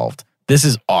involved, this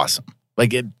is awesome.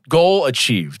 Like, goal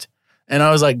achieved. And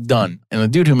I was like, done. And the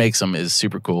dude who makes them is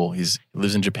super cool. He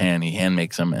lives in Japan. He hand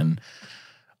makes them. And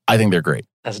I think they're great.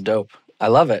 That's dope. I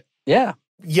love it. Yeah.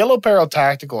 Yellow Peril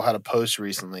Tactical had a post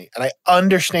recently, and I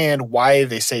understand why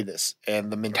they say this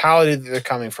and the mentality that they're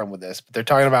coming from with this, but they're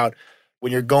talking about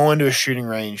when you're going to a shooting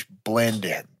range, blend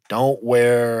in. Don't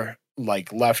wear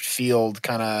like left field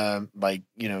kind of like,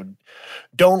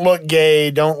 don't look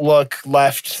gay, don't look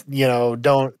left,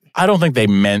 don't. I don't think they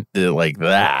meant it like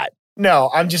that. No,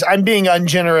 I'm being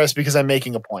ungenerous because I'm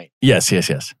making a point. Yes.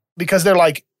 Because they're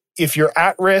like, if you're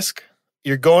at risk,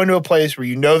 you're going to a place where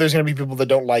you know there's going to be people that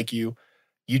don't like you.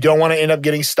 You don't want to end up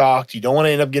getting stalked. You don't want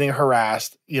to end up getting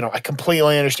harassed. I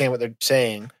completely understand what they're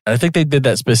saying. I think they did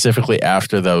that specifically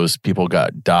after those people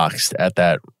got doxxed at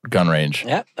that gun range.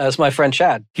 Yeah, that's my friend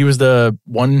Chad. He was the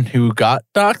one who got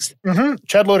doxxed? Mm-hmm.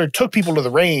 Chad Loader took people to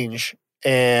the range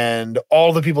and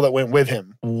all the people that went with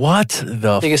him. What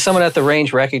the? Because someone at the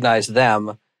range recognized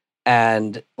them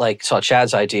and like saw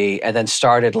Chad's ID and then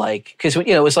started like, because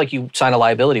it was like you sign a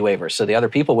liability waiver. So the other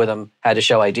people with him had to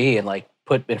show ID and like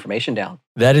put information down.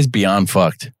 That is beyond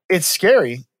fucked. It's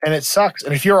scary and it sucks.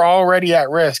 And if you're already at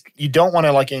risk, you don't want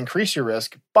to like increase your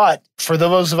risk. But for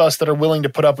those of us that are willing to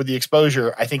put up with the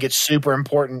exposure, I think it's super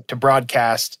important to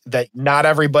broadcast that not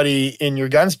everybody in your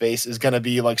gun space is going to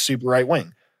be like super right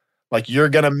wing. Like, you're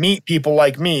going to meet people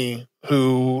like me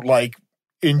who, like,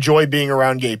 enjoy being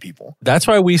around gay people. That's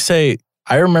why we say,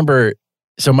 I remember,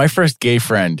 so my first gay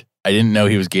friend, I didn't know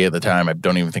he was gay at the time. I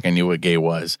don't even think I knew what gay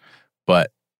was.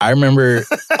 But I remember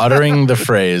uttering the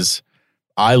phrase,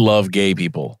 I love gay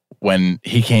people, when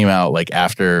he came out, like,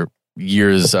 after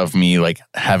years of me, like,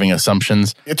 having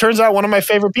assumptions. It turns out one of my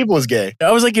favorite people is gay.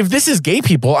 I was like, if this is gay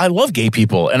people, I love gay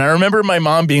people. And I remember my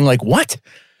mom being like, what?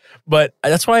 But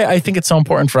that's why I think it's so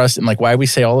important for us, and like why we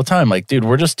say all the time, like, dude,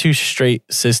 we're just two straight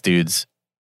cis dudes.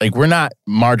 Like, we're not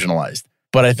marginalized.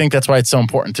 But I think that's why it's so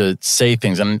important to say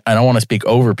things. And I don't want to speak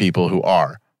over people who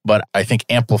are, but I think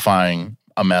amplifying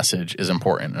a message is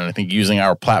important. And I think using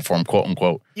our platform, quote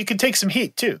unquote. You can take some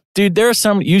heat too. Dude, there are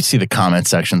some, you see the comment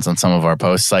sections on some of our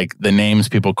posts, like the names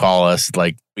people call us,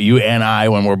 like you and I,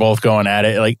 when we're both going at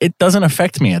it, like it doesn't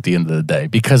affect me at the end of the day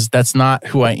because that's not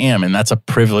who I am. And that's a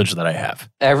privilege that I have.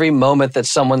 Every moment that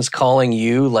someone's calling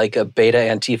you like a beta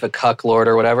Antifa cucklord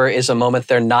or whatever is a moment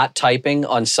they're not typing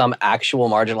on some actual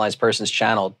marginalized person's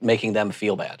channel, making them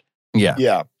feel bad. Yeah.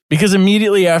 Yeah. Because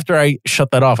immediately after I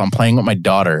shut that off, I'm playing with my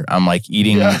daughter. I'm like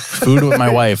eating food with my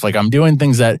wife. Like I'm doing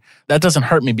things that doesn't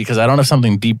hurt me because I don't have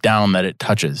something deep down that it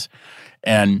touches.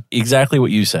 And exactly what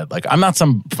you said. Like I'm not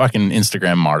some fucking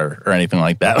Instagram martyr or anything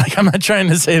like that. Like I'm not trying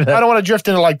to say that. I don't want to drift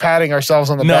into like patting ourselves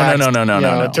on the back.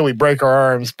 No. Until we break our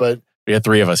arms. But we have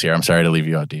three of us here. I'm sorry to leave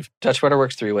you out, Dave. Dutch rudder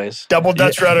works 3 ways. Double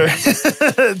Dutch rudder. Triple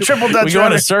Dutch rudder. We go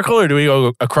in a circle or do we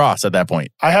go across at that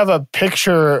point? I have a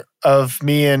picture of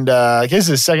me and I guess this is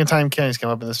the second time Kenny's come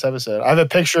up in this episode. I have a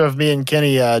picture of me and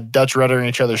Kenny Dutch ruddering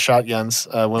each other's shotguns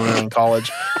when we were in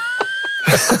college.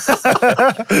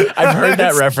 I've heard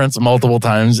that reference multiple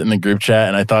times in the group chat,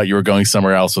 and I thought you were going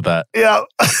somewhere else with that. Yeah.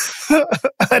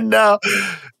 No,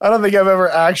 I don't think I've ever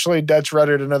actually Dutch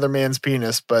ruddered another man's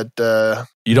penis, but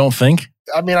you don't think?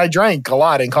 I mean, I drank a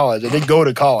lot in college. I did go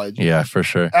to college. Yeah, for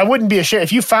sure. I wouldn't be ashamed.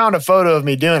 If you found a photo of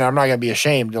me doing it, I'm not going to be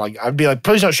ashamed. Like, I'd be like,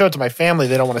 please don't show it to my family.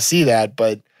 They don't want to see that.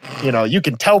 But, you know, you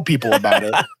can tell people about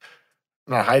it. I'm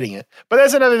not hiding it. But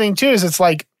that's another thing, too, is it's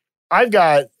like, I've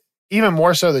got, even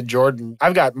more so than Jordan,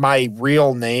 I've got my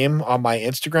real name on my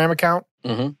Instagram account.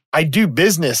 Mm-hmm. I do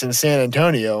business in San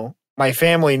Antonio. My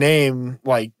family name,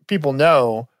 like, people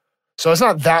know. So it's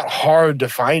not that hard to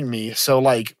find me. So,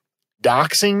 like,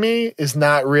 doxing me is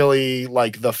not really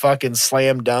like the fucking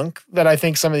slam dunk that I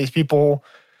think some of these people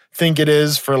think it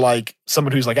is for like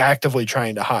someone who's like actively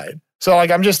trying to hide. So like,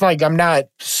 I'm just like, I'm not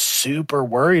super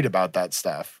worried about that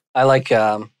stuff. I like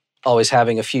always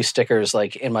having a few stickers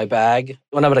like in my bag.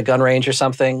 When I'm at a gun range or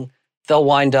something, they'll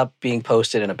wind up being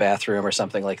posted in a bathroom or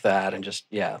something like that. And just,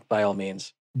 yeah, by all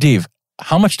means. Dave,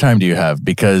 how much time do you have?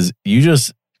 Because you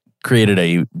just created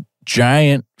a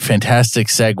giant, fantastic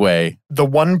segue. The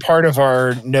one part of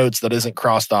our notes that isn't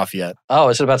crossed off yet. Oh,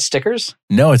 is it about stickers?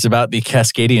 No, it's about the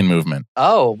Cascadian movement.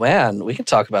 Oh, man, we can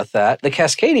talk about that. The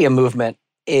Cascadian movement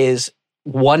is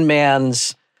one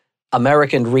man's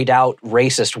American redoubt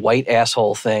racist white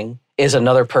asshole thing, is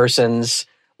another person's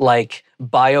like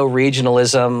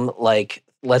bioregionalism, like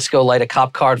let's go light a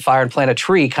cop car and fire and plant a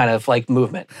tree kind of like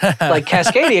movement. Like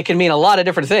Cascadia can mean a lot of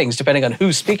different things depending on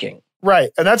who's speaking.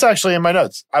 Right. And that's actually in my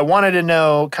notes. I wanted to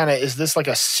know kind of, is this like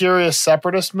a serious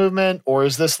separatist movement or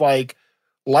is this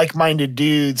like-minded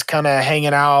dudes kind of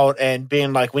hanging out and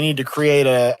being like, we need to create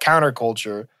a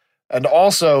counterculture? And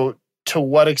also, to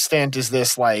what extent is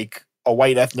this like a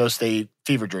white ethno-state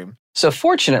fever dream? So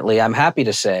fortunately, I'm happy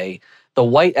to say the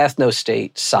white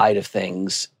ethno-state side of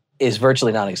things is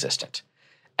virtually non-existent.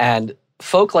 And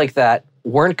folk like that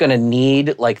weren't going to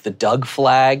need like the Doug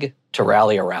flag to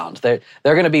rally around. They're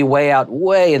going to be way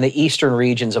in the eastern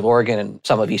regions of Oregon and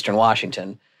some of eastern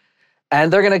Washington.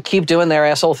 And they're going to keep doing their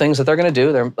asshole things that they're going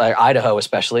to do. Idaho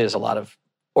especially, there's a lot of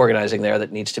organizing there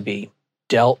that needs to be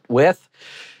dealt with.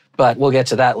 But we'll get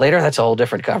to that later. That's a whole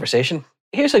different conversation.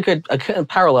 Here's a good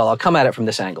parallel. I'll come at it from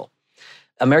this angle.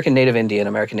 American Native Indian,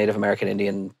 American Native American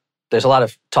Indian, there's a lot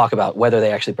of talk about whether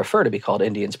they actually prefer to be called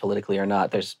Indians politically or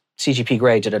not. There's CGP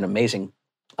Grey did an amazing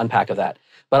unpack of that.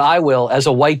 But I will, as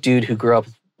a white dude who grew up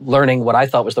learning what I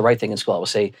thought was the right thing in school, I will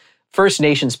say First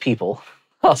Nations people,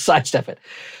 I'll sidestep it.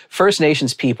 First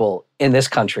Nations people in this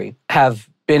country have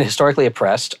been historically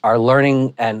oppressed, are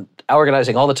learning and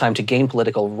organizing all the time to gain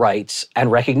political rights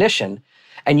and recognition.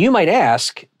 And you might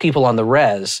ask people on the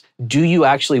res, do you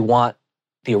actually want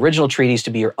the original treaties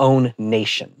to be your own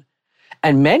nation?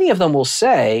 And many of them will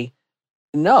say,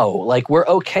 no, like we're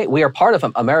okay. We are part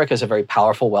of America is a very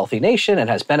powerful, wealthy nation and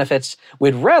has benefits.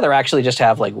 We'd rather actually just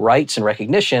have like rights and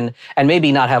recognition and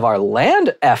maybe not have our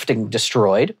land effing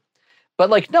destroyed. But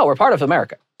like, no, we're part of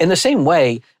America. In the same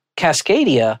way,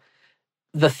 Cascadia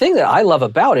the thing that I love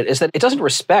about it is that it doesn't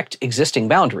respect existing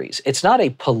boundaries. It's not a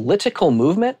political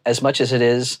movement as much as it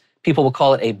is, people will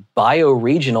call it a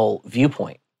bioregional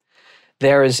viewpoint.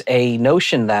 There is a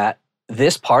notion that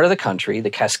this part of the country,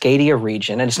 the Cascadia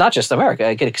region, and it's not just America,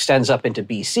 it extends up into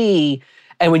BC.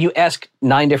 And when you ask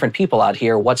 9 different people out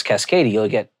here, what's Cascadia, you'll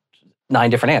get 9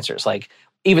 different answers. Like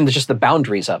even just the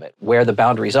boundaries of it, where the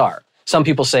boundaries are. Some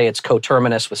people say it's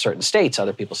coterminous with certain states.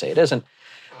 Other people say it isn't.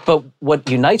 But what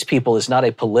unites people is not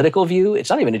a political view. It's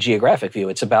not even a geographic view.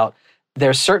 It's about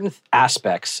there's certain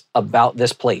aspects about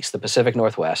this place, the Pacific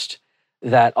Northwest,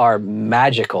 that are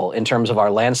magical in terms of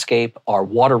our landscape, our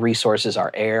water resources,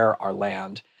 our air, our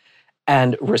land.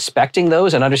 And respecting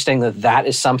those and understanding that that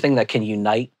is something that can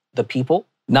unite the people,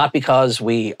 not because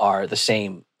we are the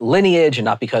same lineage and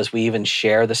not because we even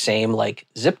share the same like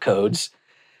zip codes,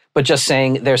 but just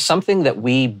saying there's something that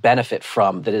we benefit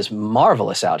from that is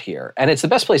marvelous out here. And it's the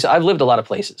best place. I've lived a lot of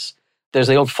places. There's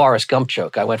the old Forrest Gump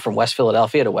joke. I went from West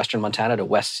Philadelphia to Western Montana to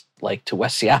West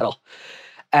Seattle.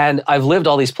 And I've lived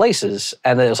all these places.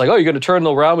 And then it was like, oh, you're going to turn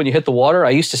around when you hit the water? I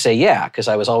used to say, yeah, because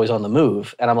I was always on the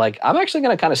move. And I'm like, I'm actually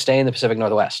going to kind of stay in the Pacific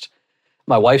Northwest.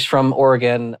 My wife's from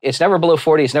Oregon. It's never below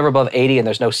 40. It's never above 80. And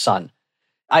there's no sun.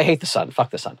 I hate the sun.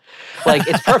 Fuck the sun. Like,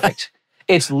 it's perfect.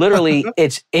 It's literally,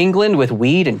 it's England with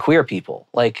weed and queer people.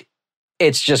 Like,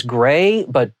 it's just gray,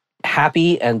 but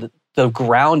happy, and the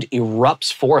ground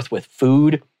erupts forth with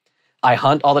food. I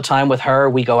hunt all the time with her.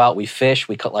 We go out, we fish,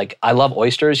 I love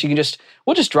oysters.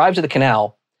 We'll just drive to the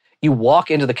canal. You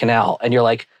walk into the canal and you're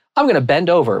like, I'm going to bend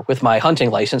over with my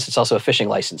hunting license. It's also a fishing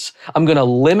license. I'm going to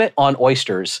limit on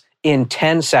oysters in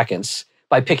 10 seconds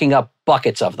by picking up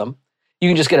buckets of them. You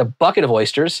can just get a bucket of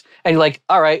oysters and you're like,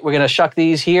 all right, we're going to shuck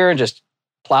these here and just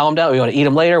plow them down. We want to eat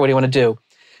them later. What do you want to do?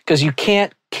 Because you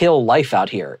can't kill life out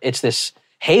here. It's this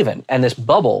haven and this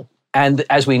bubble. And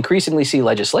as we increasingly see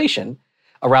legislation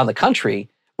around the country,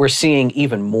 we're seeing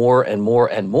even more and more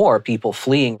and more people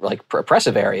fleeing like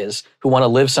oppressive areas who want to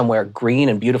live somewhere green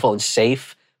and beautiful and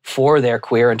safe for their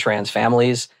queer and trans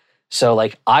families. So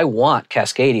like, I want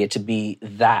Cascadia to be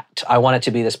that. I want it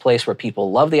to be this place where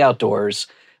people love the outdoors,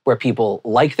 where people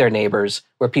like their neighbors,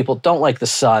 where people don't like the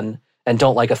sun and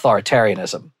don't like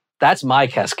authoritarianism. That's my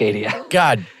Cascadia.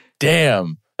 God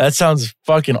damn. That sounds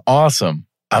fucking awesome.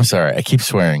 I'm sorry. I keep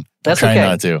swearing. That's I'm trying okay.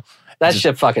 not to. That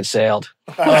ship fucking sailed.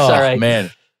 Oh, all right.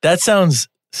 Man. That sounds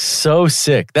so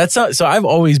sick. So I've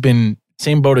always been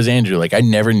same boat as Andrew. Like, I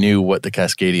never knew what the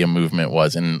Cascadia movement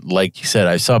was. And like you said,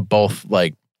 I saw both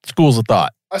like schools of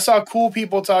thought. I saw cool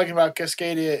people talking about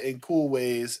Cascadia in cool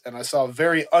ways, and I saw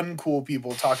very uncool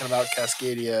people talking about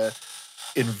Cascadia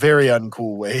in very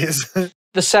uncool ways.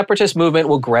 The separatist movement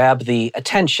will grab the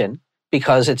attention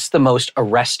because it's the most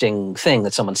arresting thing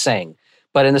that someone's saying.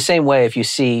 But in the same way, if you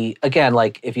see a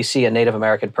Native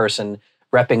American person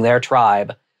repping their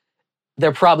tribe,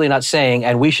 they're probably not saying,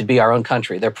 and we should be our own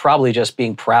country. They're probably just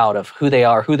being proud of who they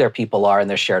are, who their people are, and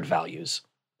their shared values,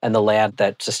 and the land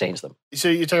that sustains them. So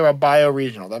you're talking about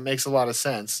bioregional. That makes a lot of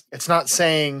sense. It's not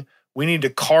saying we need to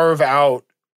carve out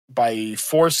by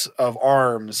force of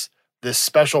arms this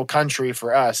special country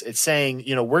for us. It's saying,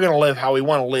 we're going to live how we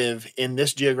want to live in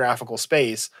this geographical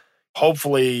space.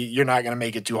 Hopefully, you're not going to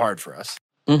make it too hard for us.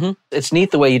 Mm-hmm. It's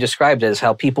neat the way you described it, is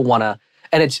how people want to,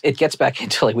 and it gets back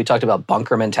into, like we talked about,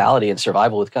 bunker mentality and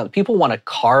survival with guns. People want to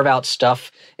carve out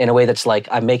stuff in a way that's like,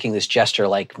 I'm making this gesture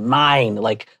like mine,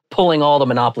 like pulling all the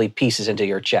Monopoly pieces into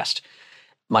your chest.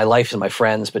 My life and my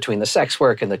friends, between the sex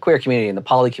work and the queer community and the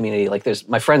poly community, like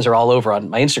my friends are all over on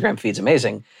my Instagram feed's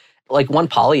amazing. Like one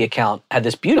poly account had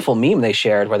this beautiful meme they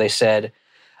shared where they said,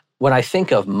 when I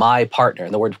think of my partner,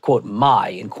 and the word quote, my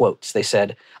in quotes, they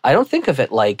said, I don't think of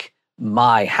it like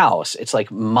my house. It's like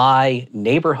my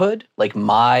neighborhood, like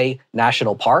my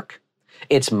national park.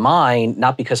 It's mine,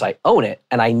 not because I own it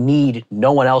and I need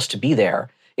no one else to be there.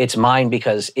 It's mine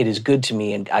because it is good to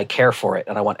me and I care for it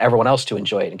and I want everyone else to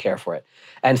enjoy it and care for it.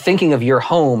 And thinking of your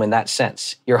home in that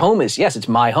sense. Your home is, yes, it's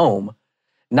my home,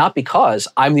 not because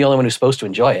I'm the only one who's supposed to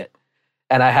enjoy it.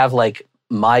 And I have like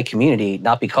my community,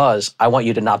 not because I want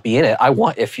you to not be in it.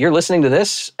 If you're listening to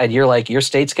this and you're like, your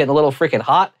state's getting a little freaking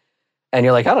hot and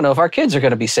you're like, I don't know if our kids are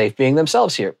going to be safe being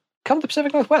themselves here. Come to the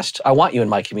Pacific Northwest. I want you in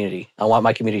my community. I want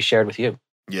my community shared with you.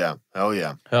 Yeah. Hell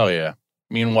yeah. Hell yeah.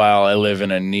 Meanwhile, I live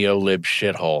in a neo-lib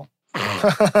shithole.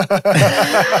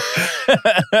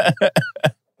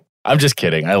 I'm just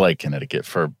kidding. I like Connecticut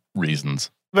for reasons.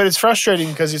 But it's frustrating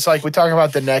because it's like we talk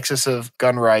about the nexus of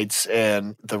gun rights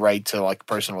and the right to like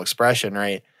personal expression,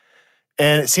 right?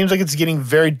 And it seems like it's getting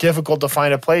very difficult to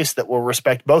find a place that will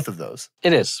respect both of those.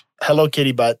 It is. Hello,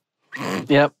 kitty butt.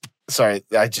 Yep. Sorry,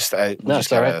 I just No, it's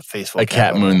got all right. a face full. I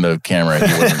cat mooned the camera.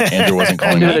 Andrew wasn't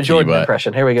calling I'm me doing a a Jordan but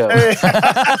impression. Here we go.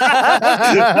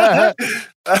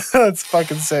 That's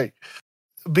fucking sick.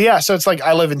 But yeah, so it's like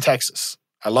I live in Texas.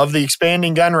 I love the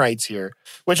expanding gun rights here,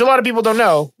 which a lot of people don't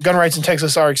know. Gun rights in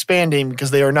Texas are expanding because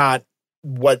they are not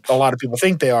what a lot of people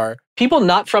think they are. People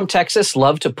not from Texas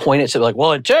love to point it to like,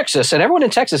 well, in Texas, and everyone in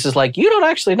Texas is like, you don't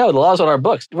actually know the laws on our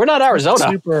books. We're not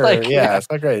Arizona. Super, Like, yeah, it's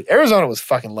not great. Arizona was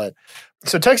fucking lit.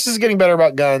 So Texas is getting better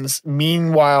about guns.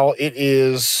 Meanwhile, it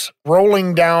is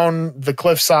rolling down the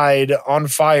cliffside on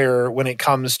fire when it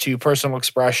comes to personal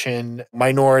expression,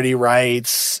 minority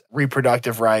rights,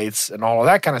 reproductive rights, and all of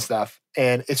that kind of stuff.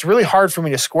 And it's really hard for me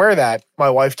to square that.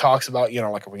 My wife talks about,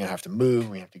 like, are we going to have to move?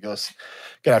 We have to going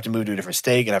to have to move to a different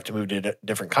state, going to have to move to a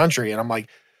different country. And I'm like,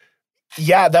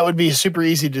 yeah, that would be a super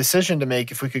easy decision to make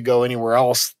if we could go anywhere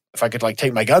else, if I could like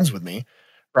take my guns with me.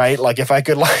 Right? Like if I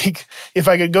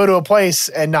could go to a place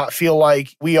and not feel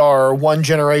like we are one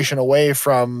generation away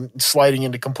from sliding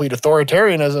into complete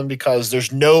authoritarianism because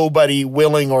there's nobody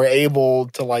willing or able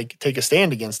to like take a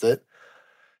stand against it.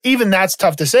 Even that's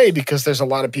tough to say because there's a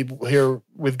lot of people here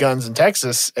with guns in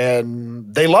Texas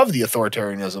and they love the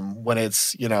authoritarianism when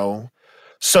it's,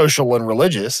 social and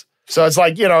religious. So it's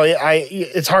like,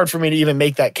 it's hard for me to even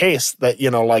make that case that,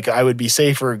 like I would be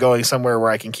safer going somewhere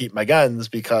where I can keep my guns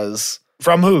because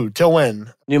from who till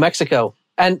when? New Mexico.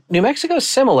 And New Mexico is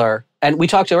similar. And we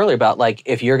talked earlier about like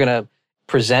if you're going to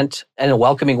present in a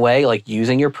welcoming way, like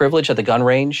using your privilege at the gun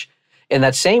range, in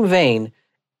that same vein,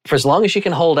 for as long as you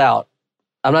can hold out,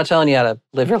 I'm not telling you how to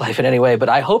live your life in any way, but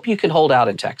I hope you can hold out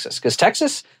in Texas. Because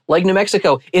Texas, like New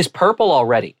Mexico, is purple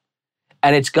already.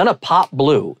 And it's going to pop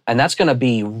blue. And that's going to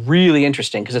be really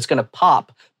interesting because it's going to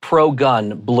pop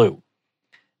pro-gun blue.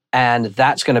 And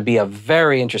that's going to be a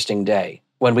very interesting day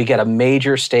when we get a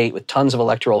major state with tons of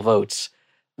electoral votes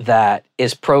that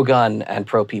is pro-gun and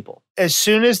pro-people. As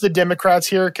soon as the Democrats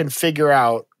here can figure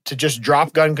out to just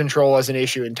drop gun control as an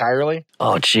issue entirely.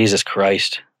 Oh, Jesus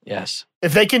Christ. Yes.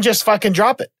 If they can just fucking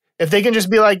drop it. If they can just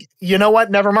be like, you know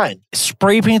what, never mind.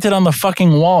 Spray painted on the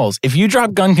fucking walls. If you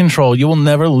drop gun control, you will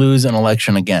never lose an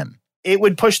election again. It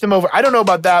would push them over. I don't know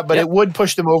about that, but it would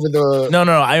push them over the... No,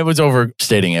 I was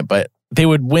overstating it, but they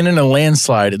would win in a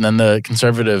landslide, and then the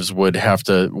conservatives would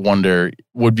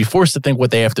be forced to think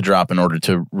what they have to drop in order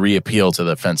to reappeal to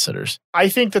the fence sitters. I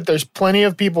think that there's plenty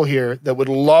of people here that would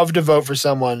love to vote for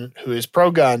someone who is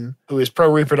pro-gun, who is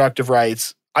pro-reproductive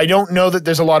rights. I don't know that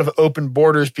there's a lot of open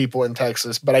borders people in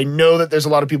Texas, but I know that there's a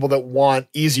lot of people that want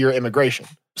easier immigration.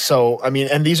 So,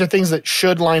 and these are things that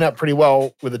should line up pretty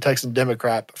well with the Texan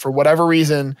Democrat. For whatever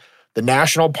reason, the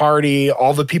National Party,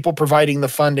 all the people providing the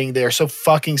funding, they are so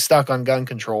fucking stuck on gun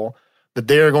control that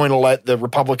they are going to let the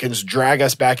Republicans drag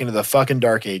us back into the fucking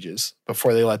dark ages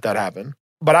before they let that happen.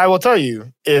 But I will tell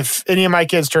you, if any of my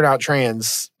kids turn out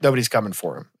trans, nobody's coming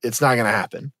for them. It's not going to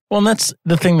happen. Well, and that's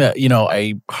the thing that,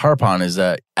 I harp on is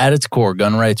that at its core,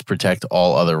 gun rights protect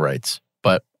all other rights,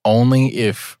 but only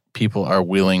if people are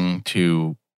willing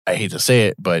to, I hate to say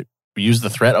it, but use the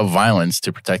threat of violence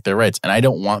to protect their rights. And I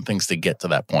don't want things to get to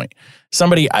that point.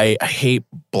 I hate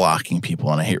blocking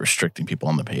people and I hate restricting people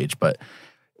on the page, but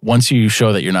once you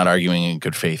show that you're not arguing in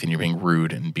good faith and you're being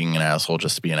rude and being an asshole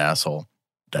just to be an asshole,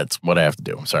 that's what I have to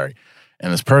do. I'm sorry.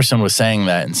 And this person was saying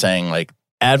that and saying like,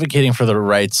 advocating for the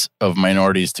rights of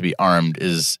minorities to be armed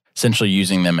is essentially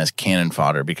using them as cannon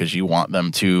fodder because you want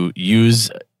them to use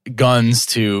guns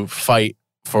to fight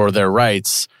for their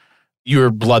rights. You're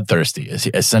bloodthirsty,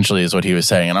 essentially is what he was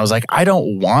saying. And I was like, I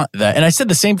don't want that. And I said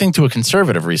the same thing to a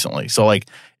conservative recently. So like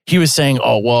he was saying,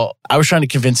 oh, well, I was trying to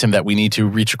convince him that we need to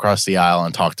reach across the aisle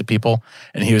and talk to people.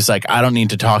 And he was like, I don't need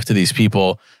to talk to these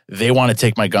people. They want to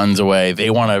take my guns away.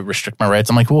 They want to restrict my rights.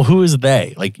 I'm like, well, who is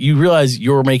they? Like, you realize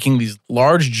you're making these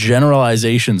large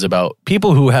generalizations about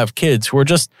people who have kids who are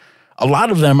just, a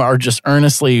lot of them are just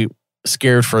earnestly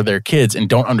scared for their kids and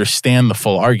don't understand the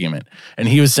full argument. And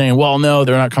he was saying, well, no,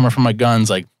 they're not coming for my guns.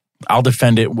 Like, I'll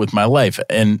defend it with my life.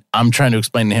 And I'm trying to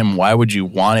explain to him, why would you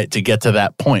want it to get to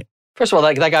that point? First of all,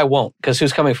 that guy won't, because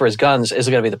who's coming for his guns is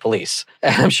going to be the police.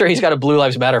 And I'm sure he's got a Blue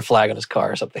Lives Matter flag on his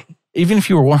car or something. Even if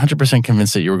you were 100%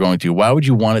 convinced that you were going to, why would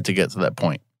you want it to get to that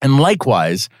point? And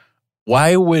likewise,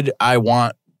 why would I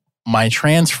want my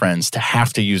trans friends to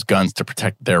have to use guns to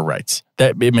protect their rights?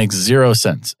 That it makes zero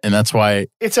sense. And that's why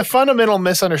it's a fundamental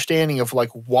misunderstanding of like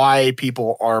why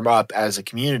people arm up as a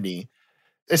community.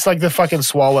 It's like the fucking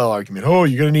Swalwell argument. Oh,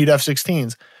 you're going to need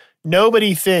F-16s.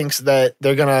 Nobody thinks that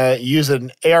they're going to use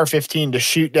an AR-15 to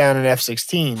shoot down an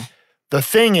F-16. The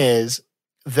thing is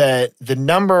that the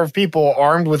number of people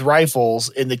armed with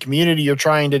rifles in the community you're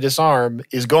trying to disarm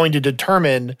is going to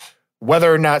determine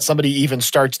whether or not somebody even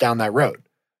starts down that road.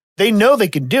 They know they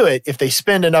can do it if they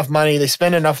spend enough money, they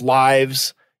spend enough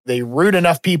lives, they root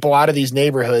enough people out of these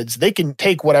neighborhoods. They can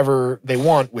take whatever they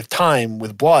want with time,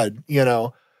 with blood, you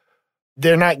know.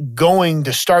 They're not going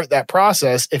to start that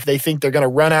process if they think they're going to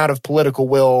run out of political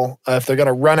will, if they're going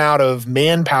to run out of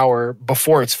manpower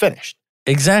before it's finished.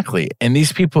 Exactly. And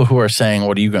these people who are saying,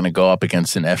 what are you going to go up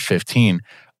against in F-15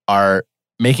 are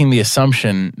making the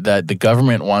assumption that the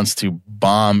government wants to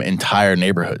bomb entire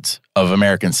neighborhoods of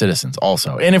American citizens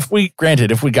also. And if we got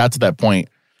to that point,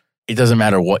 it doesn't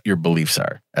matter what your beliefs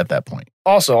are at that point.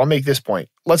 Also, I'll make this point.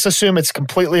 Let's assume it's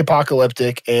completely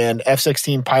apocalyptic and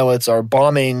F-16 pilots are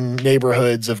bombing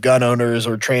neighborhoods of gun owners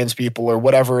or trans people or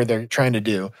whatever they're trying to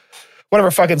do. Whatever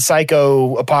fucking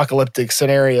psycho apocalyptic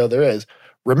scenario there is.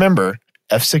 Remember,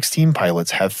 F-16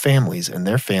 pilots have families and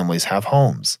their families have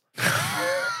homes.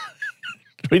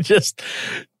 Yes.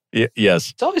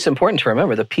 It's always important to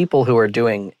remember the people who are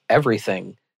doing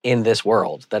everything in this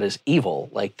world that is evil,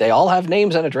 like they all have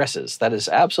names and addresses. That is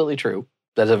absolutely true.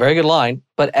 That is a very good line.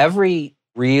 But every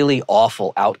really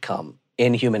awful outcome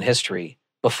in human history,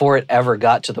 before it ever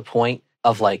got to the point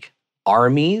of like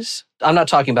armies, I'm not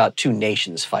talking about two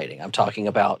nations fighting. I'm talking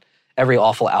about every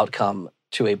awful outcome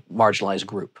to a marginalized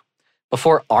group.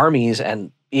 Before armies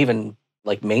and even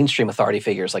like mainstream authority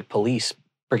figures like police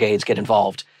brigades get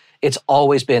involved, it's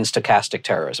always been stochastic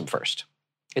terrorism first.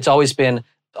 It's always been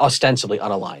ostensibly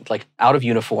unaligned, like out of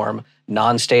uniform,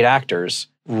 non-state actors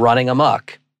running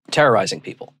amok, terrorizing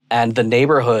people. And the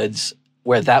neighborhoods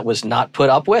where that was not put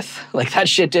up with, like that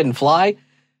shit didn't fly,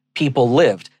 people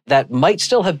lived. That might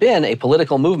still have been a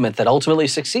political movement that ultimately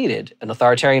succeeded, an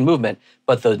authoritarian movement,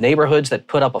 but the neighborhoods that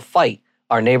put up a fight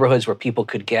are neighborhoods where people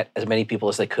could get as many people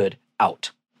as they could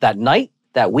out. That night,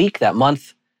 that week, that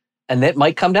month, and it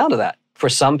might come down to that for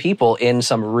some people in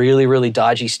some really, really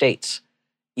dodgy states.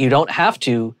 You don't have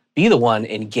to be the one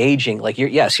engaging. Like,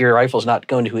 your rifle's not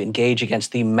going to engage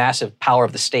against the massive power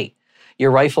of the state.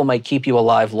 Your rifle might keep you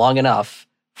alive long enough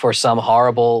for some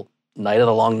horrible Night of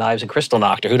the Long Knives and Crystal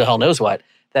Knocked or who the hell knows what,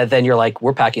 that then you're like,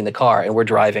 we're packing the car and we're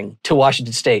driving to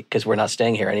Washington State because we're not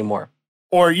staying here anymore.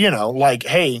 Or, you know, like,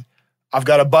 hey, I've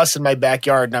got a bus in my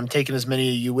backyard and I'm taking as many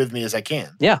of you with me as I can.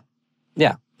 Yeah.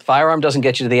 Yeah. Firearm doesn't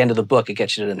get you to the end of the book. It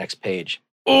gets you to the next page.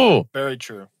 Oh, very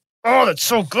true. Oh, that's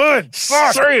so good.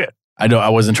 Fuck. Say it. I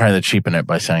wasn't trying to cheapen it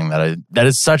by saying that. That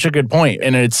is such a good point.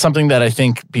 And it's something that I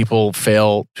think people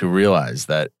fail to realize,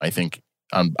 that I think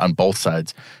on both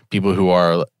sides, people who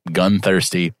are gun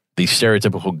thirsty, the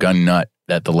stereotypical gun nut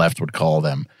that the left would call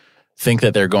them, think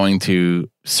that they're going to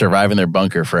survive in their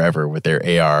bunker forever with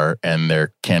their AR and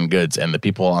their canned goods. And the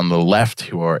people on the left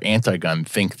who are anti-gun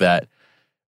think that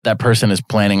that person is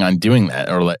planning on doing that,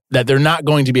 or that they're not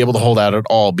going to be able to hold out at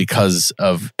all because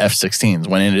of F-16s,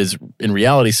 when it is in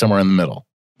reality somewhere in the middle.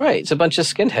 Right. It's a bunch of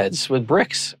skinheads with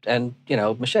bricks and,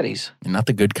 machetes. And not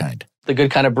the good kind. The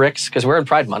good kind of bricks, because we're in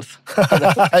Pride Month.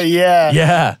 Yeah.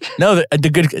 Yeah. No, the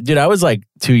good... Dude, I was like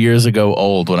 2 years ago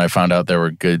old when I found out there were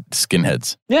good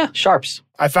skinheads. Yeah, sharps.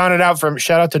 I found it out from,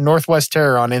 shout out to Northwest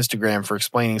Terror on Instagram for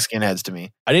explaining skinheads to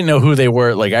me. I didn't know who they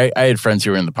were. Like, I had friends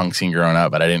who were in the punk scene growing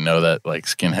up, but I didn't know that, like,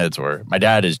 skinheads were... My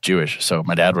dad is Jewish, so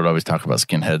my dad would always talk about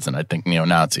skinheads and I'd think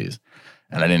neo-Nazis.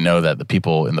 And I didn't know that the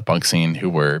people in the punk scene who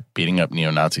were beating up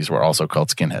neo-Nazis were also called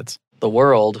skinheads. The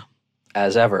world,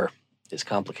 as ever, is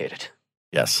complicated.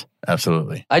 Yes,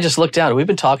 absolutely. I just looked down. We've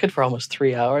been talking for almost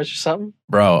 3 hours or something.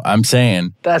 Bro, I'm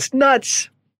saying... That's nuts.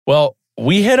 Well,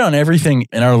 we hit on everything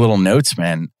in our little notes,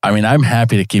 man. I mean, I'm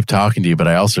happy to keep talking to you, but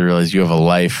I also realize you have a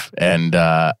life, and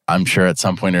I'm sure at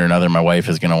some point or another, my wife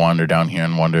is going to wander down here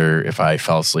and wonder if I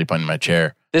fell asleep on my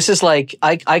chair. This is like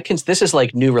this is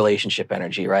like new relationship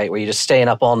energy, right? Where you're just staying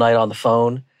up all night on the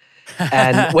phone,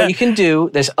 and what you can do,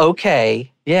 there's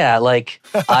like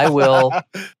I will.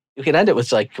 You can end it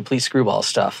with like complete screwball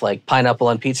stuff, like pineapple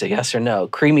on pizza, yes or no?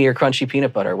 Creamy or crunchy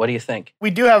peanut butter, what do you think?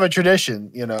 We do have a tradition,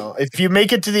 If you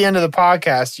make it to the end of the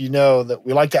podcast, you know that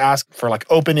we like to ask for like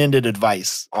open-ended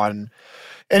advice on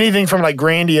anything from like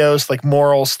grandiose, like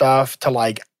moral stuff to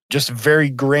like just very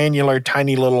granular,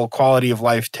 tiny little quality of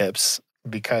life tips.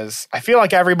 Because I feel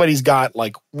like everybody's got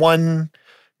like one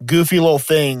goofy little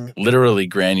thing. Literally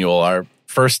granule. Our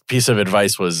first piece of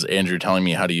advice was Andrew telling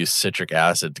me how to use citric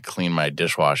acid to clean my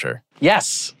dishwasher.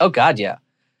 Yes. Oh, God, yeah.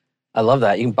 I love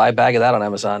that. You can buy a bag of that on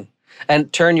Amazon.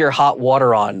 And turn your hot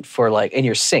water on for like in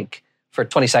your sink for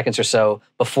 20 seconds or so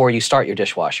before you start your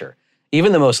dishwasher.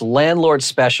 Even the most landlord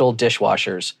special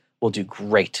dishwashers will do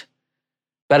great.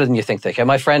 Better than you think they can.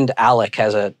 My friend Alec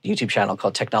has a YouTube channel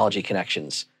called Technology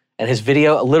Connections. And his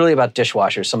video, literally about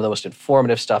dishwashers, some of the most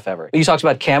informative stuff ever. You talked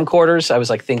about camcorders. I was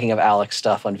like thinking of Alec's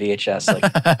stuff on VHS.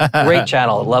 Like, great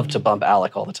channel. I love to bump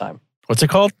Alec all the time. What's it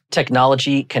called?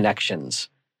 Technology Connections.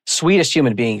 Sweetest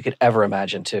human being you could ever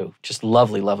imagine, too. Just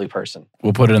lovely, lovely person.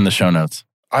 We'll put it in the show notes.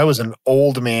 I was an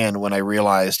old man when I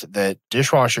realized that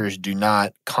dishwashers do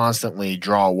not constantly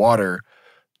draw water.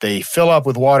 They fill up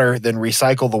with water, then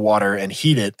recycle the water and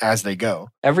heat it as they go.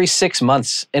 Every 6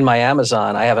 months in my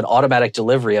Amazon, I have an automatic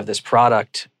delivery of this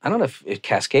product. I don't know if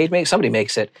Cascade makes, somebody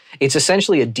makes it. It's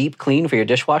essentially a deep clean for your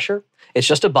dishwasher. It's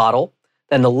just a bottle,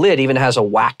 and the lid even has a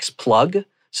wax plug.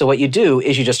 So what you do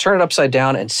is you just turn it upside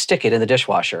down and stick it in the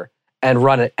dishwasher and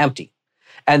run it empty.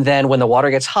 And then when the water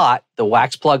gets hot, the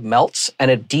wax plug melts and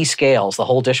it descales the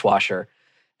whole dishwasher.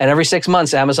 And every 6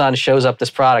 months, Amazon shows up this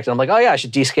product. And I'm like, oh yeah, I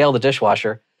should descale the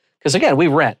dishwasher. Because again, we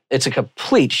rent. It's a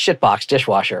complete shitbox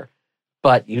dishwasher.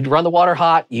 But you run the water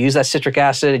hot, you use that citric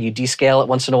acid, and you descale it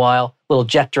once in a while. A little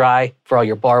jet dry for all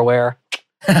your barware.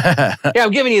 Yeah, I'm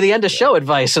giving you the end of show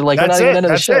advice. And like, we're not even end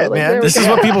of the show. It, man. This is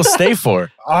what people stay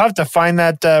for. I'll have to find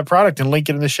that product and link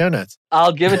it in the show notes.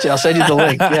 I'll give it to you. I'll send you the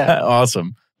link. Yeah.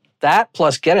 Awesome. That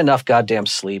plus get enough goddamn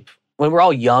sleep. When we're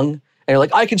all young and you're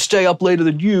like, I can stay up later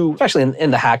than you, especially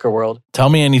in the hacker world. Tell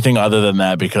me anything other than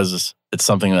that because it's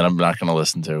something that I'm not going to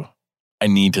listen to. I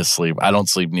need to sleep. I don't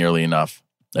sleep nearly enough.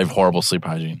 I have horrible sleep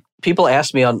hygiene. People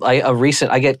ask me on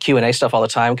I get Q&A stuff all the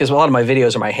time because a lot of my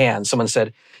videos are my hands. Someone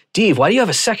said, Dave, why do you have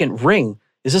a second ring?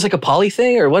 Is this like a poly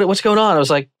thing or what's going on? I was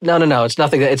like, no. It's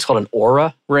nothing. It's called an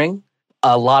Aura ring.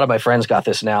 A lot of my friends got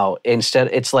this now. Instead,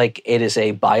 it's like it is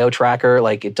a bio tracker.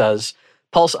 Like it does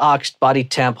pulse ox, body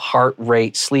temp, heart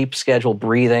rate, sleep schedule,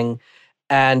 breathing.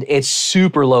 And it's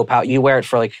super low power. You wear it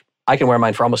for I can wear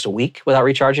mine for almost a week without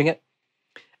recharging it.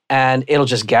 And it'll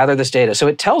just gather this data. So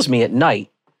it tells me at night.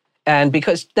 And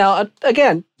because now,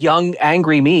 again, young,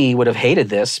 angry me would have hated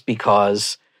this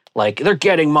because they're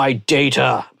getting my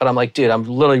data. But I'm like, dude, I'm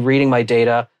literally reading my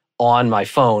data on my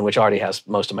phone, which already has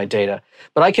most of my data.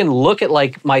 But I can look at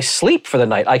my sleep for the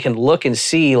night. I can look and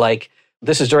see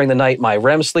this is during the night, my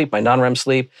REM sleep, my non-REM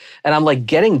sleep. And I'm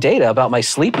getting data about my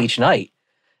sleep each night.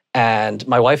 And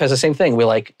my wife has the same thing.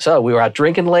 So we were out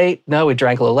drinking late. No, we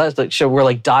drank a little less. So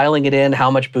we're dialing it in.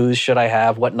 How much booze should I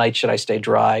have? What night should I stay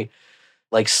dry?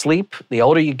 Sleep, the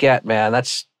older you get, man,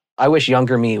 I wish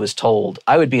younger me was told.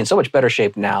 I would be in so much better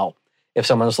shape now if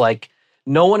someone was like,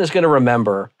 no one is going to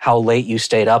remember how late you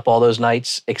stayed up all those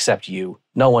nights except you.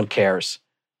 No one cares.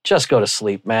 Just go to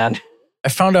sleep, man. I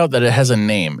found out that it has a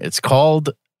name. It's called,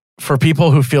 for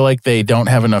people who feel like they don't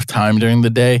have enough time during the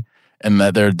day and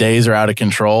that their days are out of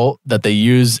control, that they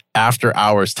use after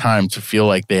hours time to feel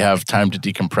like they have time to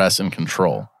decompress and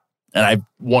control. And I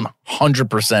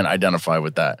 100% identify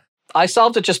with that. I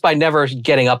solved it just by never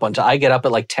getting up on time. I get up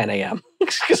at 10 a.m.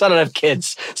 because I don't have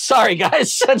kids. Sorry,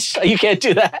 guys. You can't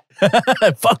do that.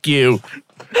 Fuck you.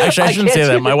 Actually, I shouldn't say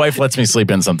that. My wife lets me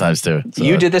sleep in sometimes too. So.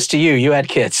 You did this to you. You had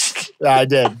kids. I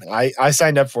did. I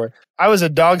signed up for it. I was a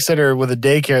dog sitter with a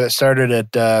daycare that started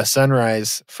at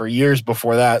Sunrise for years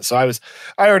before that. So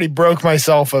I already broke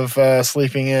myself of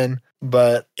sleeping in.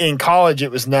 But in college, it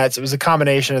was nuts. It was a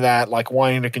combination of that,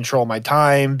 wanting to control my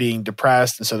time, being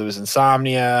depressed. And so there was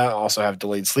insomnia. I also have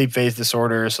delayed sleep phase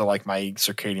disorder. So my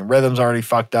circadian rhythm's already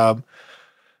fucked up.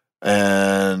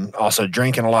 And also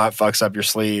drinking a lot fucks up your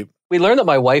sleep. We learned that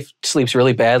my wife sleeps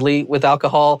really badly with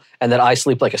alcohol and that I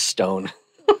sleep like a stone.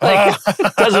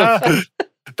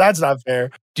 That's not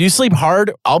fair. Do you sleep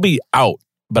hard? I'll be out,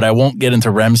 but I won't get into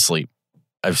REM sleep.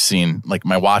 I've seen,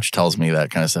 my watch tells me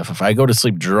that kind of stuff. If I go to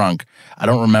sleep drunk, I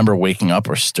don't remember waking up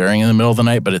or stirring in the middle of the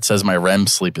night, but it says my REM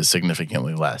sleep is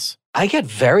significantly less. I get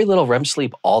very little REM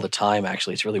sleep all the time,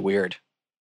 actually. It's really weird.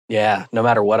 Yeah, no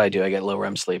matter what I do, I get low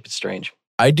REM sleep. It's strange.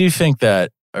 I do think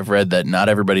that I've read that not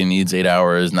everybody needs 8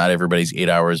 hours. Not everybody's 8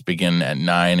 hours begin at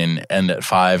 9 and end at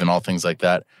 5 and all things like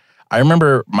that. I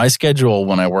remember my schedule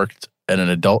when I worked at an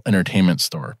adult entertainment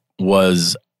store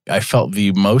was I felt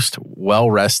the most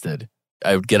well-rested.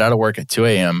 I would get out of work at 2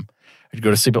 a.m. I'd go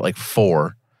to sleep at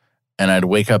 4, and I'd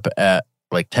wake up at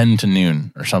 10 to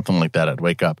noon or something like that. I'd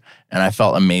wake up, and I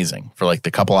felt amazing for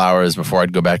the couple hours before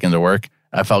I'd go back into work.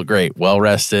 I felt great,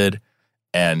 well-rested,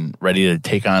 and ready to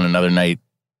take on another night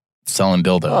selling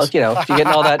dildos. Well, if you're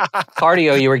getting all that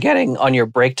cardio you were getting on your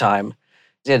break time,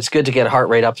 it's good to get heart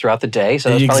rate up throughout the day. So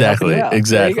that's exactly.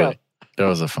 That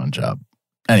was a fun job.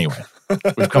 Anyway,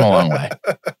 we've come a long way.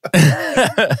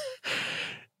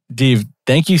 Dave,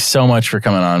 thank you so much for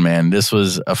coming on, man. This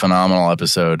was a phenomenal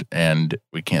episode, and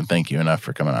we can't thank you enough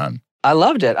for coming on. I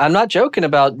loved it. I'm not joking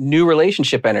about new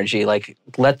relationship energy.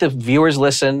 Let the viewers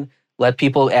listen. let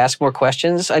people ask more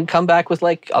questions and come back with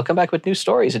I'll come back with new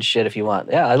stories and shit if you want.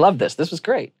 Yeah, I love this. This was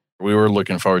great. We were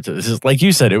looking forward to this. Is like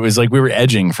you said, it was like we were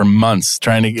edging for months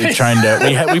trying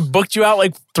to. We booked you out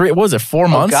like 4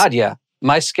 months? Oh God, yeah.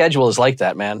 My schedule is like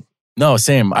that, man. No,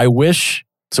 same. I wish.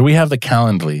 So we have the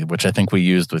Calendly, which I think we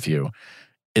used with you.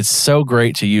 It's so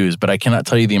great to use, but I cannot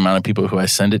tell you the amount of people who I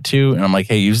send it to, and I'm like,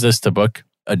 hey, use this to book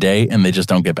a day, and they just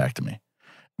don't get back to me.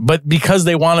 But because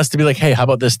they want us to be like, hey, how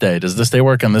about this day? Does this day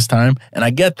work on this time? And I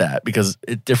get that because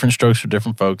different strokes for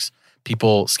different folks.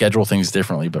 People schedule things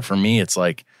differently. But for me, it's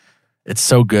like, it's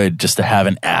so good just to have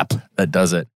an app that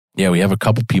does it. Yeah, we have a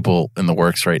couple people in the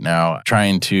works right now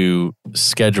trying to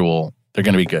schedule. They're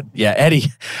going to be good. Yeah, Eddie,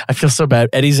 I feel so bad.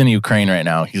 Eddie's in Ukraine right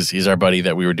now. He's our buddy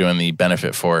that we were doing the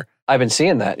benefit for. I've been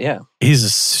seeing that, yeah. He's a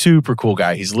super cool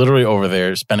guy. He's literally over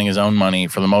there spending his own money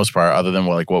for the most part, other than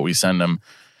what we send him,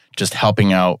 just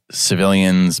helping out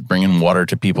civilians, bringing water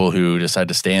to people who decide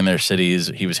to stay in their cities.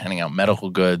 He was handing out medical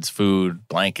goods, food,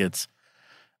 blankets,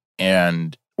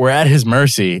 and we're at his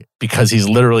mercy because he's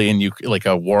literally in like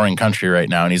a warring country right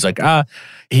now. And he's like,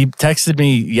 he texted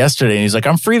me yesterday and he's like,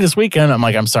 I'm free this weekend. I'm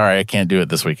like, I'm sorry, I can't do it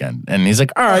this weekend. And he's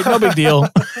like, all right, no big deal.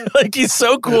 Like, he's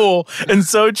so cool and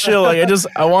so chill. Like,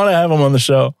 I want to have him on the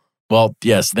show. Well,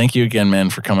 yes, thank you again,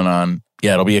 man, for coming on.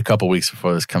 Yeah, it'll be a couple weeks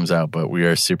before this comes out, but we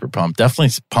are super pumped.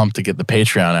 Definitely pumped to get the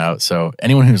Patreon out. So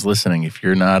anyone who's listening, if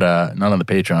you're not on the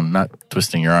Patreon, I'm not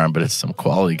twisting your arm, but it's some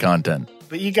quality content.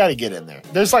 But you got to get in there.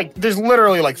 There's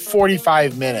literally like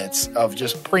 45 minutes of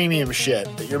just premium shit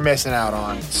that you're missing out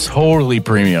on. Totally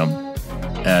premium.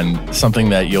 And something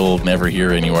that you'll never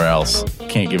hear anywhere else.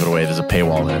 Can't give it away. There's a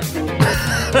paywall there.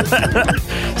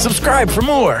 Subscribe for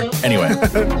more. Anyway,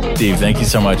 Steve, thank you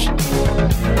so much.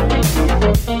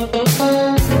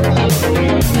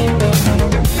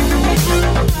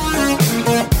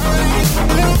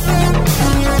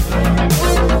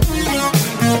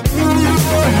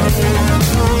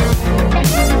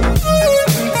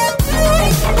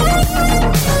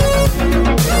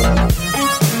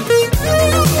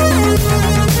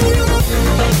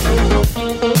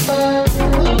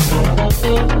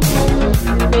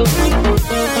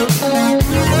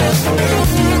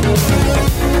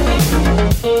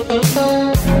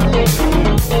 Thank you.